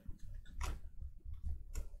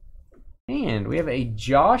 and we have a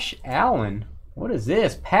Josh Allen. What is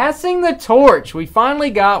this? Passing the torch. We finally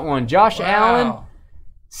got one. Josh Allen,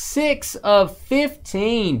 6 of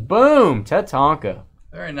 15. Boom. Tatanka.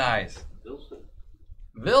 Very nice.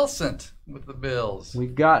 Vilsent with the Bills.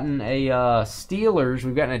 We've gotten a Steelers.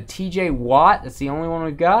 We've gotten a TJ Watt. That's the only one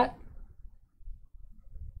we've got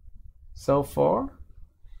so far.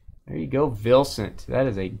 There you go, Vilsent. That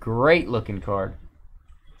is a great looking card.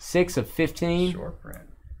 6 of 15. Short print.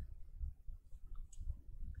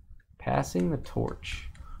 Passing the torch.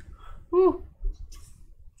 Woo.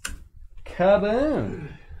 Kaboom.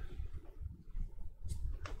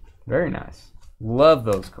 Very nice. Love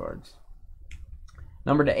those cards.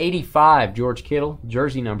 Number to 85, George Kittle.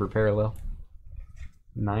 Jersey number parallel.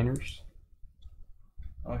 Niners.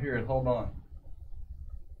 Oh, here it. Hold on.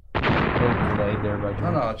 Delayed there by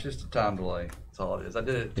George. No, it's just a time delay. That's all it is. I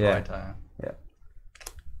did it at the right time. Yeah.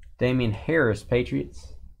 Damian Harris,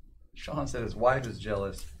 Patriots. Sean said his wife is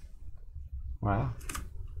jealous. Wow.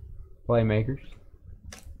 Playmakers.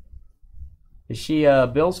 Is she a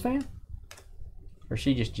Bills fan? Or is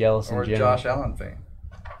she just jealous in or a general? Josh Allen fan.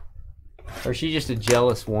 Or is she just a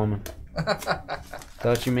jealous woman? Is that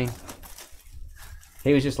what you mean?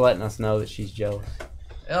 He was just letting us know that she's jealous.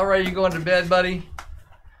 El Ray, you going to bed, buddy?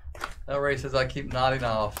 El Ray says I keep nodding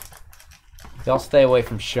off. Y'all stay away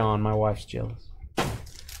from Sean. My wife's jealous.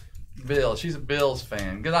 Bill, she's a Bills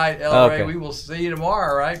fan. Good night, El Ray. Okay. We will see you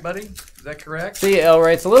tomorrow, right, buddy? Is that correct? See you, El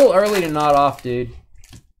Ray. It's a little early to nod off, dude.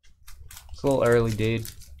 It's a little early,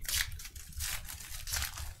 dude.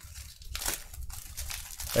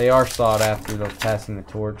 They are sought after, though, passing the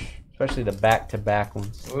torch. Especially the back-to-back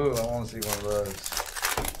ones. Ooh, I want to see one of those.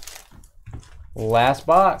 Last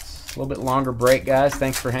box. A little bit longer break, guys.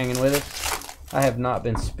 Thanks for hanging with us. I have not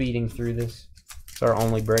been speeding through this. It's our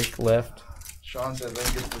only break left. Sean says they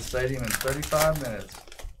can get to the stadium in 35 minutes.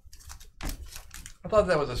 I thought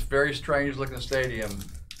that was a very strange looking stadium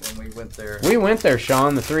when we went there. We went there,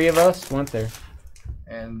 Sean. The three of us went there.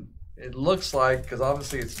 And it looks like, because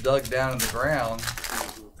obviously it's dug down in the ground,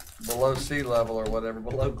 below sea level or whatever,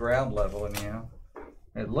 below ground level anyhow.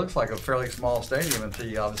 It looks like a fairly small stadium until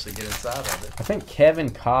you obviously get inside of it. I think Kevin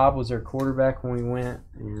Cobb was our quarterback when we went,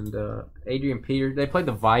 and Adrian Peter. They played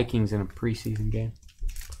the Vikings in a preseason game.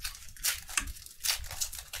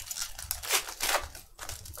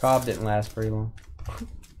 Cobb didn't last very long.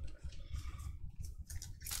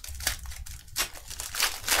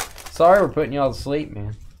 Sorry we're putting y'all to sleep,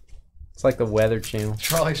 man. It's like the Weather Channel.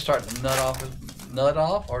 Charlie's starting to nod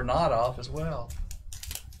off or nod off as well.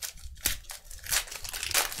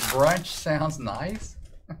 Brunch sounds nice.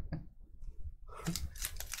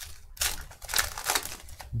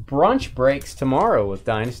 Brunch breaks tomorrow with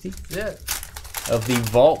Dynasty. Yeah. Of the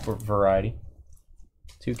vault variety.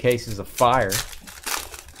 2 cases of fire.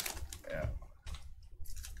 Yeah.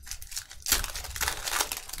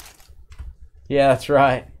 Yeah, that's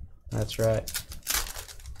right. That's right.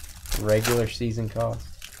 Regular season cost.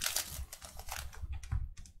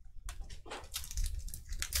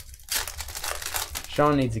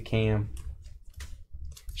 Sean needs a cam.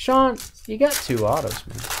 Sean, you got 2 autos,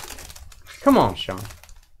 man. Come on, Sean.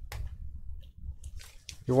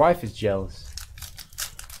 Your wife is jealous.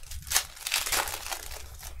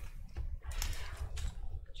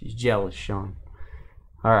 She's jealous, Sean.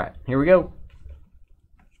 All right, here we go.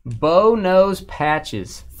 Bow Nose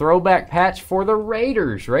Patches. Throwback patch for the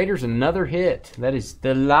Raiders. Raiders, another hit. That is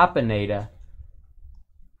the Lapinata.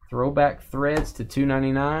 Throwback threads to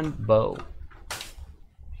 $2.99. Bow.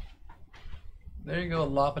 There you go,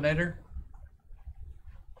 Lopinator.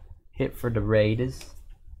 Hit for the Raiders.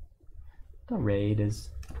 The Raiders.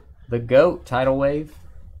 The GOAT Tidal Wave.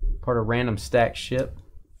 Part of Random Stack Ship.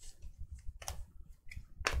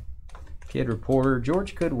 Kid Reporter.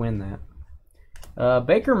 George could win that.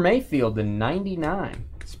 Baker Mayfield to 99.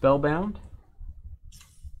 Spellbound.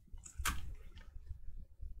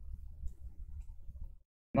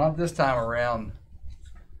 Not this time around,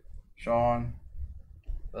 Sean.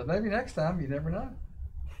 But maybe next time, you never know.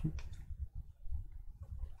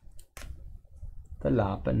 The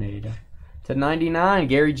Lapinata. To 99,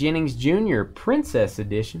 Gary Jennings Jr. Princess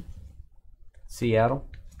Edition. Seattle.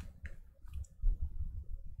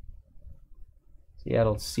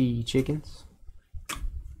 Seattle Sea Chickens.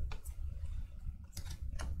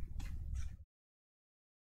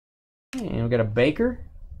 And we got a Baker.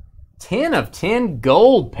 10 of 10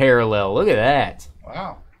 gold parallel. Look at that.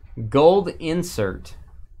 Wow. Gold insert.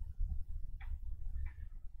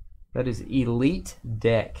 That is Elite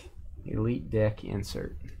Deck. Elite Deck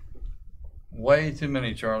insert. Way too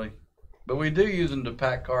many, Charlie. But we do use them to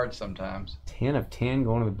pack cards sometimes. 10 of 10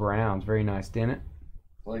 going to the Browns. Very nice, didn't it?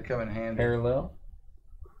 Well, they come in handy. Parallel.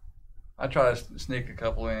 I try to sneak a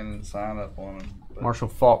couple in and sign up on them. But Marshall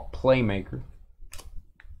Faulk Playmaker.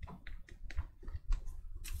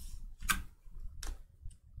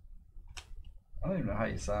 I don't even know how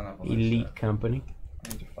you sign up on this Elite stuff. Company. I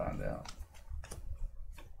need to find out.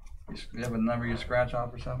 You have a number you scratch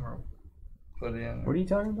off or something, or put in? What are you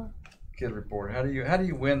talking about? Kid Reporter. How do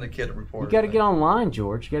you win the Kid Reporter? You got to thing? get online,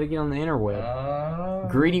 George. You got to get on the interweb.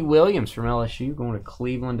 Greedy Williams from LSU going to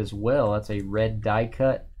Cleveland as well. That's a red die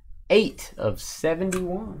cut. 8 of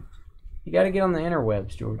 71. You got to get on the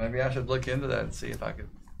interwebs, George. Maybe I should look into that and see if I could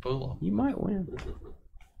fool them. You might win.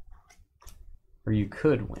 Or you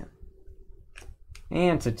could win.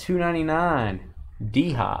 And to $2.99,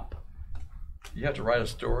 D-Hop. You have to write a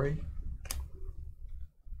story.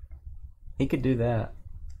 He could do that.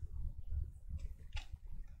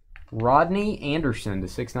 Rodney Anderson to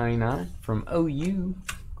 $6.99 from OU,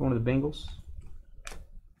 going to the Bengals.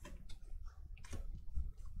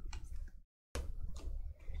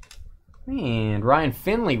 And Ryan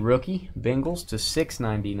Finley, rookie, Bengals to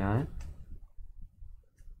 $6.99.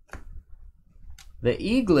 The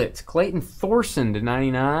Eaglets, Clayton Thorson to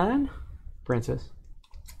 $99. Princess.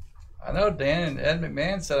 I know Dan and Ed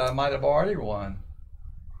McMahon said I might have already won.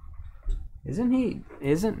 Isn't he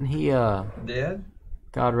Dead?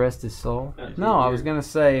 God rest his soul? No, I was gonna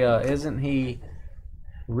say, isn't he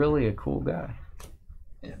really a cool guy?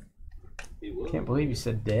 Yeah. Can't believe you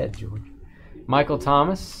said dead, George. Michael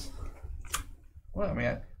Thomas. Well, I mean,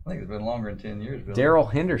 I think it's been longer than 10 years. Billy.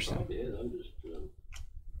 Daryl Henderson.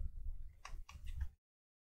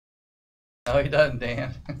 No, he doesn't,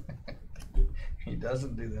 Dan. He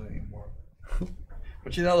doesn't do that anymore.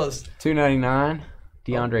 But you know those $2.99.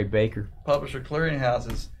 DeAndre Baker. publisher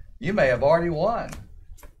clearinghouses, you may have already won.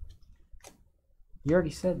 You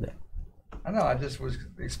already said that. I know, I just was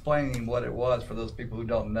explaining what it was for those people who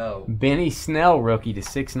don't know. Benny Snell, rookie to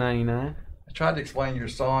 $6.99. I tried to explain your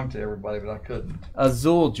song to everybody, but I couldn't.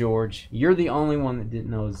 Azul, George. You're the only one that didn't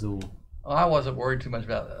know Azul. Oh, I wasn't worried too much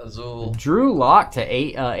about Azul. Drew Lock to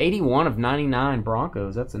 81 of 99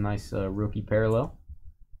 Broncos. That's a nice rookie parallel.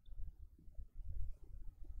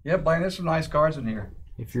 Yeah, Blaine, there's some nice cards in here.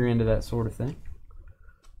 If you're into that sort of thing.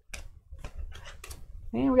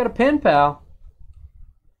 And we got a pen pal.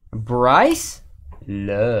 Bryce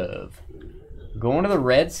Love. Going to the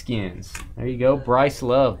Redskins. There you go. Bryce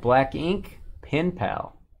Love. Black ink. Pen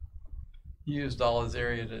pal. He used all his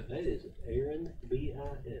area to... That is Aaron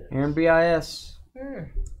B.I.S. Aaron B.I.S. Yeah.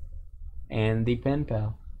 And the pen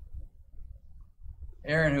pal.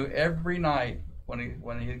 Aaron, who every night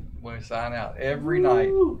when we sign out. Every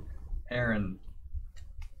night, Aaron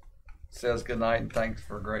says good night and thanks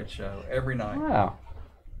for a great show. Every night. Wow.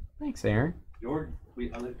 Thanks, Aaron. Jordan,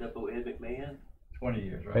 I looked up old Ed McMahon. 20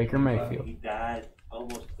 years, right? Baker 25. Mayfield. He died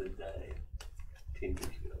almost the day 10 years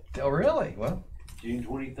ago. Oh, really? Well, June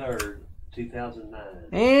 23rd, 2009.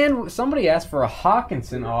 And somebody asked for a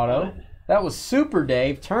Hawkinson auto. That was Super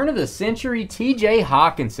Dave. Turn of the century TJ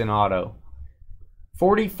Hawkinson auto.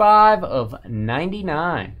 45 of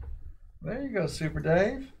 99. there you go, Super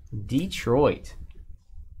Dave. Detroit.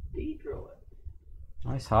 Detroit.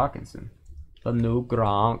 Nice Hawkinson. The new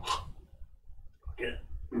Gronk. Get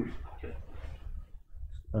it.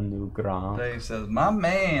 The new Gronk. Dave says, my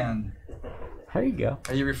man. There you go.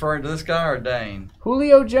 Are you referring to this guy or Dane?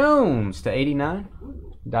 Julio Jones to 89.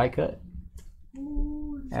 Die cut.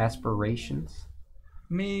 Aspirations.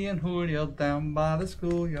 Me and Julio down by the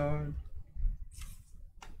schoolyard.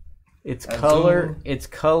 Its Azul.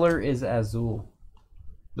 color is azul.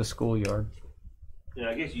 The schoolyard. Yeah,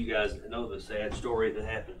 I guess you guys know the sad story that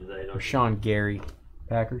happened today, don't you? Sean Gary,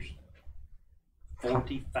 Packers.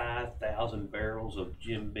 45,000 barrels of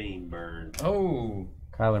Jim Beam burned. Oh,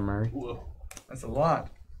 Kyler Murray. Whoa, that's a lot.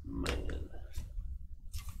 man.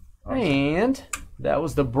 And that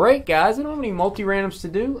was the break, guys. I don't have any multi-randoms to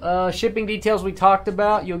do. Shipping details we talked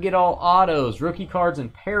about. You'll get all autos, rookie cards,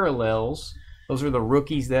 and parallels. Those are the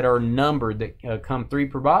rookies that are numbered that come 3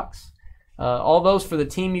 per box. All those for the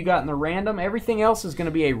team you got in the random. Everything else is going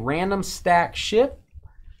to be a random stack ship.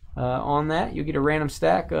 On that, you'll get a random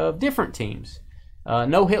stack of different teams.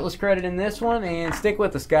 No hitless credit in this one, and stick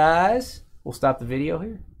with us, guys. We'll stop the video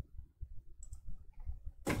here.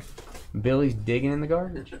 Billy's digging in the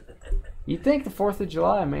garbage. You'd think the 4th of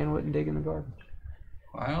July, man, wouldn't dig in the garbage.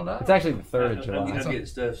 I don't know. It's actually the 3rd of I'm July. getting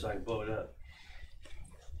stuff so I can blow it up.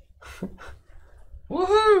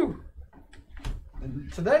 Woohoo!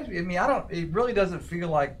 Today, I mean, it really doesn't feel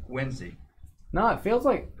like Wednesday. No, it feels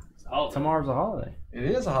like Oh, tomorrow's a holiday. It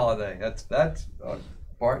is a holiday. That's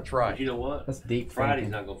Bart's right. But you know what? That's deep Friday's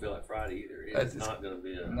thinking. not going to feel like Friday either. It's not going to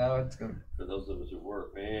be No, it's good. for those of us who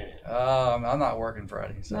work, man. I'm not working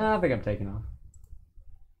Friday. So. No, I think I'm taking off.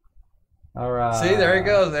 All right. See, there he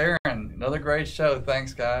goes, Aaron. Another great show.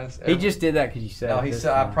 Thanks, guys. He just did that because you said No, it. he this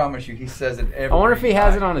said. I time. promise you, he says it every. I wonder if he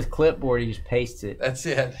has night. it on his clipboard. He just pastes it. That's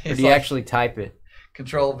it. Or He's do you like, actually type it?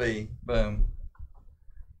 Control V. Boom.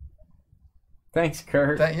 Thanks,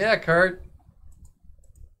 Kurt. Yeah, Kurt.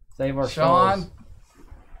 Save our Sean. souls.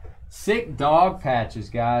 Sick dog patches,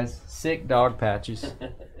 guys. Sick dog patches.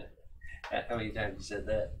 How many times you said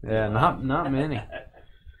that? Yeah, not many.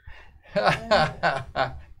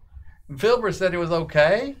 Wilbur said it was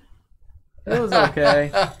okay. It was okay.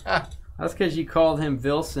 That's because you called him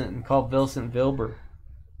Vilcent and called Vilcent Wilbur.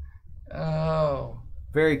 Oh.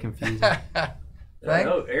 Very confusing.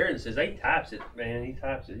 No, Aaron says he types it, man. He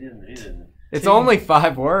types it. He didn't. It's only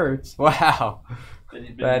 5 words. Wow. But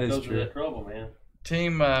That he is goes true. to that trouble, man.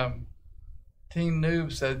 Team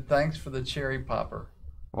Noob said thanks for the cherry popper.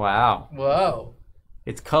 Wow. Whoa.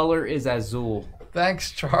 Its color is azul.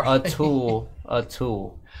 Thanks, Charlie. A tool. A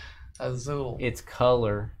tool. Azul. Its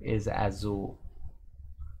color is azul.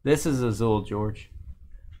 This is azul, George.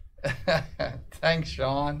 Thanks,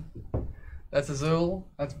 Sean. That's azul.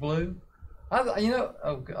 That's blue.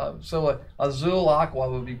 So azul aqua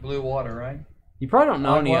would be blue water, right? You probably don't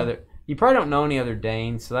know any Aqua? other. You probably don't know any other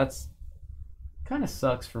Danes, so that's kind of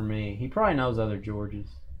sucks for me. He probably knows other Georges.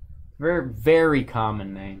 Very, very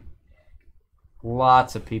common name.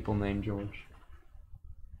 Lots of people named George.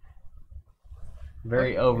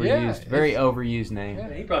 Very overused. Very overused name.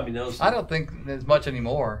 Yeah. He probably knows. I don't think there's much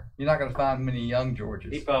anymore. You're not going to find many young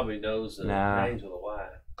Georges. He probably knows Nah. names with a Y,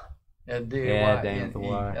 Yeah, Dane with a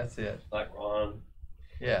Y. That's it. like Ron.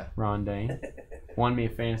 Yeah. Ron Dane. Won me a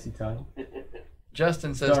fantasy title.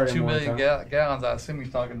 Justin says Sorry, 2 one million time. gallons. I assume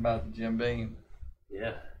he's talking about the Jim Beam.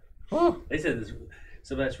 Yeah. Whew. They said this,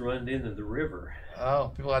 some of that's run into the river.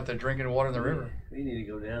 Oh, people out there drinking water in the river. We need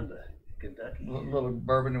to go down to Kentucky. A little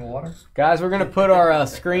bourbon and water. Guys, we're going to put our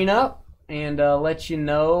screen up and let you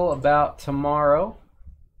know about tomorrow.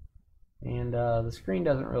 And the screen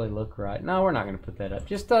doesn't really look right. No, we're not going to put that up.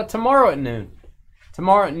 Just tomorrow at noon.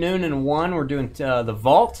 Tomorrow at noon and 1, we're doing the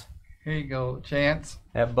vault Here you go, Chance.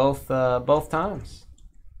 at both times.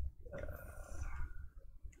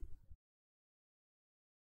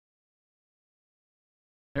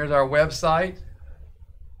 Here's our website.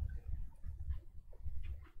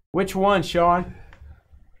 Which one, Sean?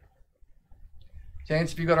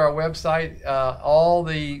 Chance, if you go to our website, all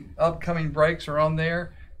the upcoming breaks are on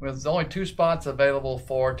there. There's only 2 spots available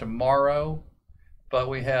for tomorrow, but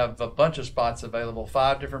we have a bunch of spots available.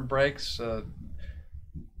 5 different breaks.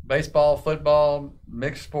 baseball, football,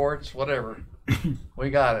 mixed sports, whatever. We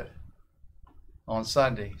got it on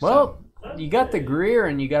Sunday. Well, you got the Greer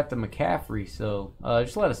and you got the McCaffrey, so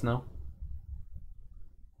just let us know.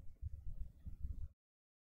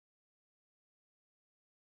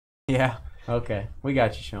 Yeah. Okay. We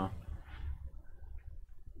got you, Sean.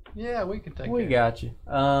 Yeah, we can take We it. got you.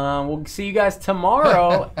 We'll see you guys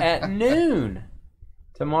tomorrow at noon.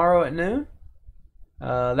 Tomorrow at noon.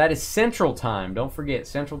 That is Central Time. Don't forget,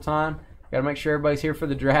 Central Time. Got to make sure everybody's here for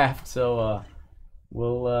the draft. So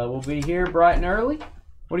we'll be here bright and early.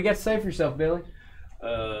 What do you got to say for yourself, Billy?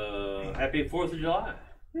 Happy 4th of July.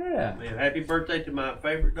 Yeah. Man, happy birthday to my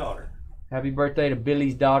favorite daughter. Happy birthday to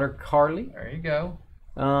Billy's daughter, Carly. There you go.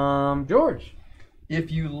 George. If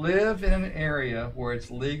you live in an area where it's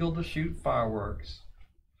legal to shoot fireworks,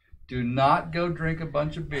 do not go drink a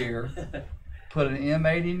bunch of beer, put an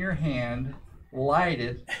M8 in your hand, light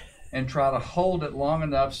it, and try to hold it long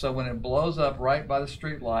enough so when it blows up right by the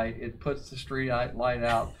street light, it puts the street light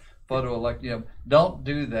out. Don't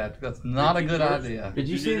do that. That's not a good idea. Did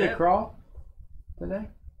you see the crawl today?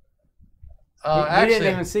 Actually, we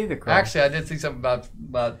didn't even see the crawl. Actually, I did see something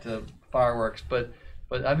about fireworks, but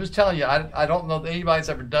I'm just telling you, I don't know that anybody's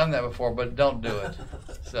ever done that before, but don't do it.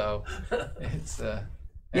 So it's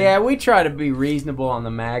yeah, we try to be reasonable on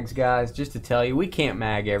the mags, guys. Just to tell you, we can't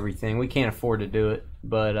mag everything. We can't afford to do it,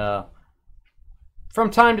 but from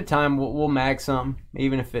time to time, we'll mag something,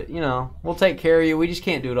 even if it, we'll take care of you. We just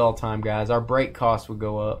can't do it all the time, guys. Our break costs would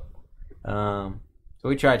go up. So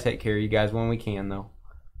we try to take care of you guys when we can, though.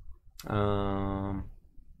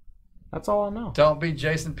 That's all I know. Don't be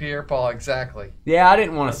Jason Pierre-Paul, exactly. Yeah, I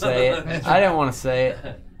didn't want to say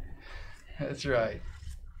it. That's right.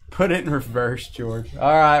 Put it in reverse, George.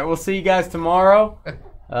 All right, we'll see you guys tomorrow.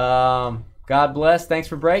 God bless. Thanks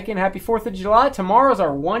for breaking. Happy 4th of July. Tomorrow's our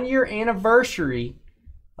 1-year anniversary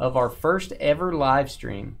of our first ever live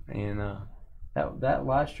stream. And that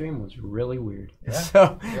live stream was really weird. Yeah.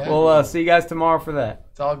 So we'll see you guys tomorrow for that.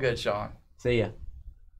 It's all good, Sean. See ya.